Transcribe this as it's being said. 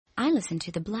I listen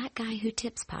to the Black Guy Who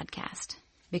Tips podcast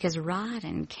because Rod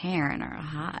and Karen are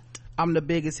hot. I'm the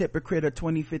biggest hypocrite of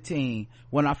 2015.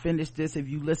 When I finish this, if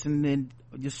you listen, then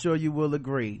you're sure you will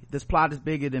agree. This plot is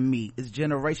bigger than me. It's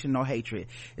generational hatred.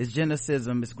 It's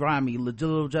genocidism. It's grimy,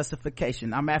 little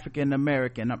justification. I'm African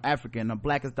American. I'm African. I'm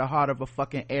black as the heart of a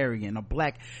fucking Aryan. I'm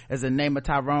black as the name of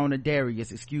Tyrone and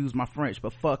Darius. Excuse my French,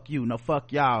 but fuck you. No,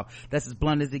 fuck y'all. That's as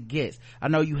blunt as it gets. I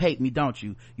know you hate me, don't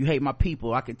you? You hate my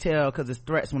people. I can tell cause it's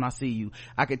threats when I see you.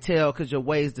 I can tell cause your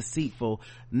ways deceitful.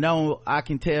 No, I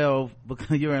can tell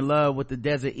because you're in love with the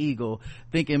desert eagle,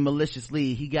 thinking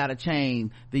maliciously he got a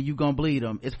chain, then you gonna bleed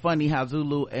him. It's funny how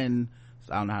Zulu and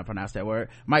I don't know how to pronounce that word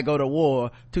might go to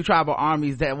war, two tribal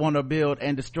armies that want to build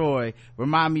and destroy.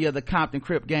 Remind me of the Compton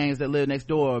Crip gangs that live next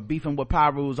door, beefing with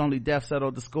Pirus, only death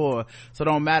settled the score. So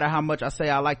don't matter how much I say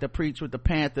I like to preach with the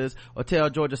Panthers, or tell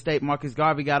Georgia State Marcus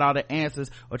Garvey got all the answers,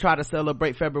 or try to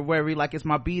celebrate February like it's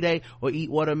my B-Day, or eat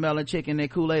watermelon chicken and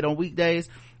Kool-Aid on weekdays,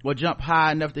 or jump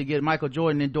high enough to get Michael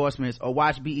Jordan endorsements, or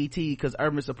watch BET because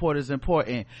urban support is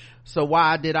important. So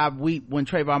why did I weep when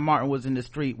Trayvon Martin was in the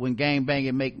street, when gang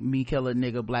banging make me kill a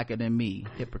nigga blacker than me?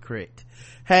 Hypocrite.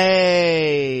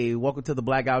 Hey, welcome to the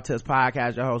Blackout Test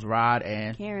podcast. Your host Rod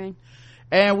and Karen,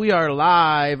 and we are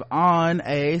live on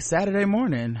a Saturday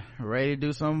morning, ready to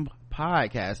do some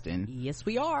podcasting. Yes,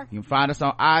 we are. You can find us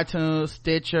on iTunes,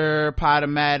 Stitcher,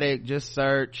 Podomatic. Just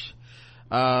search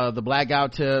the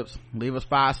Blackout Tips. Leave us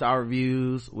 5-star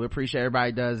reviews. We appreciate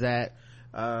everybody does that.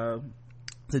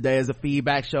 Today is a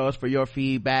feedback show. It's for your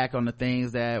feedback on the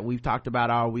things that we've talked about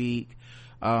all week.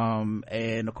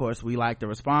 And of course we like to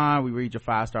respond. We read your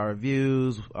 5-star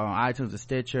reviews on iTunes and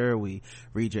Stitcher. We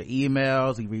read your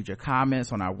emails. We read your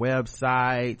comments on our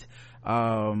website.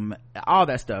 All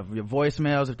that stuff. Your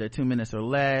voicemails, if they're 2 minutes or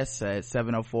less, at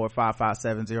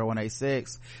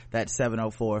 704-557-0186. That's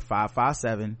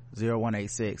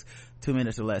 704-557-0186. 2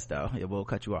 minutes or less though, it will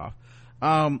cut you off.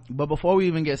 But before we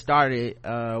even get started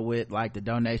with like the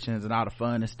donations and all the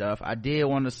fun and stuff, I did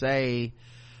want to say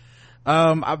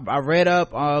I read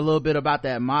up a little bit about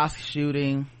that mosque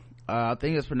shooting. I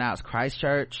think it's pronounced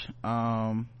Christchurch,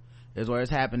 is where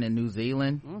it's happened in New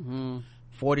Zealand.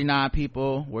 49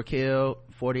 people were killed,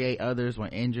 48 others were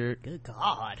injured. Good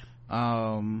God.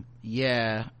 A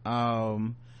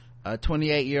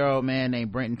 28-year-old man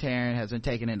named Brenton Tarrant has been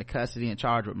taken into custody and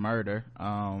charged with murder.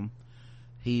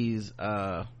 They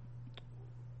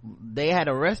had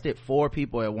arrested 4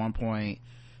 people at one point.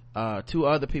 2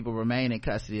 other people remain in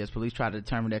custody as police try to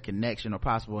determine their connection or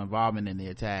possible involvement in the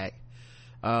attack.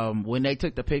 When they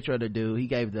took the picture of the dude, he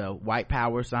gave the white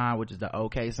power sign, which is the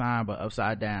OK sign but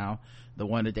upside down, the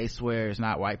one that they swear is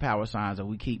not white power signs, and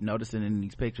we keep noticing in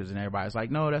these pictures, and everybody's like,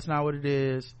 no, that's not what it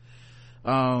is.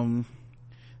 The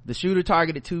shooter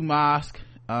targeted 2 mosques,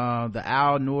 the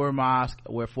Al Noor Mosque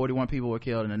where 41 people were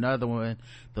killed, and another one,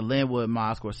 the Linwood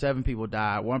Mosque, where 7 people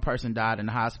died. 1 person died in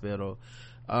the hospital.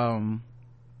 And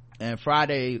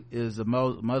Friday is a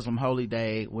Muslim holy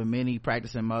day when many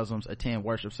practicing Muslims attend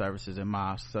worship services in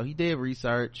mosques. So he did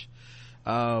research.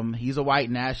 He's a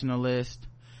white nationalist.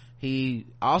 He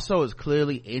also is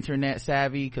clearly internet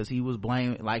savvy because he was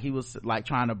trying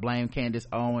to blame Candace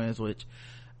Owens, which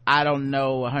I don't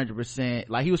know 100%.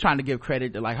 Like, he was trying to give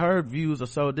credit to, like, her views are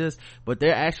so this, but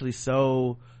they're actually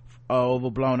so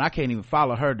overblown. I can't even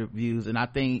follow her views. And I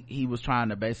think he was trying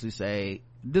to basically say,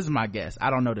 this is my guess, I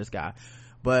don't know this guy,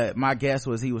 but my guess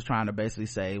was he was trying to basically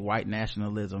say white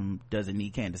nationalism doesn't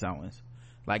need Candace Owens.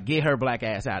 Like, get her black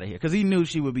ass out of here, because he knew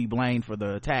she would be blamed for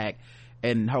the attack,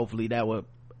 and hopefully that would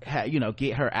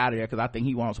get her out of there, because I think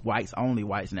he wants whites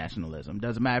nationalism.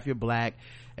 Doesn't matter if you're black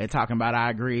and talking about I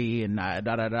agree and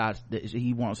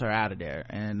he wants her out of there.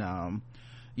 And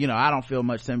I don't feel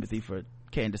much sympathy for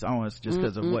Candace Owens just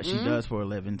because of what she does for a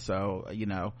living. So you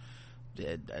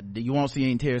won't see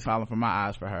any tears falling from my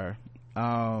eyes for her.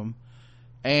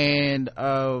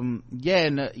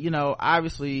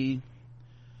 Obviously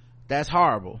that's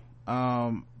horrible.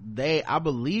 I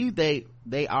believe they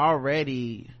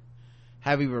already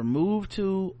have either moved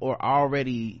to or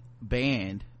already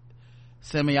banned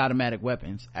semi-automatic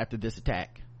weapons after this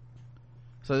attack.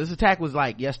 So this attack was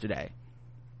like yesterday.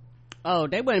 Oh,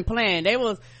 they wasn't playing. They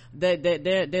was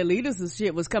their leaders and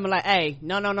shit was coming like, hey,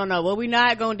 no, what we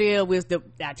not gonna deal with the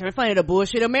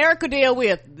bullshit America deal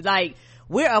with. Like,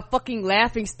 we're a fucking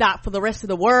laughing stock for the rest of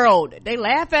the world. They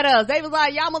laugh at us. They was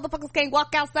like, y'all motherfuckers can't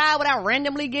walk outside without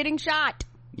randomly getting shot.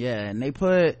 Yeah, and they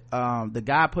put the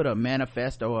guy put a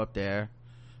manifesto up there,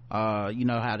 you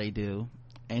know how they do,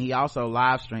 and he also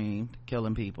live streamed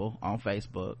killing people on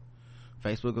Facebook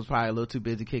was probably a little too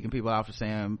busy kicking people out for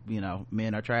saying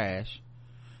men are trash.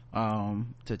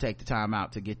 to take the time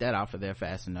out to get that off of there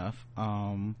fast enough.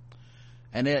 And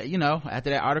then, you know,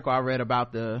 after that article I read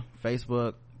about the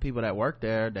Facebook people that work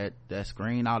there that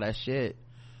screen all that shit,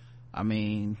 I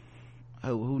mean,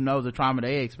 who knows the trauma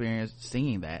they experienced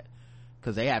seeing that,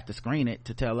 because they have to screen it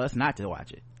to tell us not to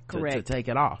watch it. Correct. To take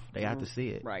it off, they have to see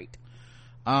it. Right.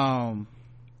 But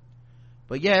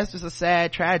yeah, it's just a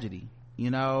sad tragedy,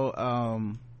 you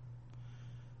know.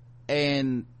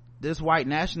 And this white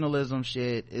nationalism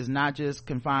shit is not just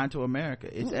confined to America,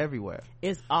 it's everywhere,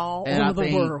 it's all over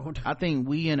the world. I think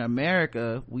we in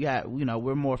America, we have, you know,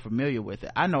 we're more familiar with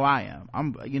it. I know I am.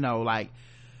 I'm, you know, like,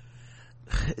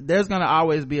 there's gonna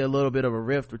always be a little bit of a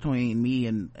rift between me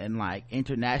and like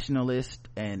internationalists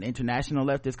and international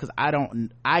leftists, because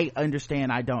I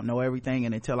understand I don't know everything,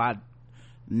 and until I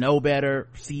know better,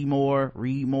 see more,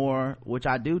 read more, which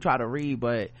I do try to read,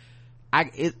 but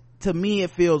to me it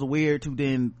feels weird to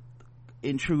then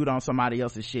intrude on somebody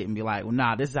else's shit and be like, well,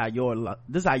 nah, this is how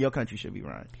your country should be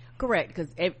run. Correct, because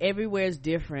everywhere is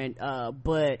different,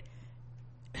 but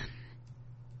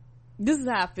this is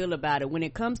how I feel about it. When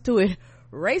it comes to it,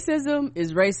 racism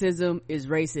is racism is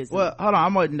racism. Well, hold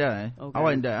on, I wasn't done. Okay. I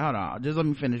wasn't done. Hold on, just let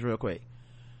me finish real quick.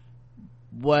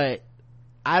 What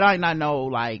I might not know,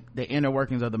 like, the inner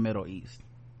workings of the Middle East.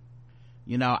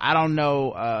 You know, I don't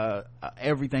know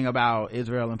everything about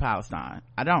Israel and Palestine.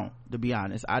 I don't, to be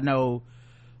honest. I know,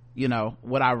 you know,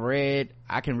 what I read.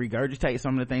 I can regurgitate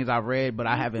some of the things I've read, but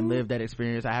I haven't lived that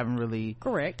experience. I haven't really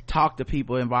talked to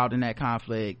people involved in that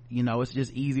conflict. You know, it's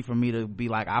just easy for me to be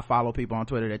like, I follow people on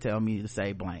Twitter that tell me to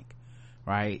say blank,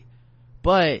 right?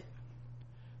 But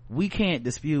we can't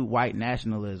dispute white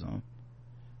nationalism.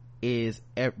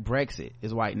 Brexit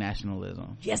is white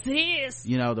nationalism. Yes, it is.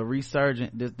 You know, the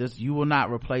resurgent, this you will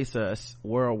not replace us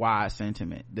worldwide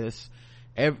sentiment. This,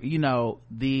 you know,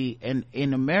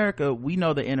 in America, we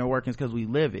know the inner workings because we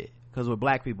live it, because we're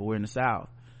black people, we're in the South.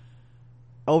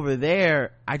 Over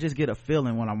there, I just get a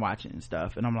feeling when I'm watching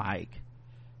stuff, and I'm like,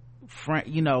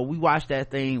 you know, we watched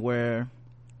that thing where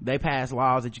they passed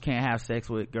laws that you can't have sex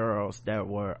with girls that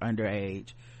were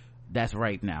underage. That's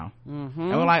rape now. And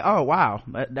we're like, oh wow,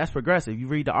 that's progressive. You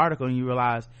read the article and you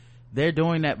realize they're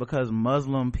doing that because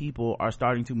Muslim people are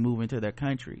starting to move into their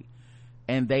country,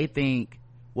 and they think,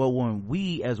 well, when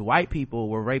we as white people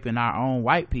were raping our own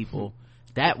white people,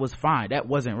 that was fine, that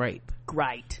wasn't rape,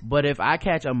 right? But if I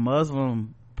catch a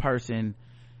Muslim person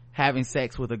having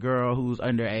sex with a girl who's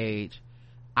underage,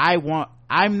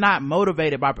 I'm not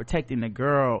motivated by protecting the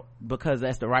girl because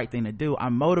that's the right thing to do.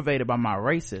 I'm motivated by my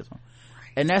racism.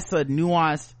 And that's a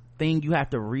nuanced thing you have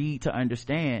to read to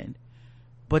understand,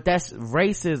 but that's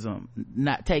racism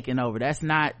not taking over. That's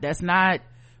not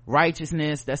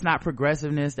righteousness. That's not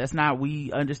progressiveness. That's not,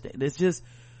 we understand. It's just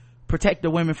protect the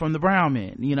women from the brown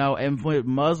men, you know. And with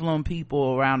Muslim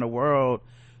people around the world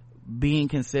being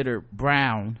considered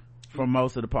brown for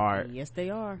most of the part, yes they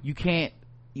are, you can't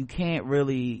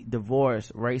really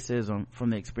divorce racism from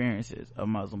the experiences of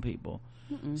Muslim people.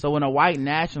 So when a white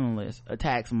nationalist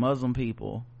attacks Muslim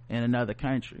people in another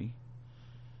country,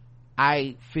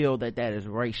 I feel that is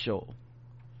racial.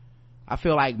 I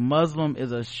feel like Muslim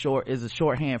is a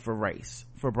shorthand for race,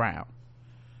 for brown.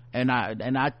 And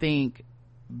I think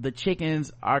the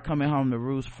chickens are coming home to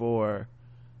roost for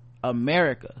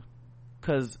America,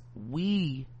 because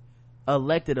we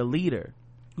elected a leader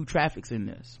who traffics in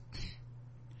this.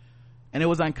 And it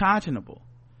was unconscionable.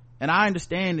 And I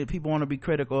understand that people want to be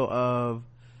critical of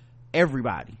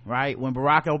everybody, right? When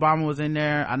Barack Obama was in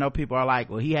there, I know people are like,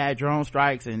 well, he had drone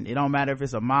strikes, and it don't matter if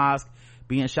it's a mosque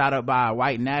being shot up by a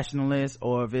white nationalist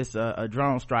or if it's a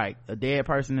drone strike. A dead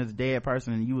person is a dead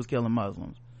person, and you was killing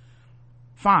Muslims.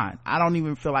 Fine. I don't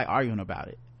even feel like arguing about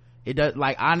it. It does,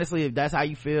 like, honestly, if that's how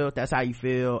you feel, that's how you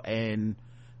feel, and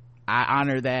I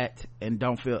honor that, and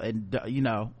don't feel, and you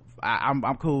know,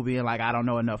 I'm cool being like, I don't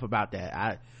know enough about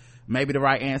that. Maybe the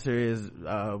right answer is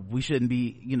we shouldn't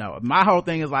be, you know, my whole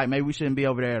thing is like, maybe we shouldn't be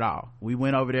over there at all. We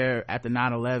went over there after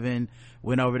 9/11,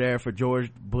 went over there for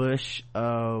George Bush,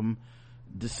 the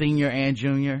senior and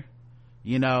junior,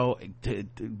 you know,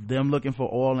 them looking for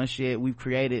oil and shit. We've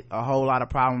created a whole lot of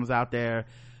problems out there.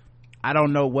 I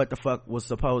don't know what the fuck was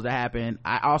supposed to happen.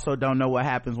 I also don't know what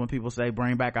happens when people say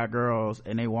bring back our girls,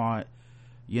 and they want,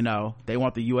 you know, they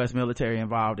want the U.S. military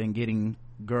involved in getting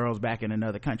girls back in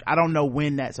another country. I don't know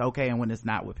when that's okay and when it's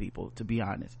not with people, to be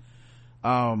honest.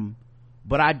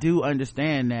 But I do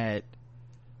understand that,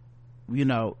 you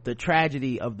know, the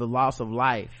tragedy of the loss of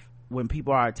life when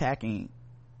people are attacking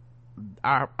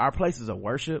our places of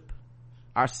worship,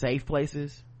 our safe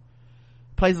places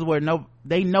where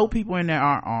they know people in there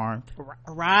aren't armed,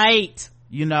 right?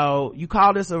 You know, you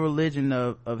call this a religion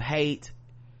of hate,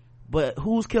 but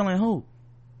who's killing who?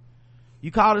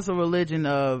 You call this a religion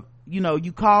of,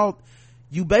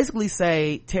 you basically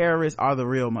say terrorists are the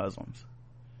real Muslims.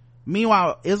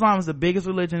 Meanwhile, Islam is the biggest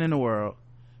religion in the world.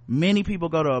 Many people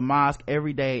go to a mosque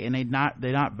every day and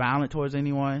they're not violent towards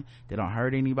anyone. They don't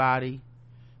hurt anybody.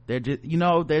 They're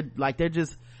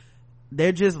just,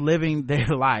 they're just living their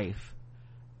life,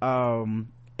 and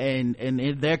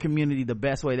in their community the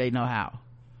best way they know how.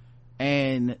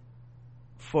 And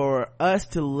for us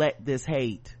to let this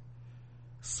hate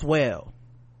swell,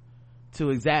 to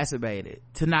exacerbate it,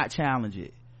 to not challenge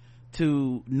it,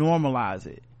 to normalize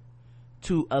it,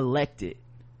 to elect it,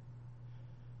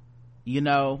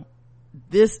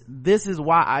 this is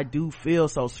why I do feel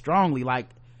so strongly like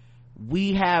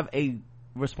we have a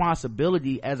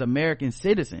responsibility as American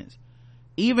citizens,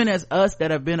 even as us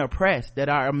that have been oppressed, that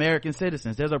are American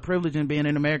citizens. There's a privilege in being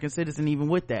an American citizen even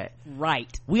with that.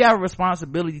 Right. We have a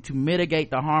responsibility to mitigate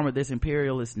the harm of this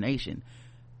imperialist nation.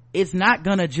 It's not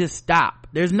gonna just stop.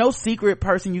 There's no secret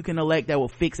person you can elect that will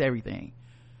fix everything.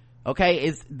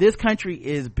 Okay? This country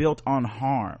is built on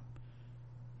harm.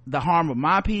 The harm of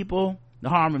my people, the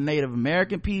harm of Native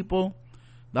American people,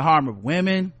 the harm of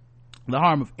women, the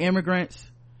harm of immigrants.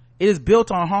 It is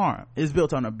built on harm. It is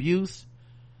built on abuse.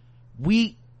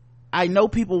 I know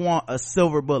people want a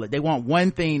silver bullet. They want one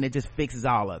thing that just fixes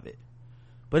all of it.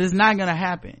 But it's not gonna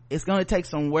happen. It's gonna take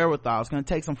some wherewithal. It's gonna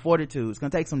take some fortitude. It's gonna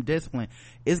take some discipline.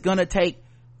 It's gonna take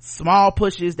small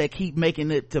pushes that keep making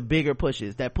it to bigger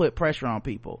pushes that put pressure on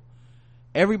people.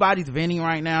 Everybody's venting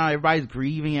right now. Everybody's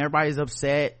grieving. Everybody's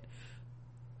upset.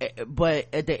 But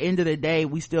at the end of the day,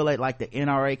 we still let the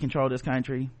NRA control this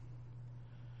country.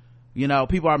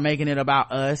 People are making it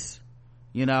about us.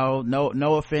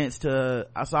 No offense to,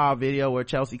 I saw a video where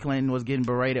Chelsea Clinton was getting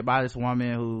berated by this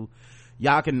woman who,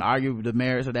 y'all can argue the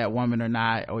merits of that woman or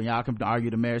not, or y'all can argue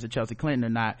the merits of Chelsea Clinton or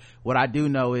not. What I do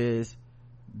know is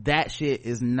that shit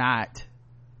is not,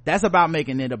 that's about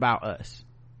making it about us.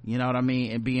 You know what I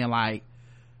mean? And being like,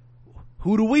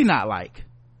 who do we not like?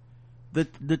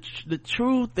 The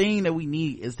true thing that we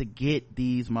need is to get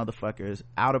these motherfuckers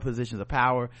out of positions of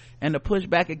power and to push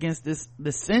back against this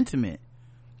sentiment.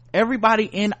 Everybody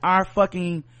in our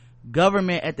fucking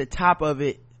government at the top of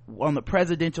it on the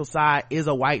presidential side is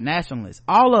a white nationalist.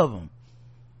 All of them.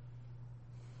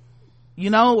 We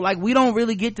don't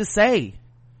really get to say.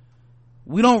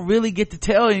 We don't really get to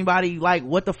tell anybody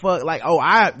what the fuck,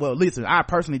 listen, I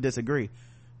personally disagree.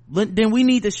 Then we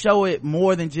need to show it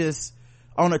more than just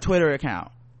on a Twitter account.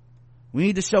 We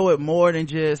need to show it more than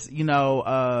just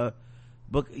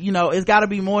but it's got to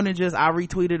be more than just I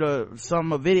retweeted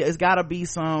a video. It's got to be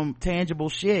some tangible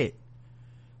shit.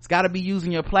 It's got to be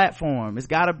using your platform. It's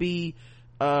got to be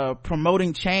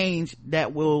promoting change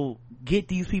that will get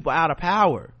these people out of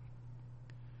power,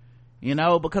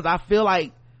 because I feel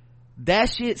like that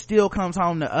shit still comes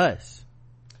home to us.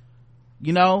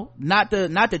 Not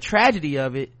the tragedy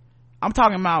of it. I'm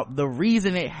talking about the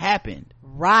reason it happened.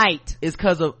 Right. It's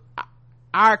because of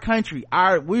our country.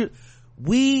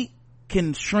 We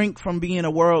can shrink from being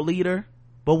a world leader,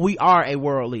 but we are a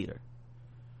world leader.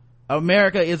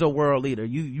 America is a world leader.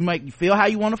 You might feel how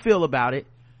you want to feel about it,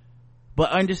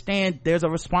 but understand there's a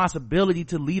responsibility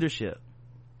to leadership.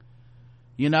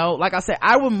 Like I said,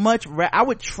 I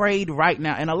would trade right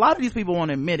now, and a lot of these people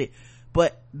won't admit it,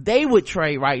 but they would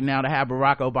trade right now to have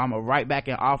Barack Obama right back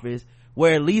in office,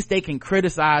 where at least they can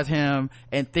criticize him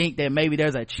and think that maybe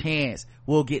there's a chance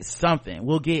we'll get something.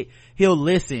 He'll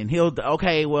listen.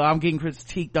 Okay, well, I'm getting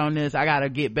critiqued on this. I gotta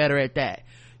get better at that.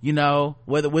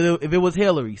 Whether if it was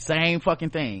Hillary, same fucking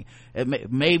thing.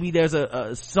 Maybe there's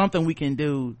something we can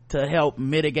do to help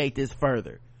mitigate this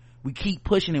further. We keep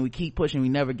pushing and we keep pushing. We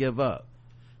never give up,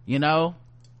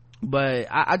 but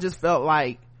I just felt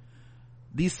like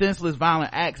these senseless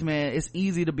violent acts, man, it's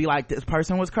easy to be like, this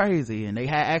person was crazy and they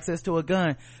had access to a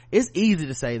gun. It's easy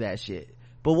to say that shit,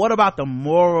 but what about the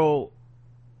moral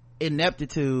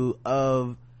ineptitude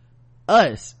of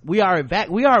us? We are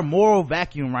a moral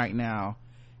vacuum right now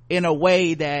in a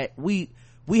way that we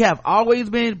have always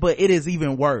been, but it is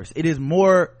even worse. It is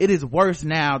worse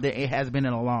now than it has been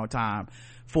in a long time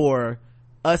for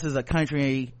us as a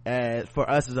country, for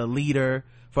us as a leader,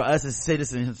 for us as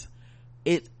citizens.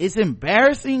 It's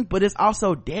embarrassing, but it's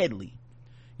also deadly.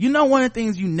 One of the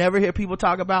things you never hear people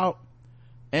talk about,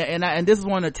 and this is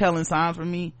one of the telling signs for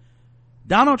me,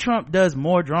 Donald Trump does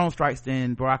more drone strikes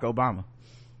than Barack Obama.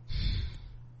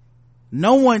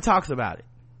 No one talks about it.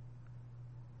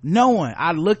 No one.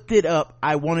 I looked it up.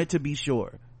 I wanted to be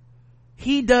sure.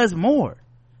 He does more.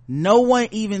 No one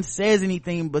even says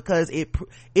anything because it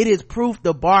is proof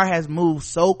the bar has moved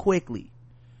so quickly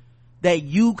that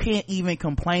you can't even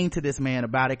complain to this man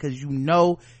about it, because you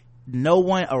know no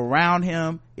one around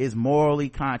him is morally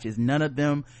conscious. None of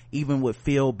them even would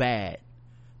feel bad.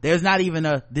 There's not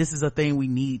even this is a thing we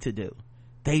need to do.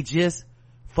 They just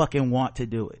fucking want to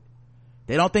do it.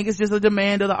 They don't think it's just a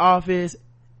demand of the office.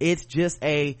 It's just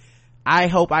I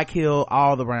hope I kill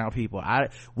all the brown people.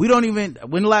 We don't even,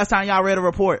 when the last time y'all read a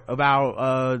report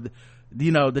about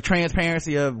the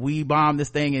transparency of we bombed this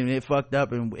thing and it fucked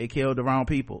up and it killed the wrong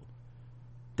people?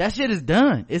 That shit is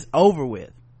done. It's over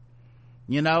with.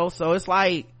 So it's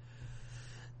like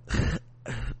to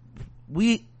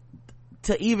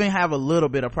even have a little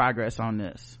bit of progress on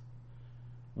this,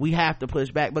 we have to push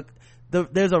back. But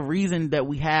there's a reason that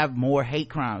we have more hate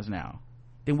crimes now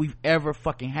than we've ever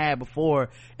fucking had before,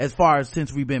 as far as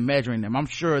since we've been measuring them. I'm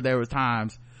sure there was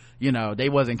times, they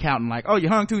wasn't counting like, oh, you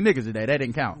hung 2 niggas today. That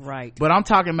didn't count. Right. But I'm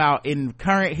talking about in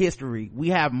current history, we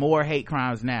have more hate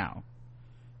crimes now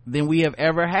than we have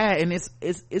ever had. And it's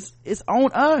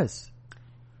on us.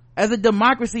 As a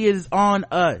democracy, it is on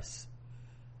us.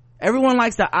 Everyone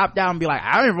likes to opt out and be like,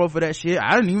 I didn't vote for that shit.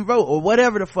 I didn't even vote, or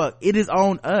whatever the fuck. It is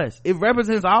on us. It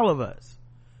represents all of us.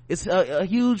 It's a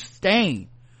huge stain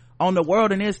on the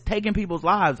world, and it's taking people's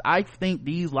lives. I think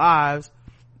these lives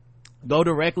go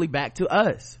directly back to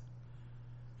us.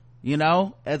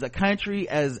 As a country,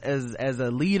 as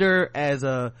a leader, as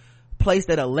a place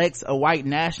that elects a white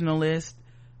nationalist,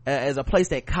 as a place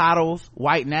that coddles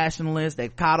white nationalists,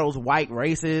 that coddles white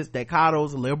racists, that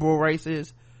coddles liberal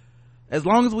racists. As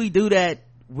long as we do that,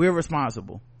 we're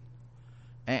responsible.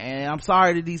 And I'm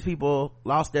sorry that these people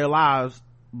lost their lives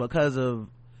because of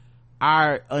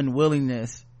our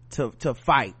unwillingness to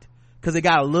fight, because it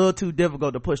got a little too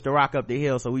difficult to push the rock up the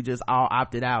hill, so we just all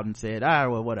opted out and said, all right,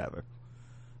 well, whatever,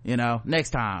 next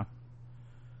time.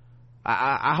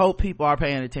 I hope people are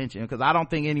paying attention, because I don't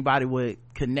think anybody would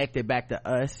connect it back to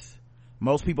us.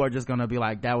 Most people are just gonna be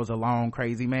like, that was a lone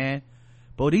crazy man.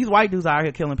 But these white dudes out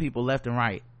here killing people left and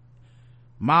right.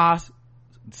 Mosques,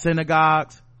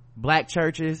 synagogues, black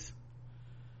churches.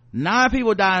 9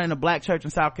 people died in a black church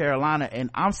in South Carolina, and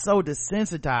I'm so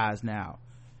desensitized now.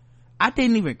 I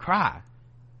didn't even cry.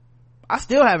 I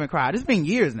still haven't cried. It's been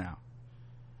years now.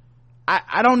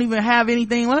 I don't even have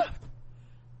anything left.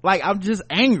 Like, I'm just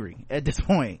angry at this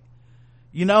point,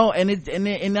 and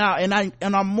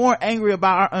I'm more angry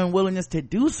about our unwillingness to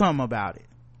do something about it.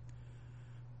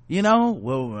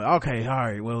 Well, okay, all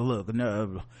right, well, look,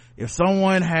 if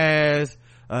someone has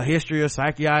a history of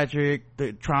psychiatric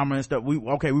trauma and stuff,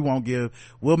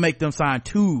 we'll make them sign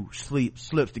 2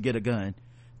 slips to get a gun.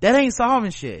 That ain't solving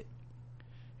shit.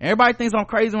 Everybody thinks I'm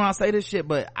crazy when I say this shit,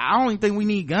 but I don't even think we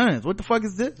need guns. What the fuck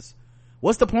is this?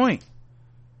 What's the point?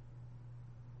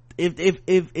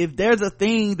 If there's a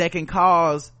thing that can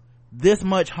cause this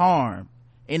much harm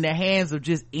in the hands of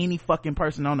just any fucking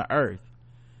person on the earth,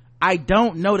 I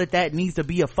don't know that needs to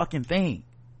be a fucking thing.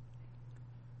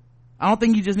 I don't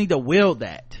think you just need to wield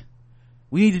that.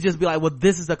 We need to just be like, well,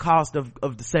 this is the cost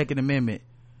of the Second Amendment.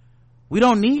 We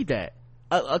don't need that.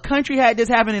 A country had this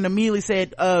happen and immediately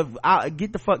said,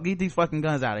 get these fucking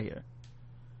guns out of here.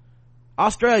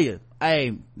 Australia,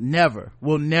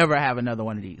 we'll never have another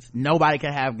one of these. Nobody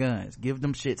can have guns. Give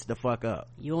them shits the fuck up.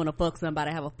 You want to fuck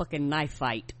somebody, have a fucking knife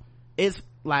fight. It's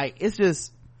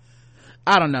just,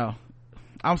 I don't know.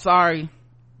 I'm sorry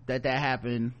that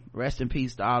happened. Rest in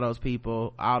peace to all those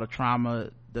people, all the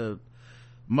trauma, the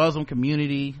Muslim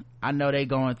community. I know they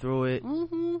going through it.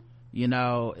 Mm-hmm.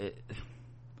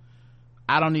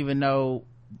 I don't even know.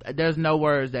 There's no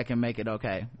words that can make it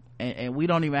okay. And we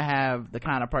don't even have the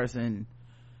kind of person,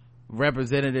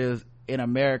 representatives in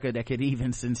America, that could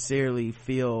even sincerely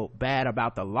feel bad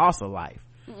about the loss of life.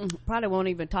 Probably won't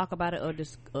even talk about it or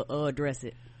just address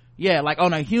it. Yeah, like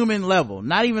on a human level,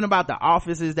 not even about the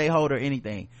offices they hold or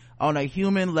anything. On a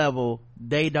human level,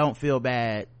 they don't feel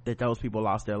bad that those people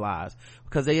lost their lives,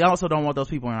 because they also don't want those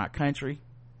people in our country.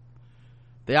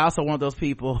 They also want those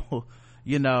people,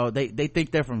 they think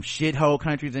they're from shithole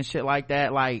countries and shit like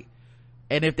that. Like,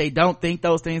 and if they don't think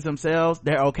those things themselves,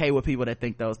 they're okay with people that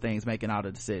think those things making all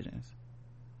the decisions.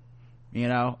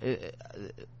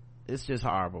 It's just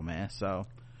horrible, man. So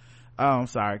I'm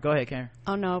sorry, go ahead, Karen.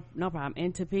 Oh, no problem.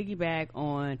 And to piggyback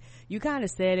on, you kind of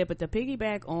said it, but to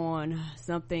piggyback on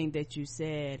something that you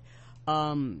said,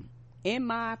 in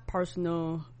my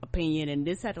personal opinion, and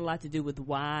this had a lot to do with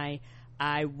why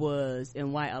I was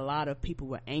and why a lot of people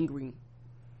were angry,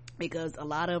 because a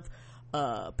lot of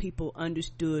people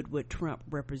understood what Trump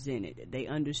represented. They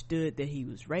understood that he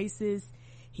was racist,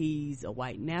 he's a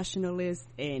white nationalist,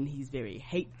 and he's very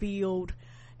hate-filled,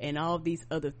 and all these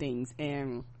other things.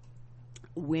 And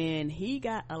when he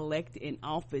got elected in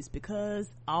office, because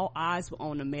all eyes were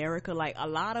on America, like a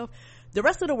lot of the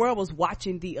rest of the world was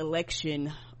watching the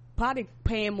election, probably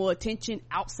paying more attention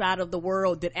outside of the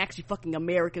world than actually fucking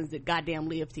Americans that goddamn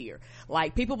lived here.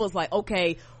 Like, people was like,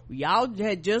 okay, y'all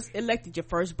had just elected your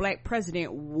first black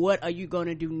president, what are you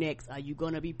gonna do next? Are you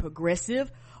gonna be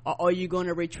progressive, or are you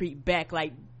gonna retreat back?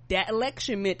 Like, that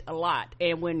election meant a lot.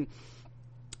 And when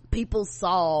people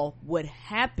saw what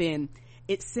happened,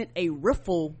 it sent a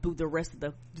ripple through the rest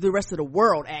of the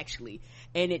world, actually.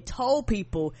 And it told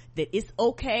people that it's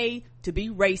okay to be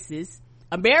racist.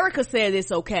 America said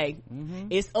it's okay.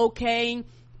 It's okay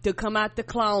to come out the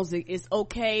closet. It's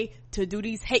okay to do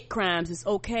these hate crimes. It's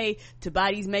okay to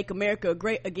buy these Make America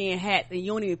Great Again hats, and you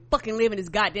don't even fucking live in this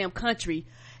goddamn country.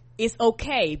 It's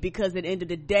okay, because at the end of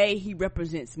the day, he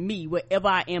represents me wherever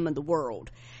I am in the world.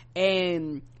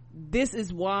 And this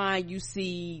is why you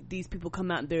see these people come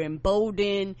out and they're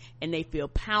emboldened and they feel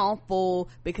powerful,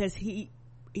 because he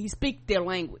speaks their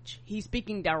language. He's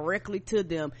speaking directly to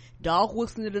them, dog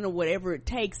whistling to them, whatever it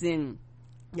takes. And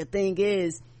the thing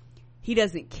is, he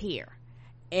doesn't care.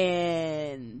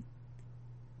 And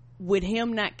with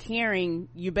him not caring,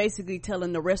 you're basically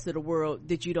telling the rest of the world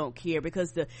that you don't care,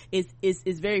 because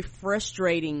it's very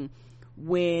frustrating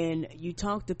when you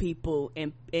talk to people,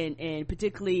 and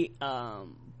particularly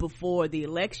before the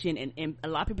election, and a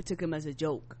lot of people took him as a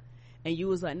joke, and you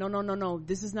was like, no,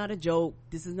 this is not a joke,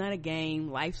 this is not a game,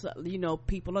 life's,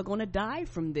 people are gonna die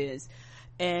from this.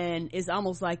 And it's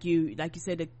almost like you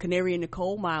said, the canary in the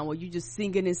coal mine, where you just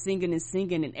singing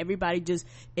and everybody just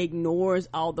ignores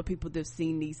all the people that've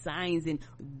seen these signs. And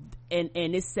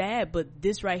it's sad, but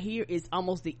this right here is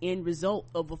almost the end result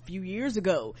of a few years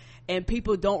ago. And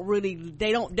people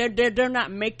they're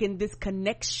not making this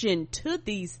connection to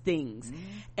these things.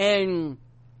 And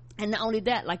not only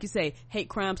that, like you say, hate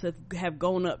crimes have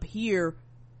gone up here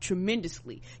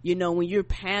tremendously. When you're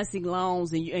passing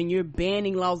laws and you're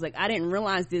banning laws, like, I didn't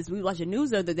realize this. We watched the news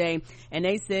the other day, and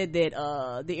they said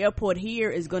that the airport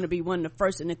here is going to be one of the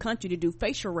first in the country to do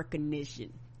facial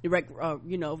recognition, to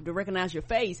recognize your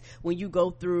face when you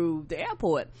go through the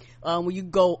airport, when you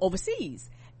go overseas.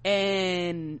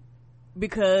 And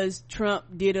because Trump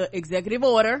did an executive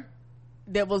order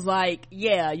that was like,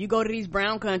 yeah, you go to these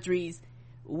brown countries,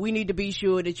 we need to be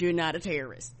sure that you're not a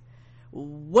terrorist.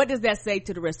 What does that say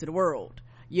to the rest of the world?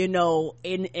 And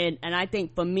I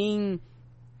think for me,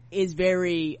 it's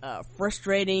very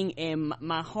frustrating, and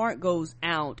my heart goes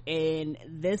out, and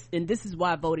this is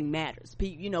why voting matters.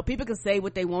 People can say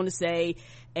what they want to say,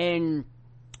 and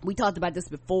we talked about this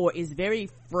before. It's very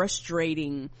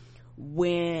frustrating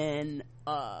when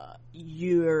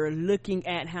you're looking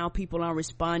at how people are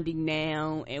responding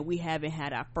now, and we haven't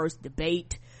had our first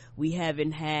debate, we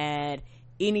haven't had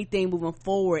anything moving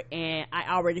forward, and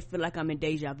I already feel like I'm in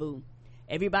deja vu.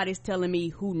 Everybody's telling me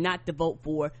who not to vote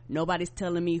for. Nobody's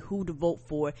telling me who to vote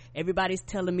for. Everybody's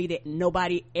telling me that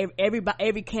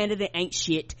every candidate ain't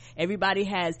shit. Everybody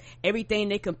has everything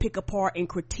they can pick apart and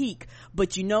critique.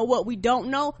 But you know what we don't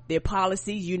know? Their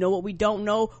policies. You know what we don't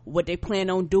know? What they plan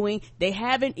on doing. The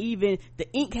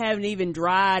ink haven't even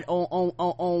dried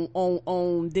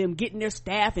on them getting their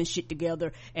staff and shit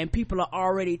together, and people are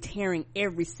already tearing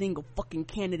every single fucking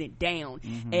candidate down.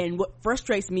 And what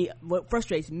frustrates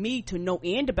me to no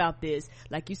end about this,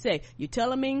 like you say, you're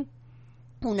telling me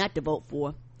who not to vote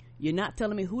for, you're not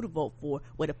telling me who to vote for,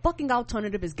 well, the fucking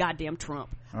alternative is goddamn Trump.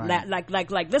 Right.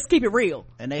 Like let's keep it real.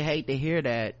 And they hate to hear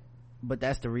that, but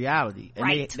that's the reality. And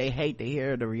right. They hate to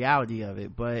hear the reality of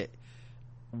it, but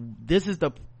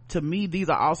to me, these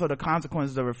are also the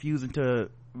consequences of refusing to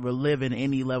live in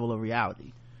any level of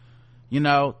reality.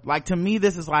 Like, to me,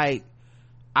 this is like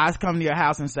I come to your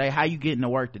house and say, how you getting to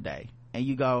work today? And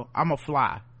you go, I'm a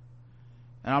fly.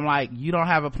 And I'm like, you don't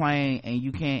have a plane, and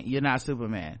you're not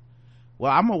Superman.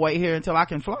 Well, I'm gonna wait here until I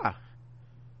can fly.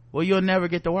 Well, you'll never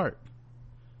get to work.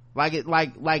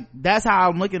 Like that's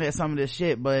how I'm looking at some of this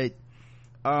shit. But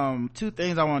two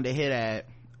things I wanted to hit at,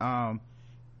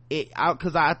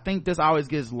 because I think this always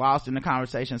gets lost in the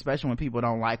conversation, especially when people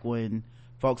don't like when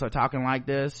folks are talking like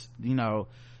this.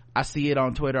 I see it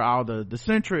on Twitter, all the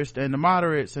centrists and the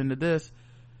moderates and the this.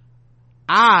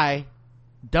 I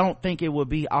don't think it would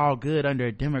be all good under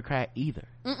a Democrat either.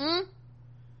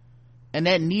 And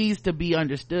that needs to be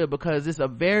understood, because it's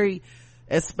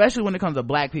especially when it comes to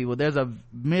black people, there's a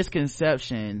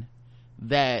misconception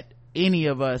that any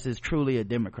of us is truly a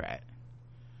Democrat.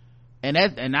 And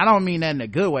I don't mean that in a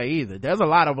good way either. There's a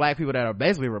lot of black people that are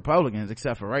basically Republicans,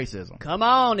 except for racism. Come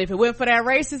on, if it went for that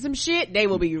racism shit, they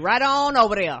will be right on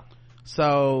over there.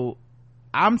 So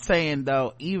I'm saying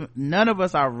though, even none of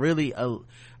us are really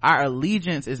our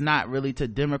allegiance is not really to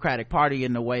Democratic Party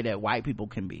in the way that white people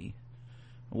can be,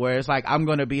 where it's like, I'm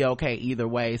gonna be okay either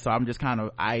way, so I'm just kind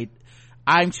of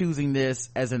I'm choosing this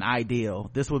as an ideal.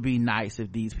 This would be nice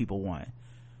if these people won.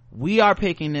 We are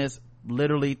picking this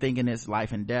literally thinking it's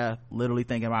life and death, literally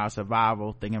thinking about our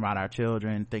survival, thinking about our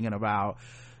children, thinking about,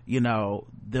 you know,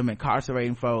 them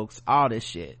incarcerating folks, all this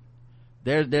shit.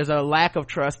 There's a lack of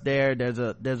trust there.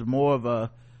 There's more of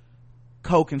a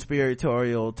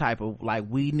co-conspiratorial type of, like,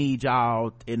 we need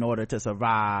y'all in order to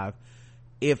survive.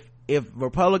 If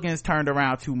Republicans turned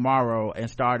around tomorrow and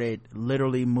started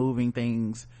literally moving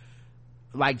things,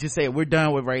 like, just say we're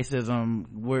done with racism,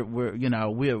 we're you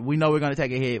know, we know we're going to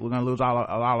take a hit, we're going to lose all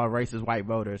our racist white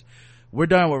voters, we're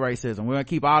done with racism, we're going to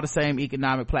keep all the same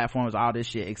economic platforms, all this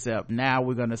shit, except now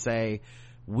we're going to say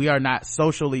we are not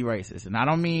socially racist. And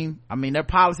I mean their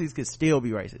policies could still be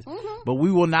racist, but we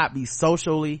will not be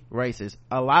socially racist.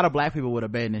 A lot of black people would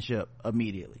abandon ship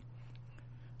immediately.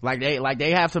 Like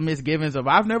they have some misgivings of,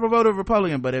 I've never voted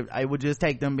Republican, but it would just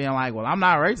take them being like, well, I'm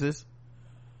not racist,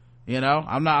 you know,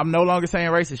 I'm no longer saying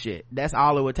racist shit. That's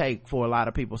all it would take for a lot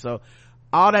of people. So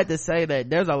all that to say that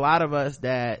there's a lot of us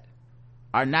that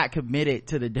are not committed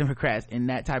to the Democrats in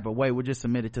that type of way. We're just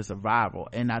submitted to survival.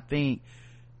 And I think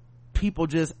people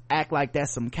just act like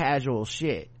that's some casual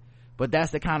shit, but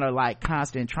that's the kind of like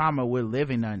constant trauma we're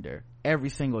living under every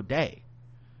single day.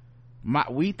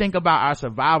 We think about our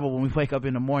survival when we wake up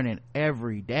in the morning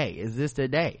every day. Is this the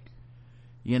day?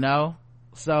 You know?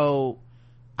 So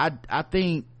I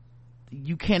think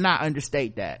you cannot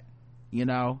understate that, you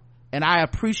know, and I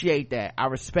appreciate that. I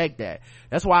respect that.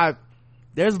 That's why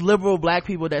there's liberal black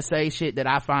people that say shit that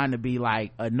I find to be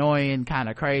like annoying, kind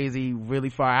of crazy, really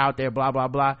far out there, blah blah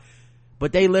blah,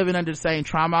 but they living under the same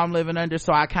trauma I'm living under,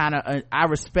 so I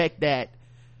respect that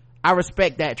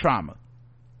trauma,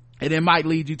 and it might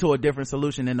lead you to a different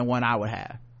solution than the one I would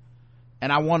have,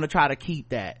 and I want to try to keep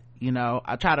that, you know,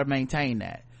 I try to maintain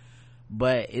that.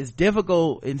 But it's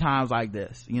difficult in times like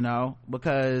this, you know,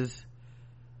 because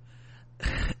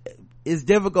it's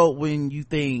difficult when you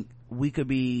think we could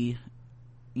be,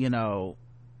 you know,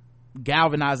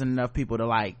 galvanizing enough people to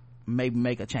like maybe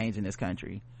make a change in this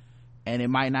country, and it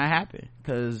might not happen,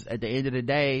 because at the end of the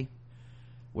day,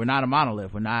 we're not a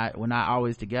monolith. We're not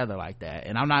always together like that.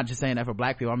 And I'm not just saying that for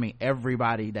black people, I mean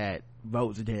everybody that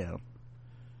votes Dem.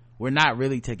 We're not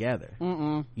really together.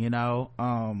 You know.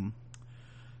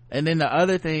 And then the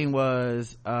other thing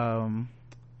was,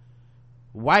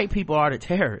 white people are the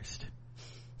terrorists.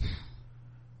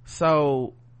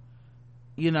 So,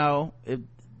 you know,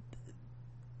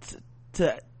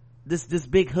 to this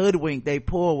big hoodwink they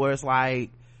pull where it's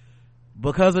like,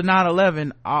 because of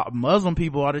 9/11, Muslim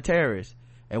people are the terrorists,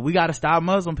 and we got to stop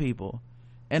Muslim people.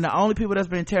 And the only people that's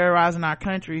been terrorizing our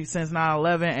country since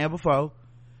 9/11 and before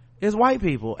is white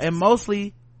people, and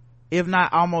mostly, if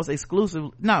not almost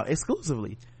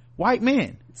exclusively white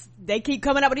men. They keep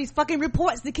coming up with these fucking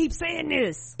reports that keep saying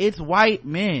this. It's white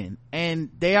men,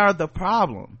 and they are the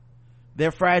problem.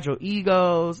 Their fragile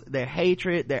egos, their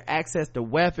hatred, their access to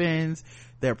weapons,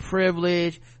 their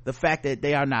privilege, the fact that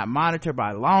they are not monitored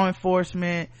by law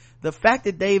enforcement, the fact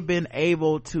that they've been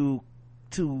able to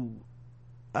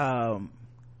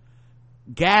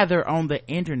gather on the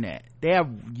internet. They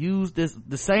have used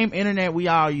the same internet we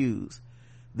all use.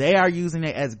 They are using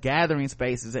it as gathering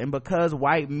spaces, and because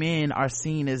white men are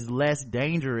seen as less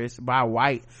dangerous by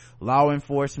white law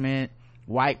enforcement,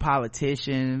 white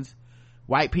politicians,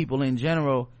 white people in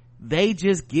general, they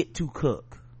just get to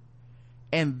cook.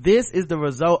 And this is the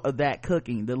result of that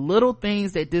cooking. The little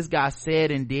things that this guy said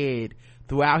and did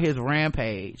throughout his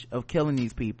rampage of killing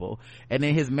these people, and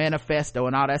then his manifesto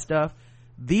and all that stuff,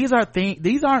 these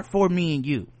aren't for me and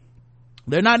you.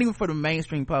 They're not even for the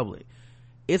mainstream public.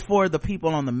 It's for the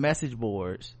people on the message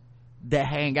boards that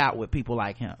hang out with people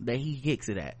like him, that he kicks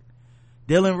it at.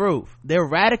 Dylan Roof. They're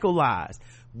radicalized.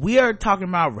 We are talking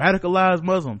about radicalized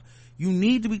Muslims. You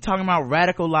need to be talking about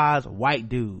radicalized white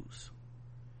dudes.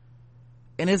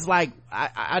 And it's like,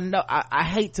 I know, I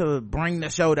hate to bring the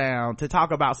show down to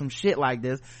talk about some shit like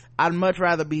this. I'd much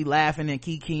rather be laughing and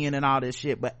kikiing and all this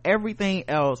shit, but everything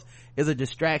else is a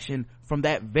distraction from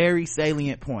that very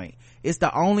salient point. It's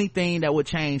the only thing that would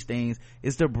change things,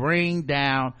 is to bring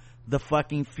down the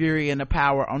fucking fury and the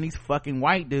power on these fucking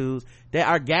white dudes that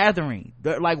are gathering.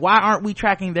 They're like, why aren't we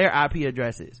tracking their IP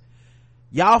addresses?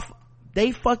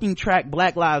 They fucking track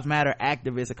Black Lives Matter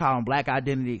activists and call them black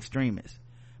identity extremists.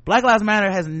 Black Lives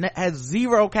Matter has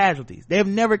zero casualties. They have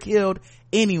never killed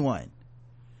anyone.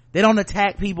 They don't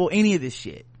attack people, any of this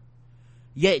shit.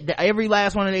 Yet every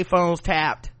last one of their phones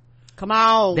tapped. Come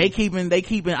on. They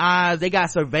keeping eyes, they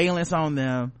got surveillance on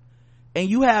them. And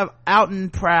you have out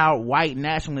and proud white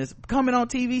nationalists coming on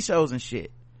TV shows and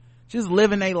shit. Just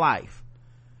living their life.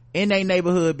 In their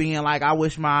neighborhood being like, I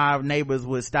wish my neighbors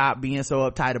would stop being so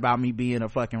uptight about me being a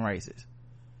fucking racist.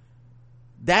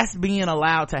 That's being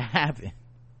allowed to happen.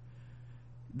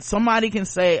 Somebody can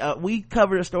say, we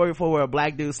covered a story before where a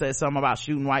black dude said something about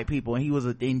shooting white people and he was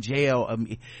in jail.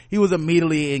 He was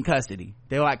immediately in custody.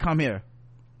 They were like, come here.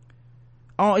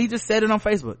 Oh, he just said it on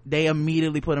Facebook. They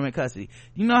immediately put him in custody.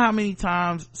 You know how many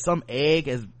times some egg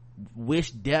has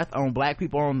wished death on black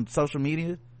people on social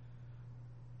media?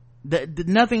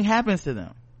 Nothing happens to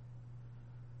them.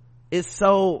 It's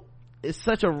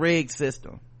such a rigged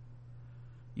system.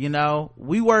 You know,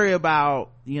 we worry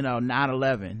about,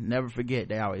 9/11. Never forget,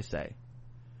 they always say.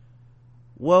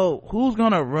 Well, who's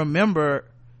gonna remember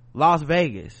Las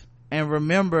Vegas and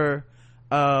remember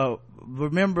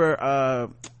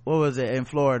what was it in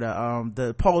Florida,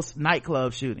 the Pulse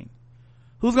nightclub shooting?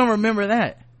 Who's gonna remember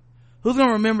that? Who's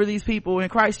gonna remember these people in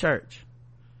Christchurch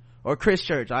or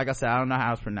Christchurch? Like I said, I don't know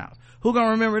how it's pronounced. Who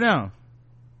gonna remember them?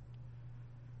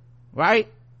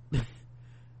 Right?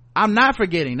 I'm not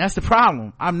forgetting. That's the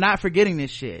problem. I'm not forgetting this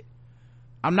shit.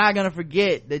 I'm not gonna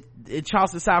forget that in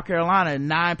Charleston, South Carolina,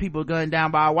 9 people gunned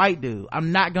down by a white dude.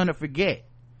 I'm not gonna forget.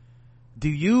 Do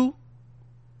you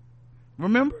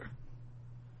remember?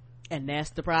 And that's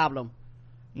the problem.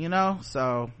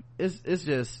 So it's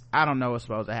just, I don't know what's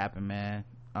supposed to happen, man.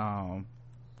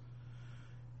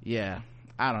 Yeah,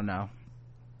 I don't know.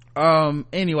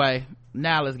 Anyway,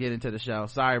 now let's get into the show.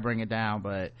 Sorry to bring it down,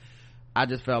 but I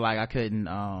just felt like I couldn't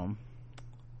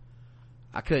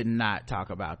not talk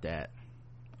about that.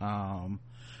 All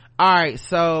right,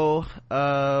 so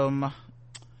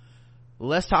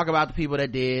let's talk about the people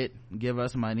that did give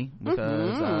us money,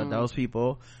 because those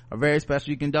people are very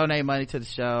special. You can donate money to the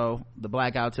show,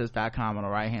 theblackguywhotips.com, on the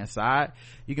right hand side.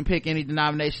 You can pick any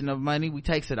denomination of money. We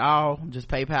takes it all. Just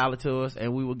PayPal it to us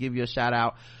and we will give you a shout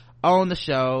out on the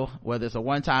show, whether it's a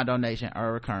one-time donation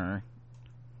or recurring.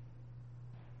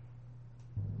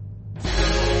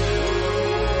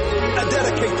 I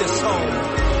dedicate this song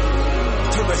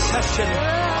to recession,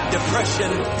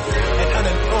 depression, and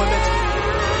unemployment.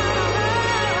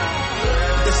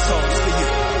 This song's for you.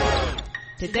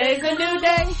 Today's a new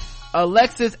day.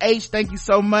 Alexis H, thank you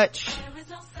so much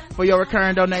for your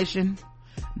recurring donation.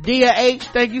 Dia H,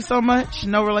 thank you so much.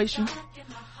 No relation.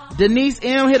 Denise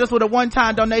M hit us with a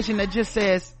one-time donation that just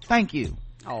says thank you.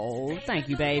 Oh, thank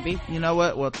you, baby. You know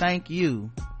what? Well, thank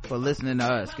you for listening to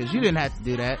us, because you didn't have to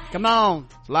do that. Come on.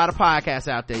 There's a lot of podcasts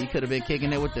out there. You could have been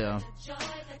kicking it with them.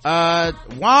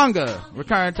 Wanga,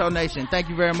 recurring donation. Thank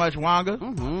you very much, Wanga.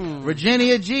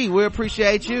 Virginia G, we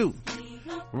appreciate you.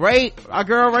 Ray, our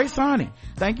girl Ray Sonny,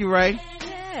 thank you, Ray.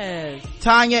 Yes.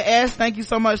 Tanya S, thank you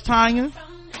so much, Tanya.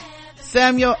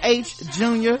 Samuel H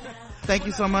Jr., thank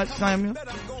you so much, Samuel.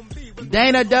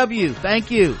 Dana W,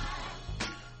 thank you.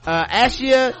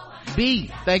 Ashia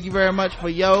B, thank you very much for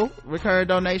your recurring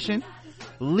donation.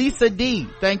 Lisa D,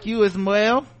 thank you as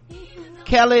well.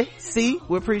 Kelly C,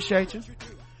 we appreciate you.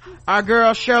 Our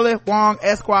girl Shirley Wong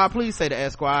Esquire, please say the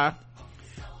Esquire.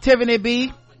 Tiffany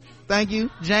B, thank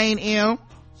you. Jane M,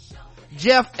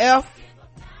 Jeff F,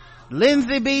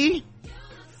 Lindsay B,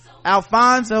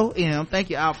 Alfonso M, thank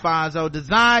you Alfonso.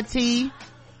 Design T,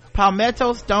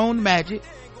 Palmetto Stone Magic,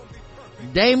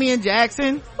 Damian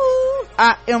Jackson, ooh,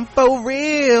 I am for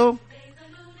real.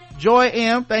 Joy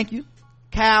M, thank you.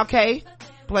 Kyle K,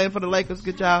 playing for the Lakers,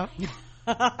 good job.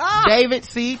 David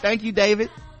C, thank you David.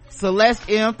 Celeste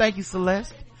M, thank you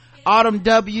Celeste. Autumn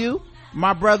W,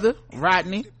 my brother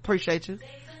Rodney, appreciate you.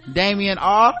 Damian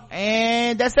R,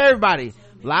 and that's everybody.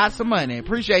 Lots of money,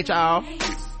 appreciate y'all.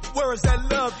 Where is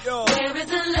that love, y'all? Where is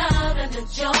the love and the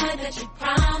joy that you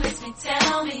promised me?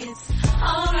 Tell me it's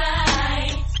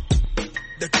alright.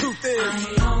 The truth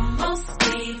is, I almost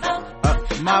gave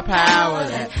up My power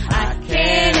that I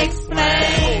can't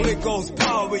explain. Holy Ghost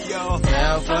power, y'all.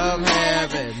 Fell from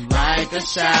heaven like a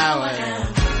shower.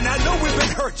 Now I know we've been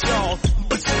hurt, y'all,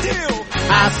 but still,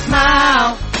 I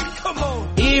smile, come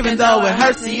on. even though it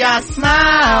hurts. See, I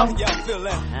smile. Y'all feel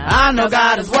that? I know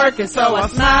God is working, so I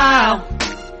smile.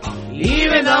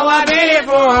 Even though I've been here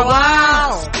for a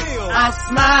while, Still, I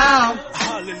smile,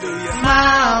 hallelujah.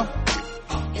 smile.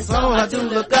 So I do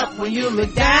look up when you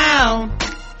look down.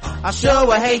 I sure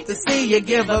would hate to see you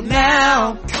give up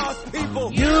now. God's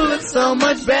people, You look so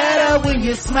much better when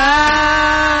you smile.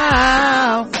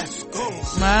 let's go.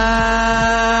 Smile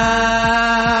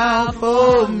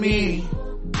for me.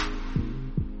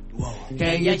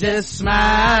 Can you just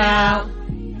smile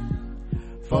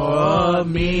for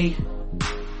me?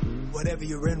 Whatever whatever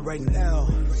you're in right now.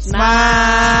 Smile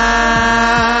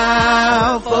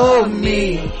for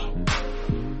me.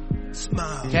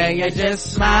 Smile. Can you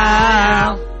just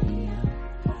smile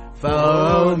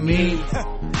for me?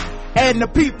 And the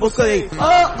people say,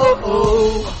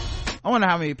 Oh. I wonder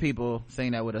how many people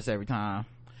sing that with us every time.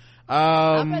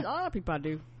 I bet a lot of people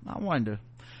do. I wonder.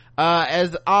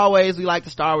 As always, we like to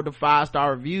start with the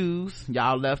 5-star reviews.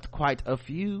 Y'all left quite a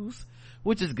few,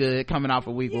 which is good, coming off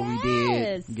a week where we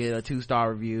did get a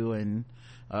 2-star review and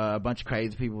a bunch of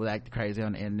crazy people acting crazy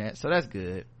on the internet, so that's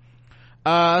good.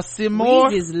 Seymour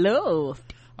We just loved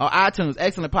on iTunes,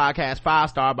 excellent podcast,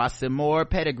 5-star by Seymour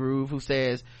Pettigrew, who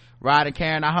says, Rod and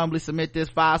Karen, I humbly submit this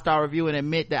 5-star review and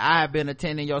admit that I have been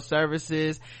attending your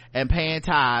services and paying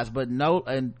tithes, but no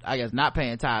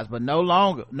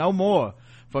more.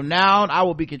 From now on, I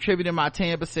will be contributing my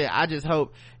 10%. I just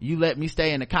hope you let me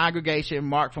stay in the congregation.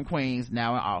 Mark from Queens,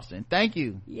 now in Austin. Thank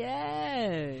you.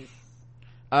 yes.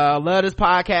 Love this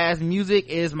podcast. Music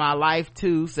is my life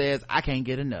too, says I can't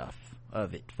get enough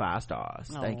of it. 5 stars.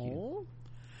 Thank you.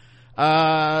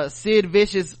 Sid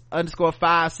Vicious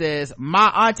 _5 says,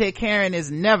 my auntie Karen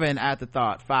is never an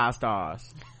afterthought. 5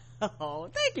 stars. Oh,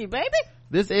 thank you, baby.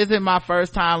 This isn't my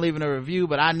first time leaving a review,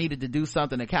 but I needed to do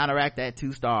something to counteract that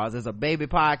 2 stars. As a baby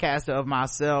podcaster of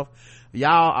myself,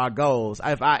 y'all are goals.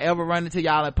 If I ever run into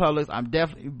y'all in Publix, I'm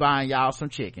definitely buying y'all some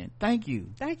chicken. Thank you.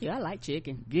 Thank you. I like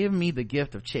chicken. Give me the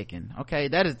gift of chicken. Okay,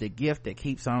 that is the gift that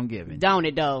keeps on giving. Don't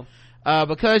it though?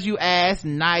 Because you asked,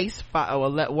 nice.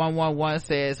 111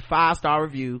 says 5-star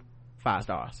review, 5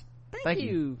 stars. Thank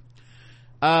you.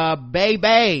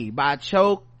 Baby by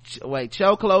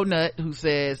Choclo Nut, who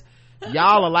says,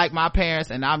 y'all are like my parents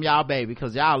and I'm y'all baby,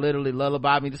 because y'all literally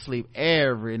lullaby me to sleep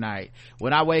every night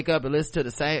when I wake up and listen to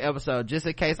the same episode just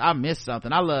in case I miss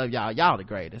something. I love y'all the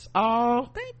greatest. Oh,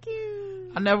 Thank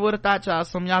you. I never would have thought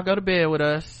some of y'all go to bed with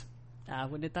us. I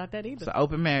wouldn't have thought that either. It's an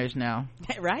open marriage now.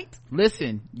 Right?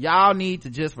 Listen, y'all need to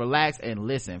just relax and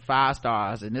listen. 5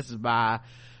 stars. And this is by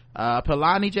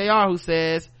Palani JR, who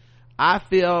says, I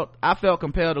felt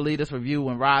compelled to leave this review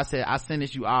when Rod said I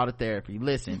sentenced you all to therapy.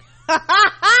 Listen,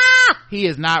 he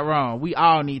is not wrong. We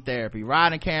all need therapy.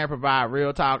 Rod and Karen provide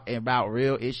real talk about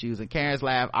real issues, and Karen's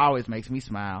laugh always makes me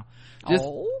smile.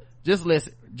 Just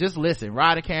listen.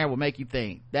 Rod and Karen will make you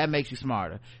think. That makes you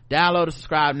smarter. Download and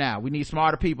subscribe now. We need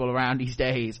smarter people around these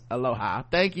days. Aloha.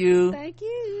 Thank you.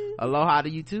 Aloha to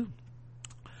you too.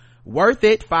 Worth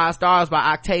It, 5 stars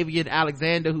by Octavian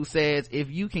Alexander, who says,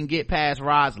 if you can get past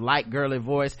Rod's light girly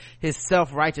voice, his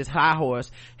self-righteous high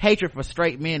horse, hatred for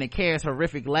straight men, and Karen's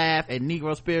horrific laugh and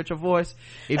Negro spiritual voice,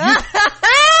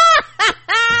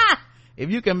 if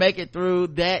you can make it through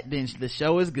that, then the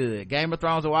show is good. Game of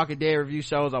Thrones and Walking Dead review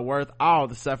shows are worth all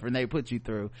the suffering they put you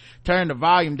through. Turn the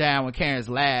volume down when Karen's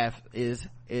laugh is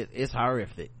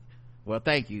horrific. Well,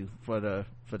 thank you for the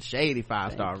shady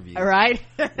 5-star review. All right.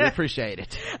 We appreciate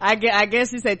it. I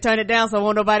guess you said turn it down so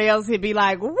won't nobody else he'd be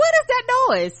like, what is that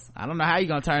noise? I don't know how you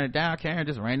gonna turn it down. Karen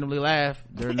just randomly laughed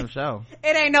during the show.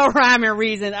 It ain't no rhyme and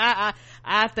reason. I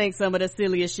think some of the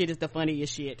silliest shit is the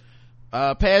funniest shit.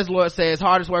 Pez Lord says,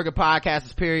 hardest working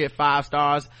podcasters, period, 5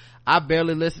 stars. I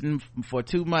barely listened for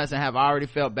 2 months and have already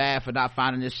felt bad for not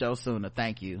finding this show sooner.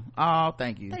 Thank you. Oh,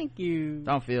 thank you. Thank you.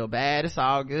 Don't feel bad. It's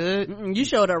all good. You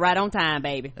showed up right on time,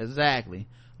 baby. Exactly.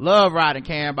 Love Rod and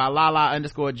Karen by Lala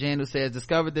 _Jen, who says,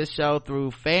 discovered this show through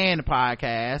Fan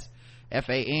Podcast,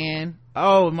 FAN.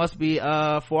 Oh, it must be For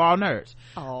All Nerds.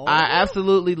 Oh. I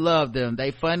absolutely love them.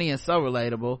 They funny and so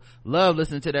relatable. Love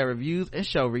listening to their reviews and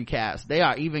show recaps. They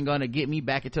are even gonna get me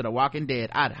back into The Walking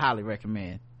Dead. I'd highly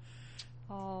recommend.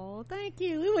 Oh, thank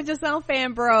you. We were just on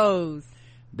Fan Bros.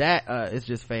 That it's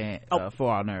just For All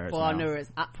Nerds. For All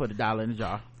Nerds. Put $1 in the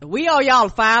jar. We owe y'all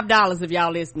 $5 if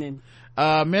y'all listening.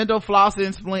 Mendel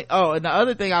Flossing Splink. Oh, and the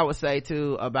other thing I would say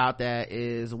too about that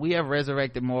is we have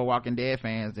resurrected more Walking Dead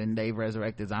fans than they've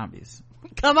resurrected zombies.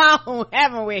 Come on,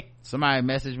 haven't we? Somebody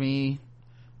messaged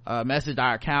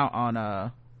our account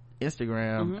on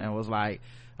Instagram and was like,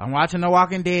 I'm watching The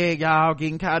Walking Dead, y'all,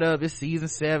 getting caught up. It's season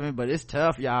 7, but it's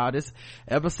tough, y'all. This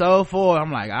episode 4.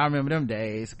 I'm like, I remember them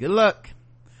days. Good luck.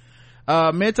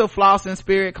 Mental flossing,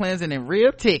 spirit cleansing, and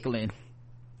rib tickling.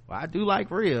 Well, I do like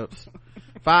ribs.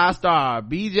 5 star.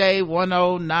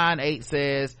 BJ1098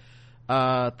 says,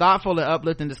 thoughtful and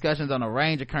uplifting discussions on a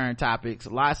range of current topics,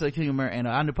 lots of humor, and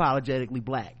are unapologetically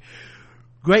black.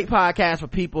 Great podcast for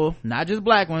people, not just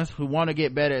black ones, who want to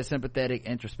get better at sympathetic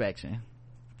introspection.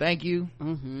 Thank you.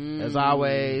 As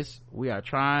always, we are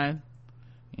trying.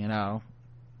 You know,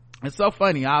 it's so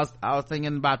funny. I was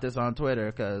thinking about this on Twitter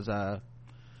because there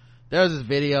was this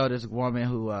video of this woman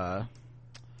who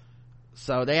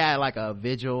so they had like a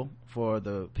vigil for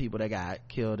the people that got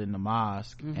killed in the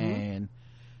mosque. And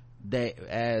they,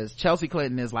 as Chelsea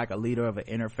Clinton is like a leader of an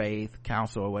interfaith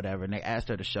council or whatever, and they asked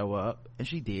her to show up, and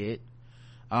she did.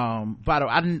 By the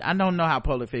way, I don't know how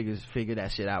public figures figure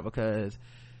that shit out, because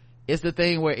it's the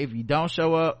thing where if you don't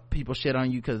show up, people shit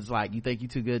on you because like you think you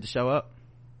too good to show up.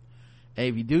 And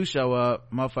if you do show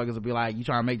up, motherfuckers will be like, you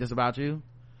trying to make this about you?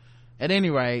 At any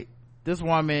rate, this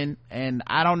woman, and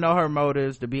I don't know her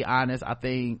motives, to be honest. I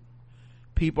think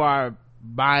people are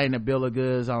buying a bill of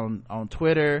goods on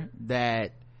Twitter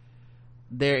that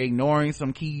they're ignoring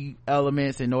some key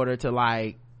elements in order to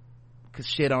like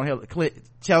shit on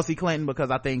Chelsea Clinton, because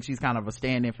I think she's kind of a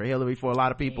stand-in for Hillary for a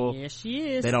lot of people. Yes, she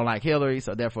is. They don't like Hillary,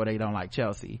 so therefore they don't like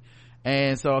Chelsea.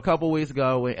 And so a couple weeks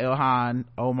ago, when Ilhan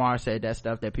Omar said that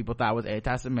stuff that people thought was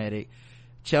anti-Semitic,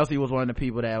 Chelsea was one of the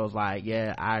people that was like,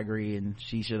 yeah, I agree, and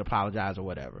she should apologize or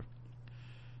whatever.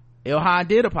 Ilhan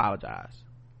did apologize.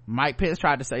 Mike Pence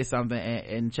tried to say something,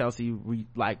 and Chelsea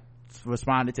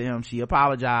responded to him. She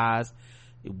apologized.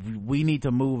 We need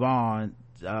to move on.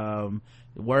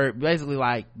 Word basically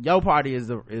like, your party is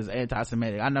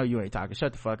anti-Semitic. I know you ain't talking.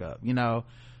 Shut the fuck up, you know.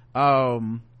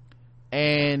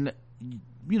 And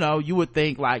you know, you would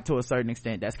think like to a certain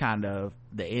extent that's kind of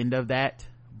the end of that,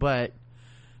 but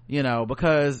you know,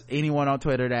 because anyone on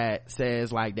Twitter that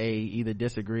says like they either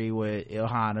disagree with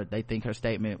Ilhan or they think her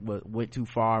statement went too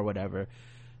far or whatever,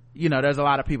 you know, there's a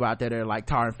lot of people out there that are like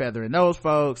tar and feathering those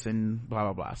folks and blah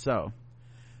blah blah. So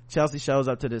Chelsea shows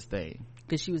up to this thing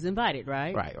because she was invited,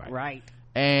 right? Right.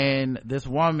 And this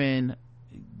woman,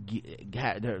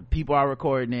 people are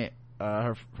recording it.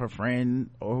 Her friend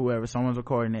or whoever, someone's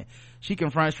recording it. She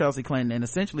confronts Chelsea Clinton and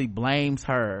essentially blames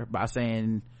her by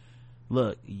saying,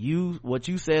 look, what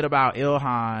you said about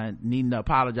Ilhan needing to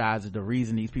apologize is the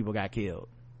reason these people got killed.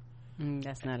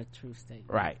 That's not a true statement.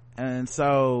 Right. And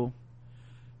so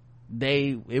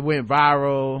it went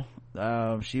viral.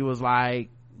 She was like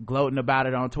gloating about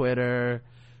it on Twitter.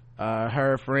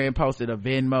 Her friend posted a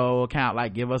Venmo account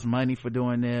like, give us money for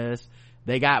doing this.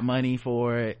 They got money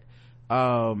for it.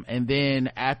 And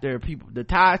then after the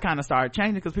tide kind of started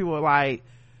changing, because people were like,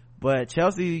 but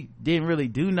Chelsea didn't really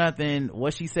do nothing.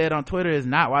 What she said on Twitter is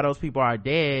not why those people are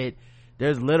dead.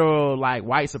 There's literal like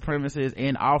white supremacists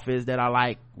in office that are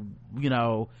like, you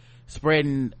know,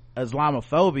 spreading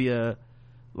Islamophobia.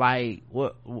 Like,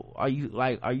 what are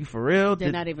you for real?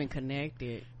 They're not even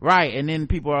connected, right? And then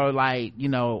people are like, you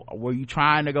know, were you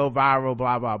trying to go viral,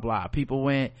 blah blah blah. People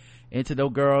went into the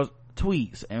girl's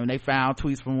tweets and they found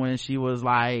tweets from when she was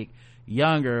like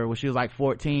younger, when she was like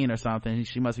 14 or something.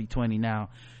 She must be 20 now,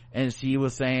 and she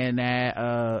was saying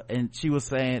that and she was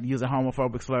saying using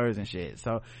homophobic slurs and shit.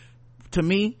 So to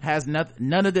me,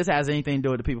 none of this has anything to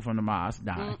do with the people from the mosque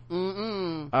dying.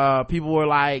 People were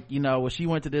like, you know, well, she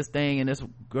went to this thing and this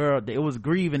girl, it was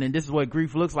grieving, and this is what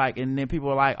grief looks like. And then people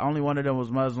were like, only one of them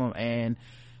was Muslim, and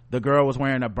the girl was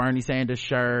wearing a Bernie Sanders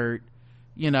shirt.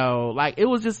 You know, like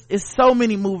it's so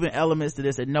many moving elements to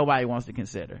this that nobody wants to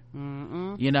consider.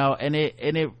 You know, and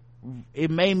it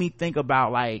made me think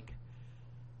about like,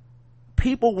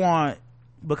 people want,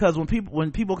 because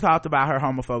when people talked about her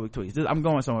homophobic tweets, I'm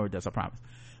going somewhere with this, I promise.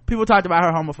 People talked about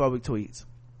her homophobic tweets.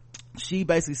 She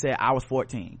basically said, I was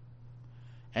 14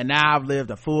 and now I've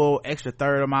lived a full extra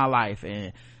third of my life,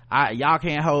 and y'all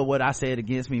can't hold what I said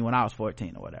against me when I was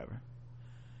 14 or whatever.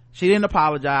 She didn't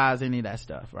apologize, any of that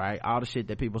stuff, right? All the shit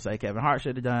that people say Kevin Hart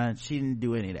should have done, she didn't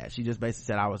do any of that. She just basically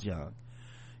said, I was young.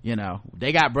 You know,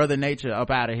 they got Brother Nature up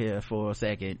out of here for a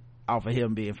second off of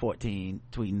him being 14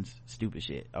 tweeting stupid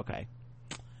shit. Okay,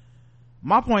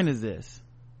 my point is this: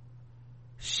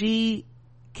 she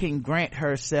can grant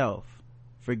herself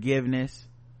forgiveness,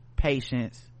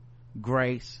 patience,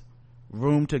 grace,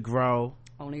 room to grow.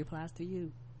 Only applies to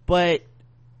you. But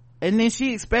and then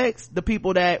she expects the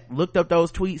people that looked up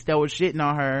those tweets that were shitting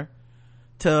on her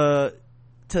to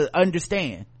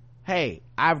understand, hey,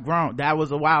 I've grown. That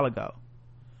was a while ago,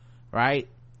 right?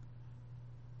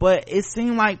 But it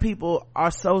seemed like people are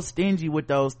so stingy with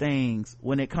those things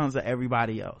when it comes to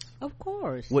everybody else. Of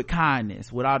course. With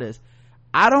kindness, with all this.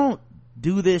 I don't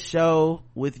do this show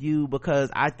with you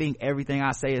because I think everything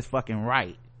I say is fucking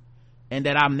right and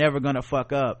that I'm never gonna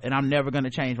fuck up and I'm never gonna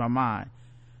change my mind.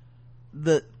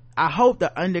 I hope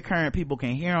the undercurrent people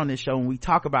can hear on this show when we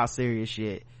talk about serious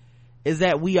shit is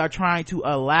that we are trying to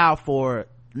allow for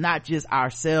not just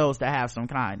ourselves to have some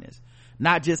kindness,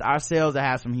 not just ourselves to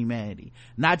have some humanity,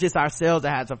 not just ourselves to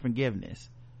have some forgiveness.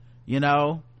 You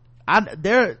know, I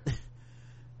knew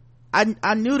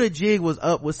the jig was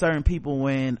up with certain people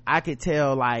when I could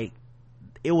tell like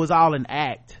it was all an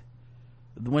act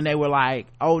when they were like,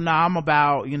 oh no, I'm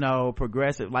about,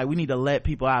 progressive, like we need to let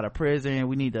people out of prison,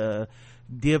 we need to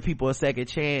give people a second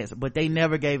chance, but they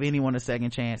never gave anyone a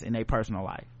second chance in their personal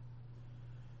life.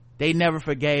 They never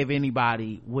forgave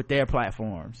anybody with their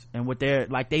platforms and with their,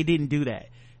 like, they didn't do that.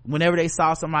 Whenever they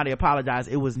saw somebody apologize,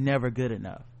 it was never good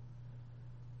enough.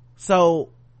 So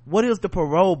what is the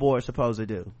parole board supposed to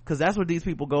do? Because that's what these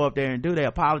people go up there and do. They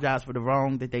apologize for the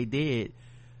wrong that they did,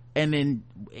 and then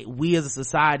we as a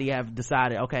society have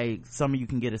decided, okay, some of you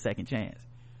can get a second chance.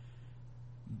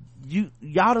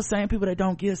 Y'all the same people that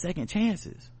don't give second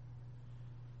chances.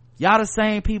 Y'all the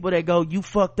same people that go, you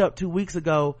fucked up 2 weeks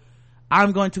ago,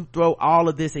 I'm going to throw all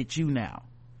of this at you now,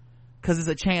 because it's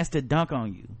a chance to dunk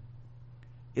on you,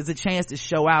 it's a chance to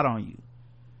show out on you.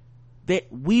 That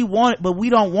we want it, but we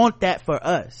don't want that for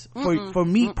us. For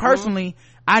me personally,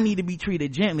 I need to be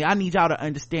treated gently. I need y'all to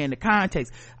understand the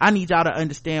context. I need y'all to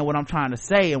understand what I'm trying to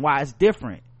say and why it's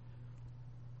different.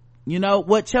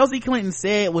 What Chelsea Clinton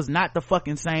said was not the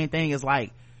fucking same thing as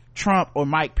like Trump or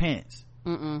Mike Pence.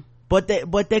 But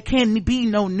there can be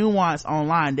no nuance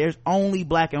online. There's only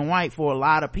black and white for a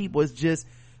lot of people. It's just,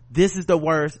 this is the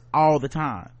worst all the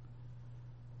time,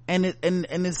 and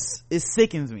it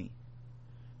sickens me,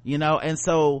 and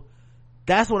so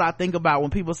that's what I think about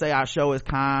when people say our show is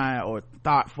kind or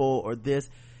thoughtful or this.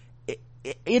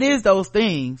 It is those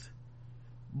things,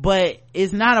 but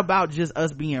it's not about just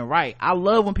us being right. I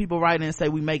love when people write in and say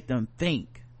we make them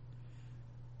think,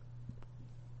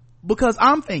 because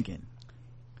I'm thinking.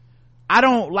 I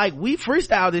don't, like, we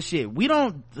freestyle this shit. We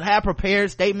don't have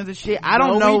prepared statements and shit. I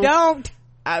don't know. We don't.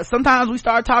 Sometimes we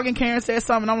start talking, Karen says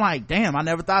something, I'm like, damn, I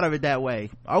never thought of it that way.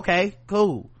 Okay,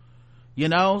 cool.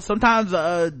 Sometimes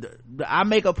I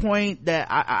make a point that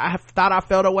I thought I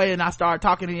felt away, and I start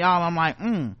talking to y'all, and I'm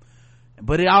like,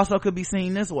 but it also could be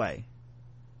seen this way.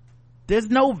 There's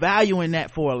no value in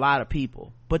that for a lot of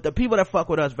people, but the people that fuck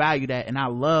with us value that, and I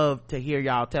love to hear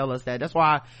y'all tell us that. That's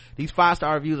why these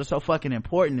 5-star reviews are so fucking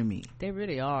important to me. They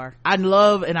really are. I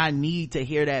love and I need to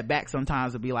hear that back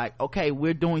sometimes, to be like, okay,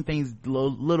 we're doing things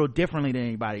little differently than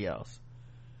anybody else.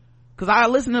 Because I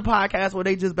listen to podcasts where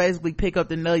they just basically pick up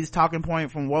the latest talking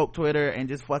point from woke Twitter and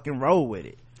just fucking roll with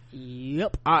it.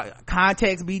 Yep.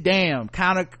 Context be damned,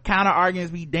 counter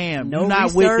arguments be damned. No you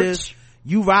not research. with this,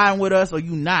 you riding with us or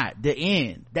you not. The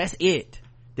end. That's it.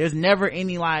 There's never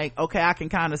any like, okay, I can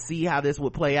kind of see how this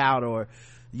would play out, or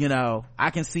I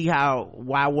can see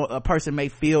why a person may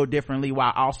feel differently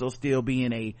while also still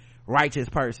being a righteous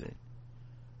person.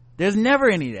 There's never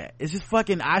any of that. It's just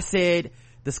fucking, I said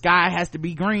the sky has to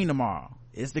be green tomorrow.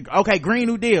 It's okay, Green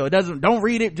New Deal. Don't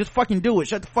read it, just fucking do it.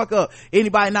 Shut the fuck up.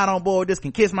 Anybody not on board with this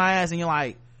can kiss my ass. And you're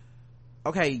like,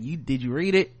 okay, did you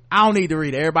read it? I don't need to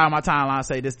read it. Everybody on my timeline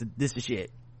say this the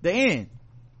shit. The end.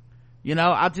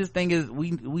 I just think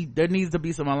there needs to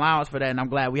be some allowance for that, and I'm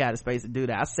glad we had a space to do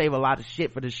that. I save a lot of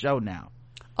shit for the show now.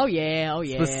 Oh yeah.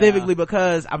 Specifically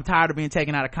because I'm tired of being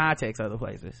taken out of context other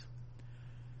places.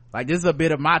 Like, this is a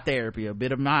bit of my therapy, a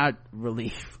bit of my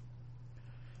relief.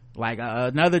 Like,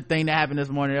 another thing that happened this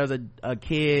morning, there was a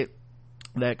kid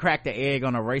that cracked the egg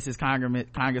on a racist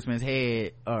congressman's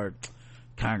head, or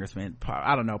congressman,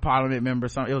 I don't know, parliament member,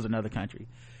 something. It was another country,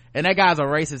 and that guy's a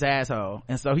racist asshole,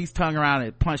 and so he's turned around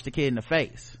and punched the kid in the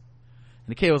face,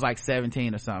 and the kid was like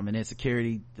 17 or something, and then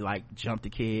security like jumped the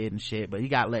kid and shit, but he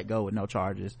got let go with no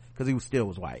charges because he still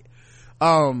was white.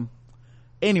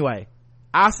 Anyway,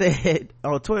 I said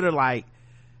on Twitter, like,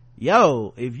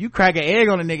 yo, if you crack an egg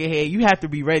on a nigga head, you have to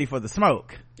be ready for the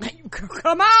smoke.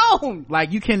 Come on.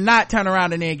 Like, you cannot turn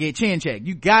around and then get chin checked.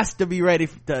 You got to be ready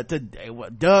to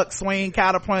duck, swing,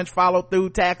 counter punch, follow through,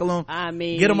 tackle him. I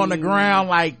mean, get him on the ground.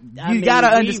 Like, you gotta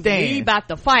understand. We about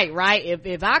to fight, right?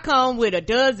 If I come with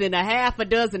half a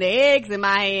dozen of eggs in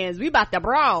my hands, we about to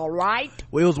brawl, right?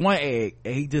 Well, it was one egg,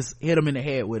 and he just hit him in the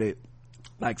head with it,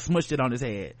 like smushed it on his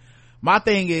head. My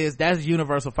thing is, that's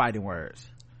universal fighting words.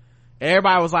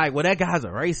 Everybody was like, well, that guy's a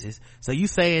racist, so you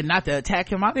saying not to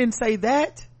attack him? I didn't say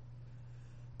that.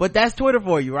 But that's Twitter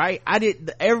for you, right?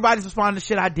 Everybody's responding to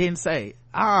shit I didn't say.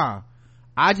 I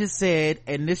just said,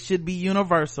 and this should be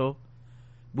universal,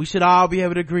 we should all be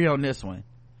able to agree on this one,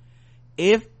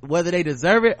 whether they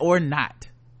deserve it or not.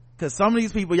 Because some of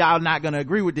these people, y'all not gonna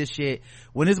agree with this shit.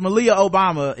 When it's Malia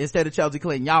Obama instead of Chelsea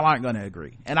Clinton, y'all aren't gonna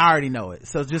agree, and I already know it.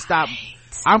 So just stop.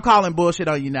 I'm calling bullshit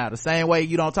on you now, the same way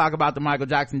you don't talk about the Michael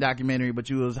Jackson documentary, but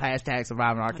you was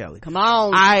 #surviving R. Kelly. Come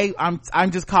on. I'm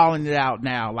just calling it out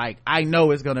now. Like, I know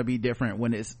it's gonna be different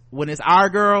when it's our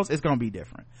girls. It's gonna be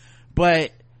different, but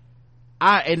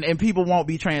and people won't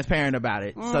be transparent about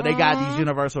it. So they got these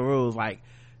universal rules. Like,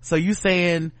 so you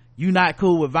saying you not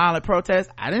cool with violent protests?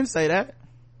 I didn't say that.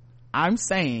 I'm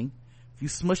saying if you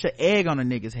smush an egg on a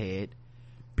nigga's head,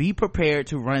 be prepared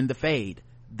to run the fade.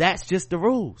 That's just the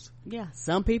rules. Yeah,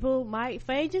 some people might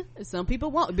fade you, and some people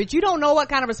won't. But you don't know what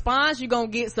kind of response you're gonna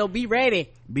get, so be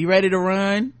ready. Be ready to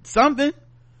run something.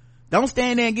 Don't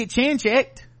stand there and get chin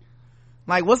checked.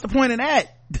 Like, what's the point of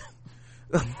that?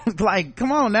 Like,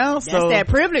 come on now. That's that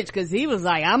privilege, because he was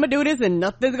like, I'm gonna do this and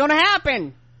nothing's gonna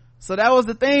happen. So that was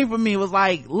the thing for me, was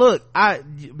like, look,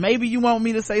 maybe you want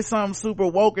me to say something super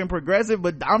woke and progressive,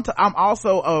 but I'm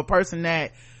also a person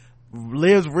that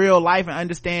lives real life and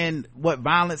understand what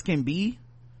violence can be.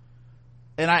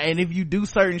 And if you do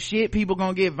certain shit, people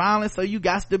gonna get violent, so you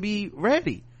got to be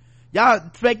ready. Y'all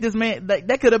expect this man,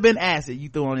 that could have been acid you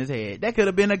threw on his head. That could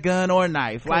have been a gun or a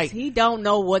knife. Like, he don't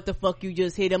know what the fuck you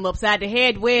just hit him upside the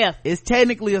head with. It's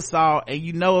technically assault, and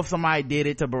you know if somebody did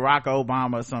it to Barack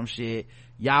Obama or some shit,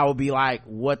 y'all will be like,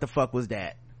 what the fuck was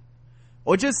that?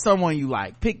 Or just someone you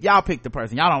like. Y'all pick the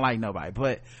person. Y'all don't like nobody,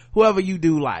 but whoever you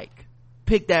do like,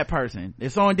 pick that person.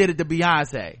 If someone did it to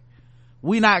Beyonce,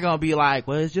 we not gonna be like,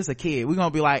 well, it's just a kid. We gonna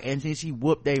be like, and then she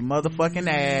whooped their motherfucking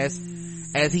ass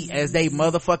as they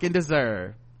motherfucking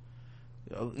deserve.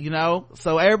 You know?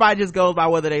 So everybody just goes by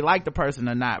whether they like the person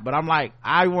or not. But I'm like,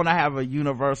 I want to have a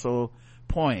universal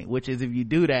point, which is if you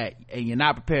do that and you're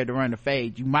not prepared to run the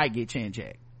fade, you might get chin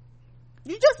checked.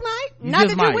 You just might. Not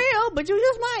that you will, but you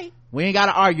just might. We ain't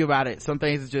gotta argue about it. Some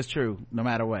things is just true, no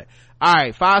matter what. All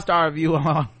right, 5-star review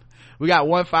on, we got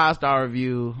 1 5-star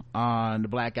review on the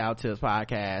Blackout Tips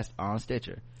podcast on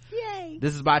Stitcher. Yay.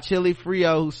 This is by Chili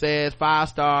Frio, who says 5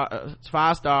 stars.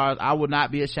 I will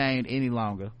not be ashamed any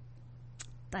longer.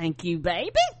 Thank you,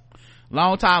 baby.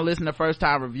 Long time listener, first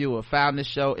time reviewer. Found this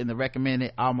show in the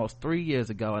recommended almost 3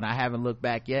 years ago, and I haven't looked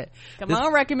back yet. Come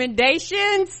on,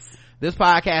 recommendations. This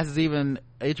podcast has even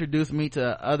introduced me to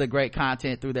other great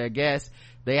content through their guests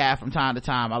they have from time to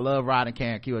time. I love Rod and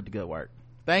Karen Q at the good work.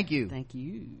 Thank you. Thank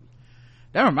you.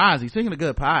 That reminds me, speaking of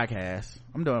good podcasts,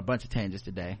 I'm doing a bunch of tangents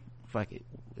today. Fuck it.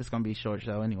 It's gonna be a short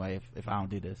show anyway if I don't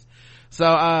do this. So,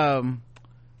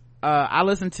 I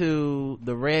listened to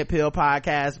the Red Pill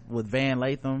podcast with Van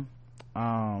Lathan.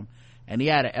 And he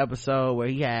had an episode where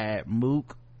he had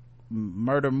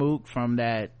Murder Mook from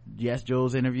that Yes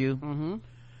Jules interview. Mm-hmm.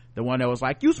 The one that was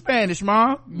like, you Spanish,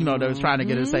 mom? You know, that was trying to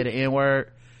get her to say the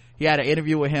N-word. He had an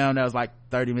interview with him that was like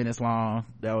 30 minutes long.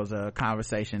 That was a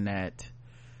conversation that,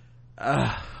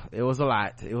 it was a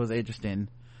lot. It was interesting.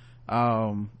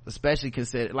 Especially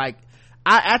consider, like,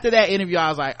 after that interview, I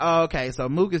was like, oh, okay, so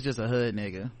Mook is just a hood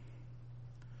nigga.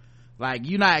 Like,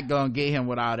 you're not gonna get him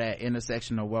with all that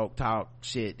intersectional woke talk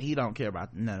shit. He don't care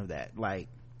about none of that. Like,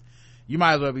 you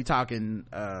might as well be talking,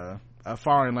 a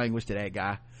foreign language to that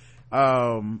guy.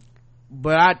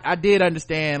 But I did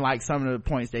understand like some of the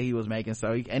points that he was making,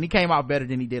 so he came out better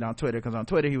than he did on Twitter, because on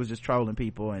Twitter he was just trolling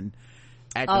people and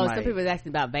acting like, some people was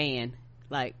asking about Van,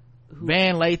 like who?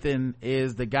 Van Lathan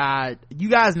is the guy. You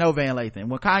guys know Van Lathan.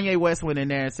 When Kanye West went in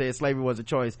there and said slavery was a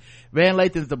choice, Van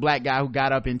Lathan's the black guy who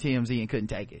got up in TMZ and couldn't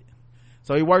take it.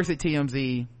 So he works at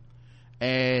TMZ,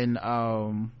 and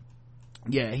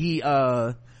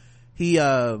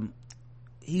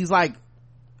he's like,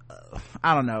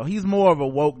 I don't know, he's more of a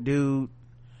woke dude,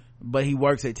 but he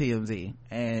works at TMZ,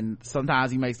 and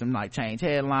sometimes he makes them like change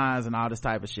headlines and all this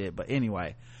type of shit. But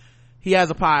anyway, he has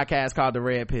a podcast called The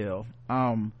Red Pill.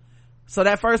 So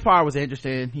that first part was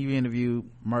interesting. He interviewed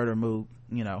Murder Mook,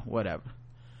 you know, whatever.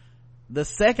 The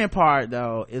second part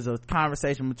though is a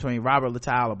conversation between Robert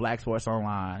Littal of Black Sports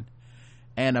Online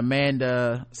and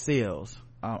Amanda Seales.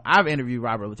 I've interviewed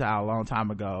Robert Littal a long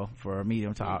time ago for a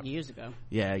Medium Talk. Years ago.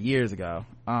 Yeah, years ago.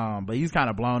 But he's kind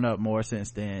of blown up more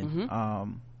since then.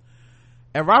 Mm-hmm.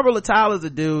 And Robert Littal is a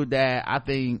dude that I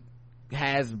think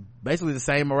has basically the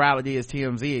same morality as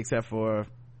TMZ, except for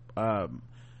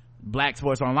Black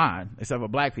Sports Online, except for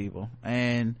black people.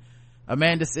 And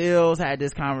Amanda Seales had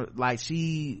this like,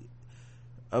 she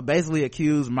basically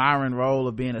accused Myron Rolle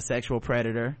of being a sexual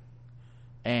predator,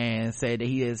 and said that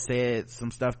he had said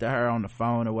some stuff to her on the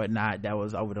phone or whatnot that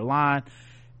was over the line.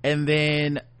 And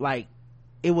then like,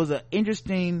 it was an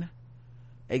interesting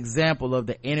example of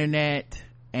the internet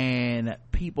and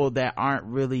people that aren't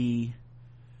really,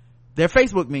 they're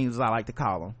Facebook memes, as I like to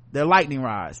call them. They're lightning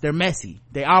rods. They're messy.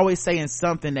 They always saying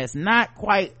something that's not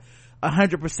quite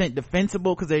 100%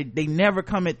 defensible, because they never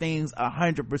come at things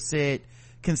 100%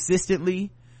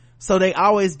 consistently. So they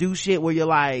always do shit where you're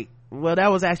like, well,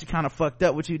 that was actually kind of fucked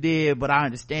up what you did, but I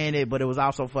understand it, but it was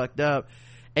also fucked up.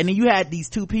 And then you had these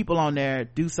two people on there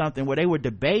do something where they were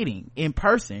debating in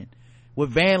person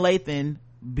with Van Lathan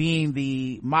being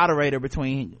the moderator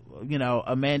between, you know,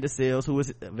 Amanda Seales, who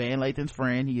is Van Lathan's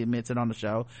friend, he admits it on the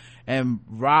show, and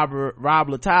Rob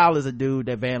Littal is a dude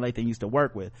that Van Lathan used to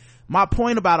work with. My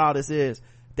point about all this is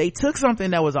they took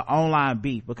something that was an online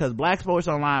beef, because Black Sports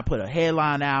Online put a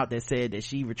headline out that said that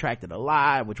she retracted a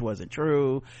lie, which wasn't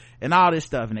true, and all this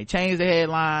stuff, and they changed the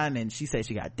headline, and she said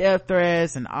she got death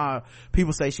threats, and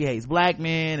people say she hates black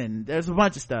men, and there's a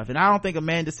bunch of stuff. And I don't think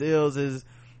Amanda Seales is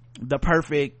the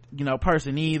perfect, you know,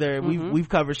 person either. We've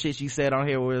covered shit she said on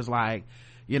here where it's like,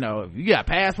 you know, if you got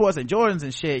passports and Jordans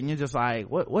and shit, and you're just like,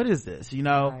 what is this, you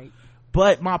know? Right.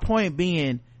 But my point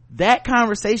being, that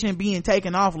conversation being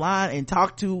taken offline and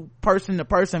talked to person,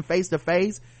 face to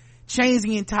face, changed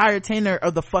the entire tenor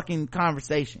of the fucking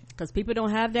conversation. Because people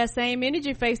don't have that same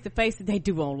energy face to face that they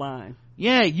do online.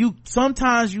 Yeah,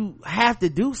 sometimes you have to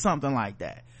do something like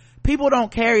that. People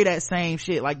don't carry that same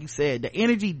shit, like you said. The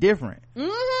energy different.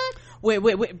 Wait,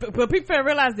 but people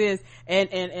realize this,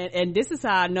 and this is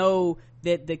how I know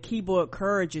that the keyboard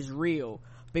courage is real,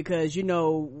 because, you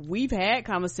know, we've had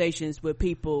conversations with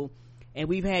people, and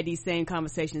we've had these same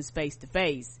conversations face to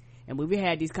face, and when we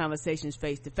had these conversations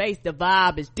face to face, the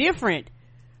vibe is different,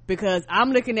 because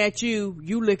I'm looking at you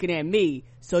looking at me,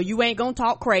 so you ain't gonna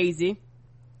talk crazy,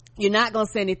 you're not gonna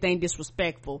say anything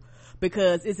disrespectful,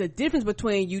 because it's a difference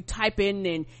between you typing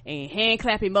and hand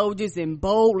clap emojis and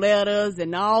bold letters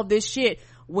and all this shit,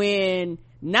 when,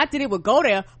 not that it would go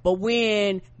there, but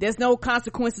when there's no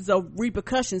consequences or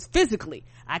repercussions physically.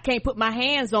 I can't put my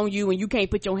hands on you and you can't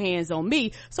put your hands on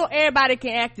me, so everybody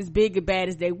can act as big and bad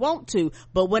as they want to.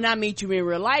 But when I meet you in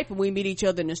real life and we meet each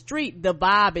other in the street, the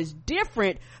vibe is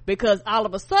different, because all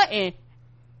of a sudden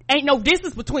ain't no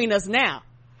distance between us now.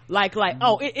 Like,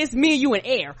 oh, it's me and you in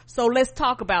air, so let's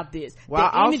talk about this.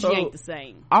 Well, the energy ain't the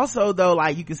same. Also, though,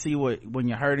 like, you can see when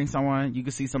you're hurting someone, you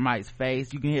can see somebody's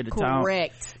face, you can hear the tone.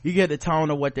 Correct. You get the tone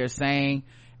of what they're saying.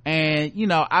 And, you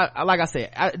know, I like I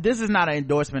said, this is not an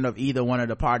endorsement of either one of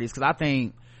the parties, because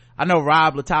I know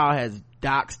Rob Littal has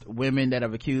doxed women that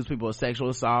have accused people of sexual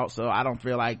assault, so I don't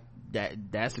feel like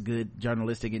that's a good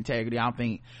journalistic integrity. I don't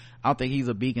think he's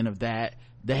a beacon of that.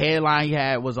 The headline he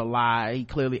had was a lie. He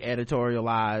clearly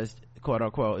editorialized, quote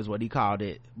unquote, is what he called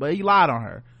it, but he lied on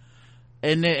her.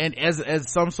 And as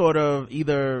some sort of,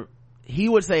 either he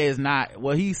would say is not,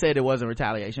 well, he said it wasn't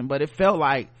retaliation, but it felt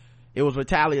like it was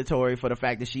retaliatory for the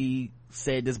fact that she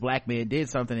said this black man did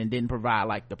something and didn't provide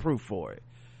like the proof for it.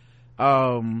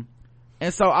 And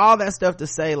so all that stuff to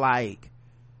say, like,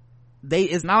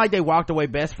 it's not like they walked away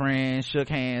best friends, shook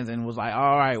hands, and was like,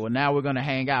 all right, well, now we're gonna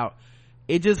hang out.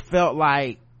 It just felt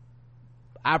like,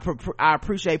 I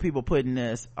appreciate people putting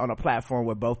this on a platform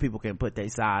where both people can put their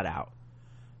side out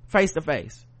face to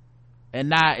face,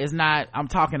 and it's not I'm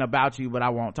talking about you but I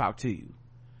won't talk to you.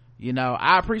 You know,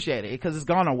 I appreciate it because it's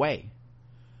gone away.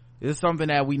 It's something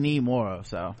that we need more of.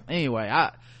 So anyway,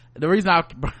 the reason I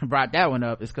brought that one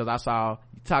up is because I saw,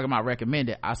 talking about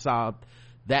recommended, I saw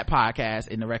that podcast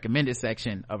in the recommended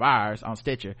section of ours on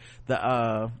Stitcher.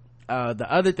 The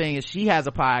other thing is, she has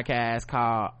a podcast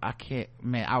called,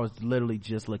 I was literally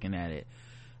just looking at it,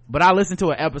 but I listened to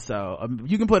an episode.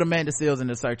 You can put Amanda Seales in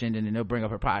the search engine and it'll bring up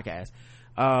her podcast.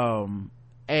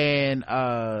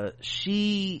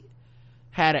 She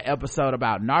had an episode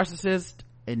about narcissists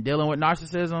and dealing with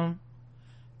narcissism.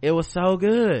 It was so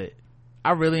good.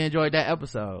 I really enjoyed that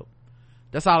episode.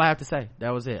 That's all I have to say.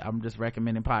 That was it. I'm just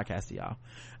recommending podcasts to y'all.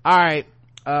 All right.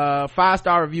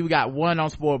 5-star review. We got one on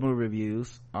Sport Movie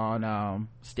Reviews on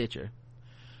Stitcher.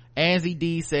 Anzie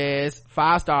D says,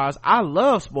 5 stars. I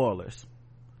love spoilers.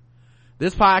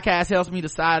 This podcast helps me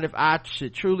decide if I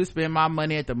should truly spend my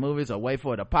money at the movies or wait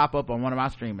for it to pop up on one of my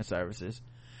streaming services.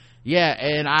 Yeah,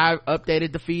 and I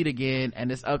updated the feed again,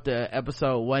 and it's up to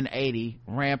episode 180,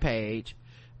 Rampage.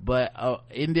 But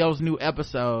in those new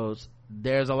episodes,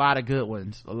 there's a lot of good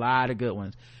ones.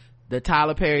 The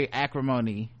Tyler Perry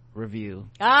Acrimony review.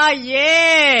 Ah,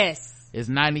 yes. It's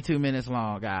 92 minutes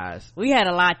long, guys. We had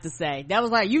a lot to say. That was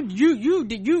like,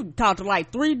 you talked to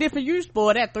like 3 different, you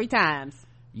spoiled that 3 times.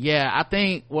 Yeah,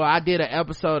 I did an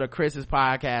episode of Chris's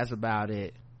podcast about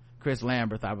it. Chris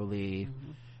Lambert, I believe.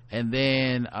 Mm-hmm. And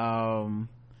then,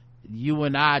 you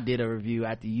and I did a review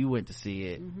after you went to see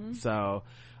it. Mm-hmm. So,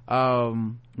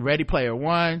 Ready Player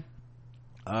One,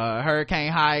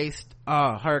 Hurricane Heist,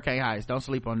 don't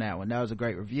sleep on that one. That was a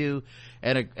great review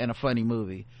and a funny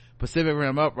movie. Pacific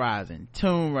Rim Uprising,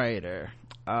 Tomb Raider,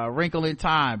 Wrinkle in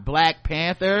Time, Black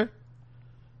Panther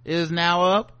is now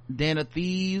up, Den of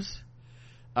Thieves.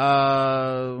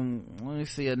 Let me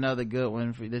see another good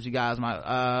one that you guys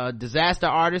might, Disaster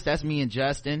Artist, that's me and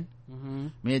Justin. Mm-hmm.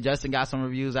 Me and Justin got some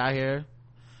reviews out here.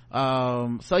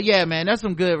 So yeah, man, there's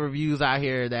some good reviews out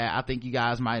here that I think you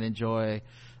guys might enjoy.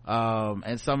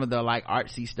 And some of the like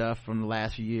artsy stuff from the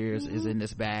last few years is in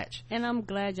this batch, and I'm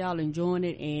glad y'all enjoying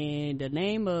it. And the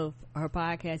name of her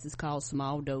podcast is called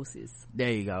Small Doses.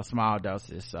 There you go, Small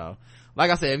Doses. So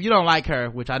like I said, if you don't like her,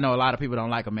 which I know a lot of people don't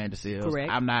like Amanda Seales, correct,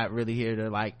 I'm not really here to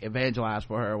like evangelize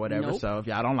for her or whatever. Nope. So if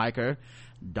y'all don't like her,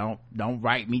 don't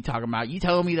write me talking about you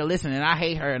told me to listen and I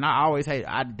hate her and I always hate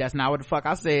her. That's not what the fuck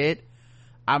I said.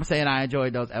 I'm saying I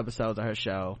enjoyed those episodes of her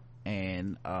show,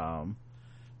 and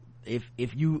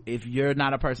if you're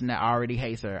not a person that already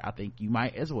hates her, I think you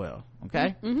might as well.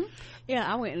 Okay. Mm-hmm. Yeah,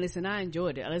 I went and listened. I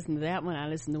enjoyed it. I listened to that one. I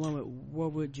listened to the one with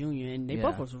Warwood Jr. and they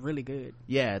both was really good.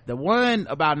 Yeah, the one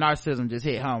about narcissism just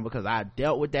hit home because I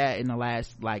dealt with that in the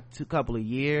last like couple of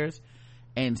years,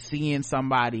 and seeing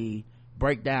somebody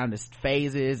break down the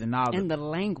phases and all and the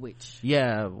language.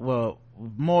 Yeah, well,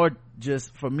 more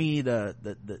just for me the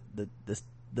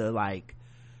like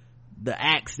the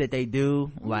acts that they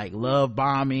do, like love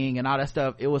bombing and all that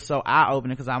stuff, it was so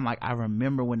eye-opening because I'm like, I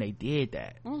remember when they did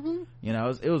that. You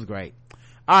know, it was great.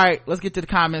 All right, let's get to the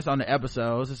comments on the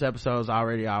episodes. This episode's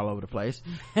already all over the place.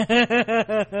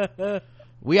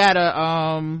 we had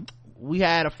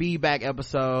a feedback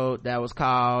episode that was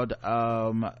called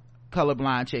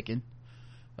Colorblind Chicken.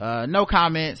 No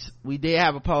comments. We did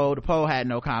have a poll. The poll had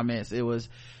no comments. It was,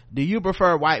 do you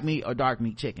prefer white meat or dark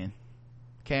meat chicken?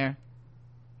 Karen?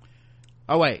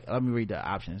 Oh wait, let me read the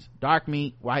options. Dark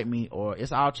meat, white meat, or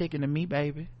it's all chicken to me,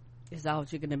 baby. It's all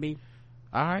chicken to me.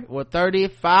 All right, well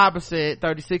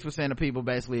 36% of people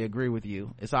basically agree with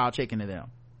you. It's all chicken to them.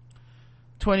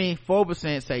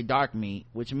 24% say dark meat,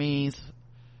 which means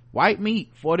white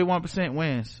meat. 41%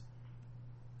 wins.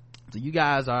 So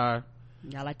y'all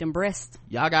like them breasts.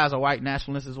 Y'all guys are white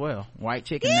nationalists as well. White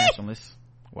chicken nationalists.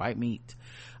 White meat.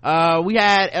 We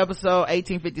had episode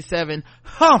 1857,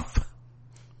 Humph.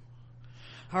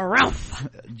 Harumph.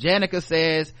 Janica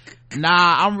says,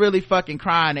 nah, I'm really fucking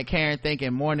crying at Karen thinking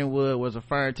Morningwood was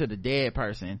referring to the dead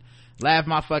person. Laugh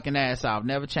my fucking ass off.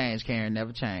 Never change, Karen,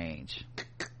 never change.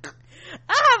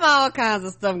 I have all kinds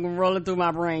of stuff rolling through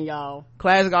my brain, y'all.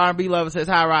 Classic R&B lover says,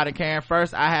 hi Rod and Karen.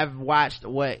 First, I have watched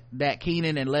that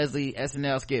Keenan and Leslie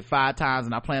SNL skit 5 times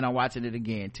and I plan on watching it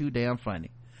again. Too damn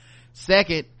funny.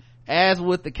 Second, as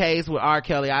with the case with R.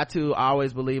 Kelly, I too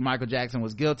always believed Michael Jackson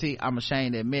was guilty. I'm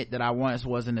ashamed to admit that I once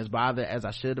wasn't as bothered as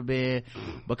I should have been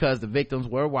because the victims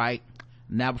were white.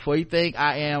 Now, before you think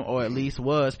I am, or at least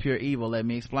was, pure evil, let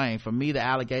me explain. For me, the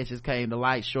allegations came to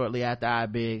light shortly after I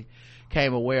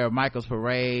became aware of Michael's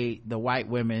parade, the white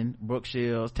women, Brooke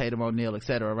Shields, Tatum O'Neal,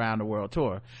 etc. around the world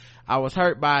tour. I was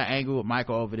hurt by and angry with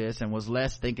Michael over this and was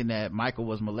less thinking that Michael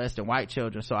was molesting white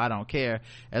children, so I don't care.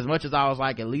 As much as I was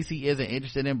like, at least he isn't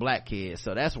interested in black kids,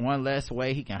 so that's one less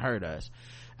way he can hurt us.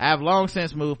 I have long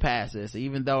since moved past this,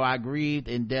 even though I grieved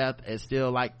in death and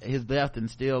still like his death and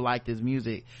still liked his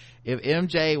music. If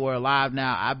MJ were alive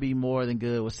now, I'd be more than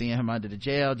good with seeing him under the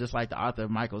jail, just like the author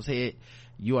of Michael's hit,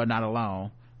 You Are Not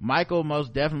Alone. Michael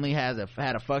most definitely had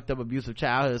a fucked up abusive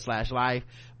childhood / life,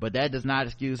 but that does not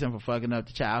excuse him for fucking up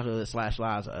the childhood /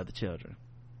 lives of other children.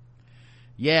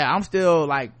 Yeah, I'm still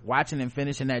like watching and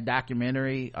finishing that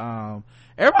documentary.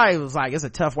 Everybody was like, it's a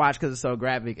tough watch because it's so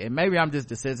graphic, and maybe I'm just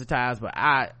desensitized, but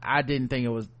I didn't think it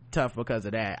was tough because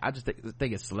of that. I just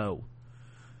think it's slow.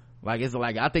 Like, it's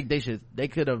like, I think they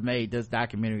could have made this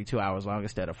documentary 2 hours long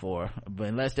instead of 4, but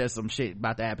unless there's some shit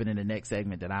about to happen in the next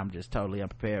segment that I'm just totally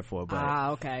unprepared for.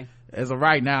 But okay, as of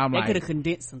right now, they could have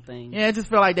condensed some things. Yeah, I just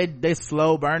feel like they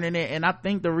slow burning it, and I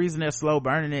think the reason they're slow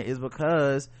burning it is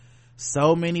because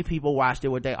so many people watched it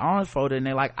with their arms folded, and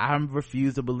they're like, I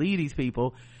refuse to believe these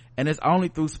people. And it's only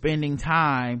through spending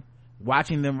time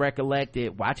watching them recollect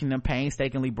it, watching them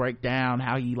painstakingly break down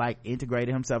how he like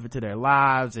integrated himself into their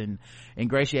lives and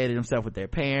ingratiated himself with their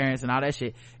parents and all that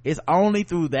shit. It's only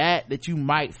through that you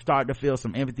might start to feel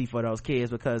some empathy for those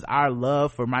kids, because our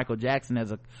love for Michael Jackson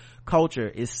as a culture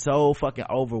is so fucking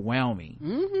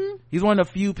overwhelming. He's one of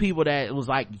the few people that was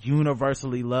like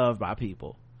universally loved by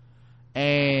people,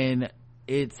 and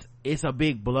it's a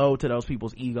big blow to those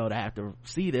people's ego to have to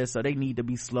see this, so they need to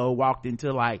be slow walked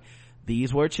into like,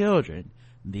 these were children,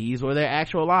 these were their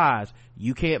actual lives.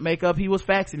 You can't make up he was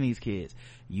faxing these kids.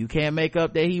 You can't make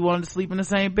up that he wanted to sleep in the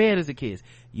same bed as the kids.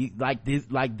 You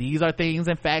these are things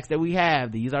and facts that we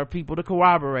have. These are people to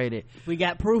corroborate it. We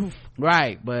got proof,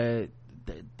 right? But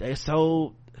they're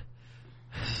so,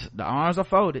 the arms are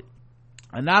folded.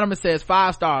 Anonymous says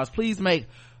 5 stars, please make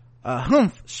a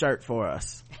humph shirt for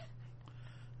us.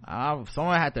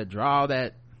 Someone had to draw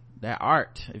that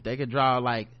art. If they could draw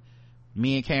like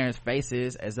me and Karen's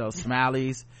faces as those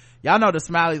smileys. Y'all know the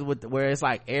smileys with where it's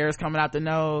like air is coming out the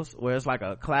nose, where it's like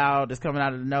a cloud that's coming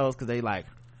out of the nose because they like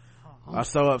are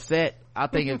so upset. I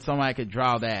think if somebody could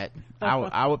draw that,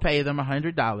 I would pay them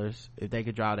 $100 if they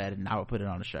could draw that, and I would put it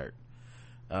on a shirt.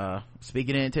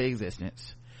 Speaking it into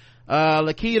existence.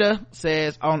 Lakita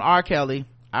says on R. Kelly,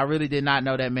 I really did not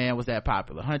know that man was that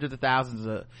popular. Hundreds of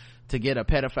thousands to get a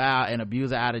pedophile and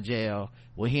abuser out of jail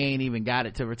when he ain't even got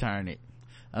it to return it.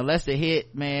 Unless the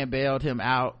hit man bailed him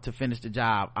out to finish the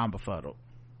job, I'm befuddled.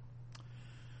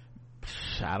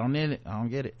 I don't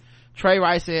get it. Trey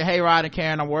Rice said, hey Rod and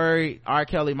Karen, I'm worried R.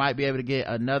 Kelly might be able to get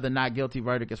another not guilty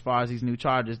verdict as far as these new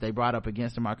charges they brought up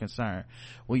against him are concerned.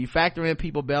 When you factor in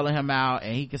people bailing him out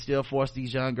and he can still force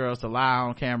these young girls to lie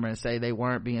on camera and say they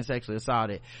weren't being sexually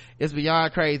assaulted, it's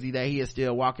beyond crazy that he is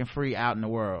still walking free out in the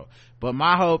world. But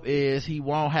my hope is he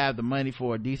won't have the money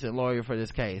for a decent lawyer for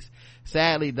this case.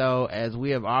 Sadly though, as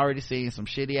we have already seen, some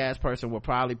shitty ass person will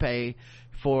probably pay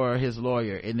for his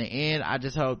lawyer. In the end, I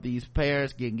just hope these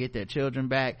parents can get their children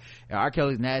back and R.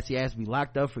 Kelly's nasty ass be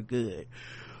locked up for good.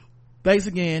 Thanks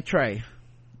again, Trey.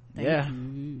 Thank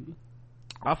you.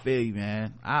 I feel you,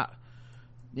 man.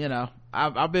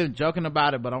 I've been joking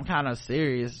about it, but I'm kind of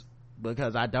serious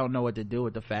because I don't know what to do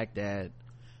with the fact that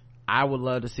I would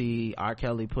love to see R.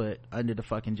 Kelly put under the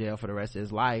fucking jail for the rest of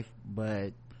his life,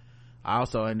 but I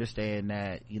also understand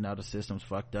that, the system's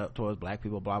fucked up towards black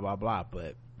people, blah, blah, blah,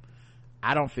 but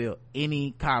I don't feel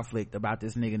any conflict about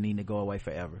this nigga needing to go away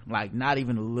forever. Like, not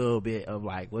even a little bit of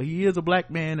like, well, he is a black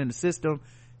man in the system.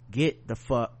 Get the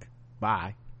fuck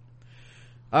by.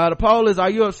 The poll is,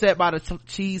 are you upset by the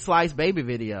cheese slice baby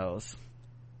videos?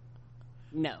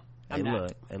 No, I'm not.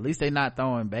 Look, at least they not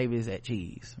throwing babies at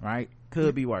cheese, right?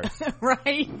 Could be worse.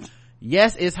 Right?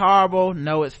 Yes, it's horrible.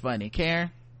 No, it's funny.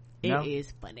 Karen? It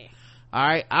is funny. All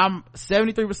right.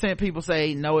 73% people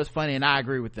say no, it's funny, and I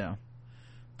agree with them.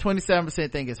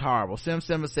 27% think it's horrible.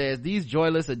 Simba says the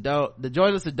joyless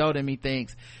adult in me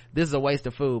thinks this is a waste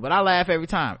of food, but I laugh every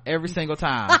single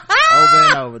time, over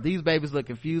and over. These babies look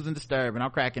confused and disturbed, and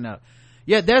I'm cracking up.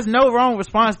 Yeah, there's no wrong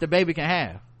response the baby can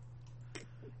have.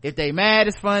 If they mad,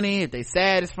 it's funny. If they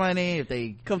sad, it's funny. If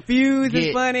they confused,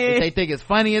 it's funny. If they think it's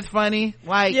funny, it's funny.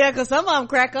 Like, yeah, because some of them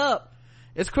crack up.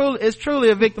 It's cruel. It's truly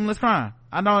a victimless crime.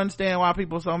 I don't understand why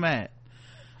people are so mad.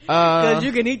 Because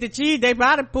you can eat the cheese. They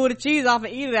probably pull the cheese off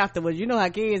and eat it afterwards. You know how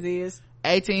kids is.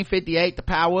 1858, the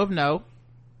power of no.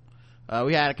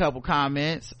 We had a couple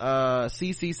comments.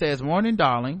 CC says, morning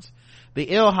darlings. The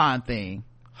Ilhan thing.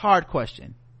 Hard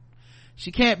question.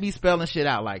 She can't be spelling shit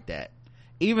out like that.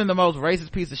 Even the most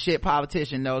racist piece of shit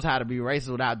politician knows how to be racist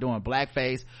without doing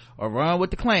blackface or run with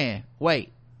the Klan.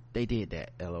 Wait, they did that,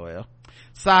 LOL.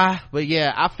 Sigh, but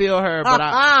yeah, I feel her,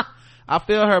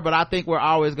 but I think we're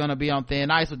always going to be on thin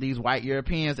ice with these white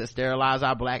Europeans that sterilize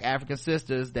our black African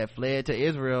sisters that fled to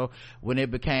Israel when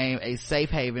it became a safe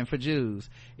haven for Jews.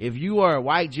 If you are a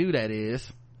white Jew, that is,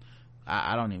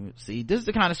 I don't even see, this is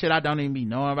the kind of shit I don't even be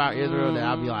knowing about Israel, that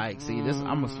I'll be like, see this,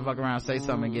 I'm gonna fuck around and say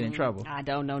something and get in trouble. I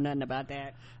don't know nothing about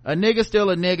that. A nigga still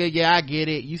a nigga. Yeah, I get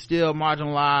it. You still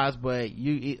marginalized, but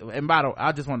and by the way,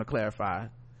 I just want to clarify,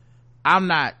 I'm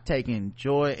not taking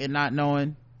joy in not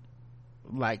knowing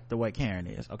like the way Karen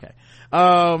is. Okay.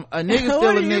 A nigga still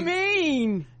what a do nigga. You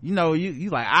mean? You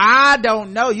like, I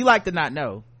don't know. You like to not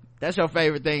know. That's your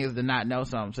favorite thing, is to not know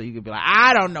something. So you could be like,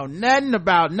 I don't know nothing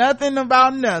about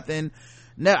nothing.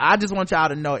 No, I just want y'all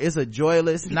to know it's a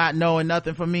joyless not knowing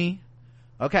nothing for me.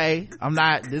 Okay,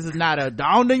 this is not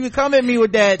don't even come at me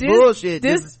with that bullshit.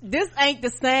 This ain't the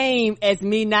same as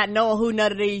me not knowing who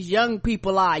none of these young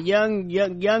people are. Young,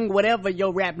 whatever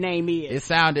your rap name is. It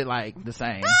sounded like the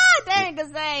same. That ain't the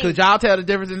same. Could y'all tell the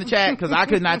difference in the chat? Cause I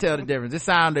could not tell the difference. It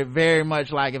sounded very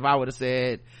much like if I would have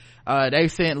said, they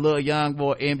sent little young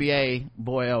boy, NBA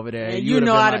boy over there. And you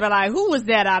know I'd have been like, who was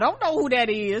that? I don't know who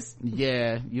that is.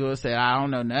 Yeah, you would have said, I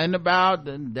don't know nothing about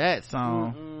that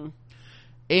song. Mm-mm.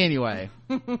 Anyway,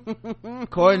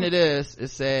 according to this, it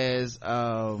says,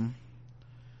 I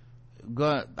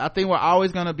think we're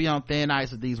always going to be on thin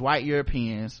ice with these white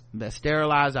Europeans that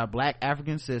sterilize our black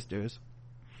African sisters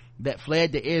that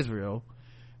fled to Israel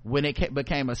when it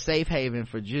became a safe haven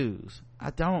for Jews. I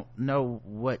don't know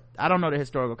the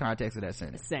historical context of that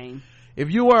sentence. Same. If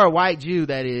you were a white Jew,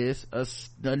 that is, a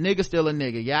nigga still a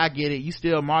nigga. Yeah, I get it. You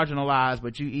still marginalized,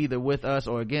 but you either with us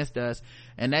or against us.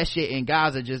 And that shit in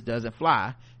Gaza just doesn't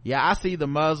fly. Yeah, I see the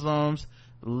Muslims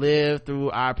live through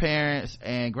our parents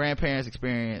and grandparents'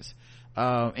 experience.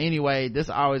 Anyway, this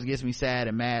always gets me sad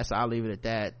and mad, so I'll leave it at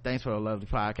that. Thanks for a lovely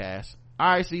podcast. All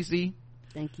right, CC.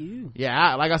 Thank you.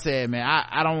 Yeah, like I said, man,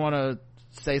 I don't want to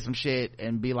say some shit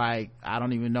and be like, I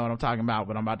don't even know what I'm talking about,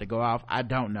 but I'm about to go off. I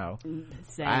don't know.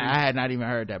 I had not even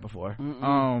heard that before.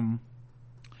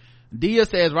 Dia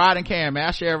says, Rod and Karen, may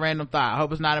I share a random thought? I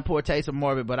hope it's not in poor taste or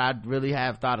morbid, but I really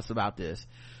have thoughts about this.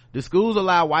 Do schools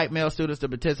allow white male students to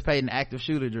participate in active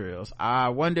shooter drills? I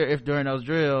wonder if during those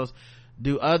drills,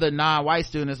 do other non-white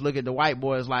students look at the white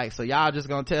boys like, so y'all just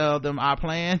gonna tell them our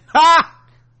plan?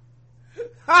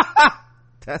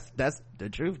 That's the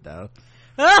truth though.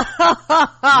 You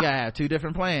gotta have two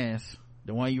different plans.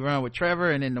 The one you run with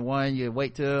Trevor, and then the one you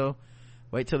wait till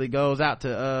he goes out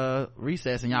to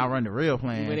recess and y'all run the real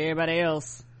plan with everybody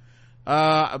else.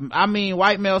 I mean,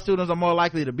 white male students are more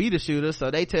likely to be the shooters,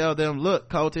 so they tell them, look,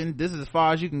 Colton, this is as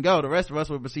far as you can go. The rest of us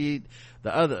will proceed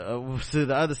to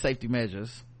the other safety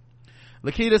measures.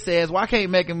 Lakita says, why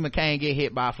can't Meghan McCain get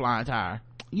hit by a flying tire?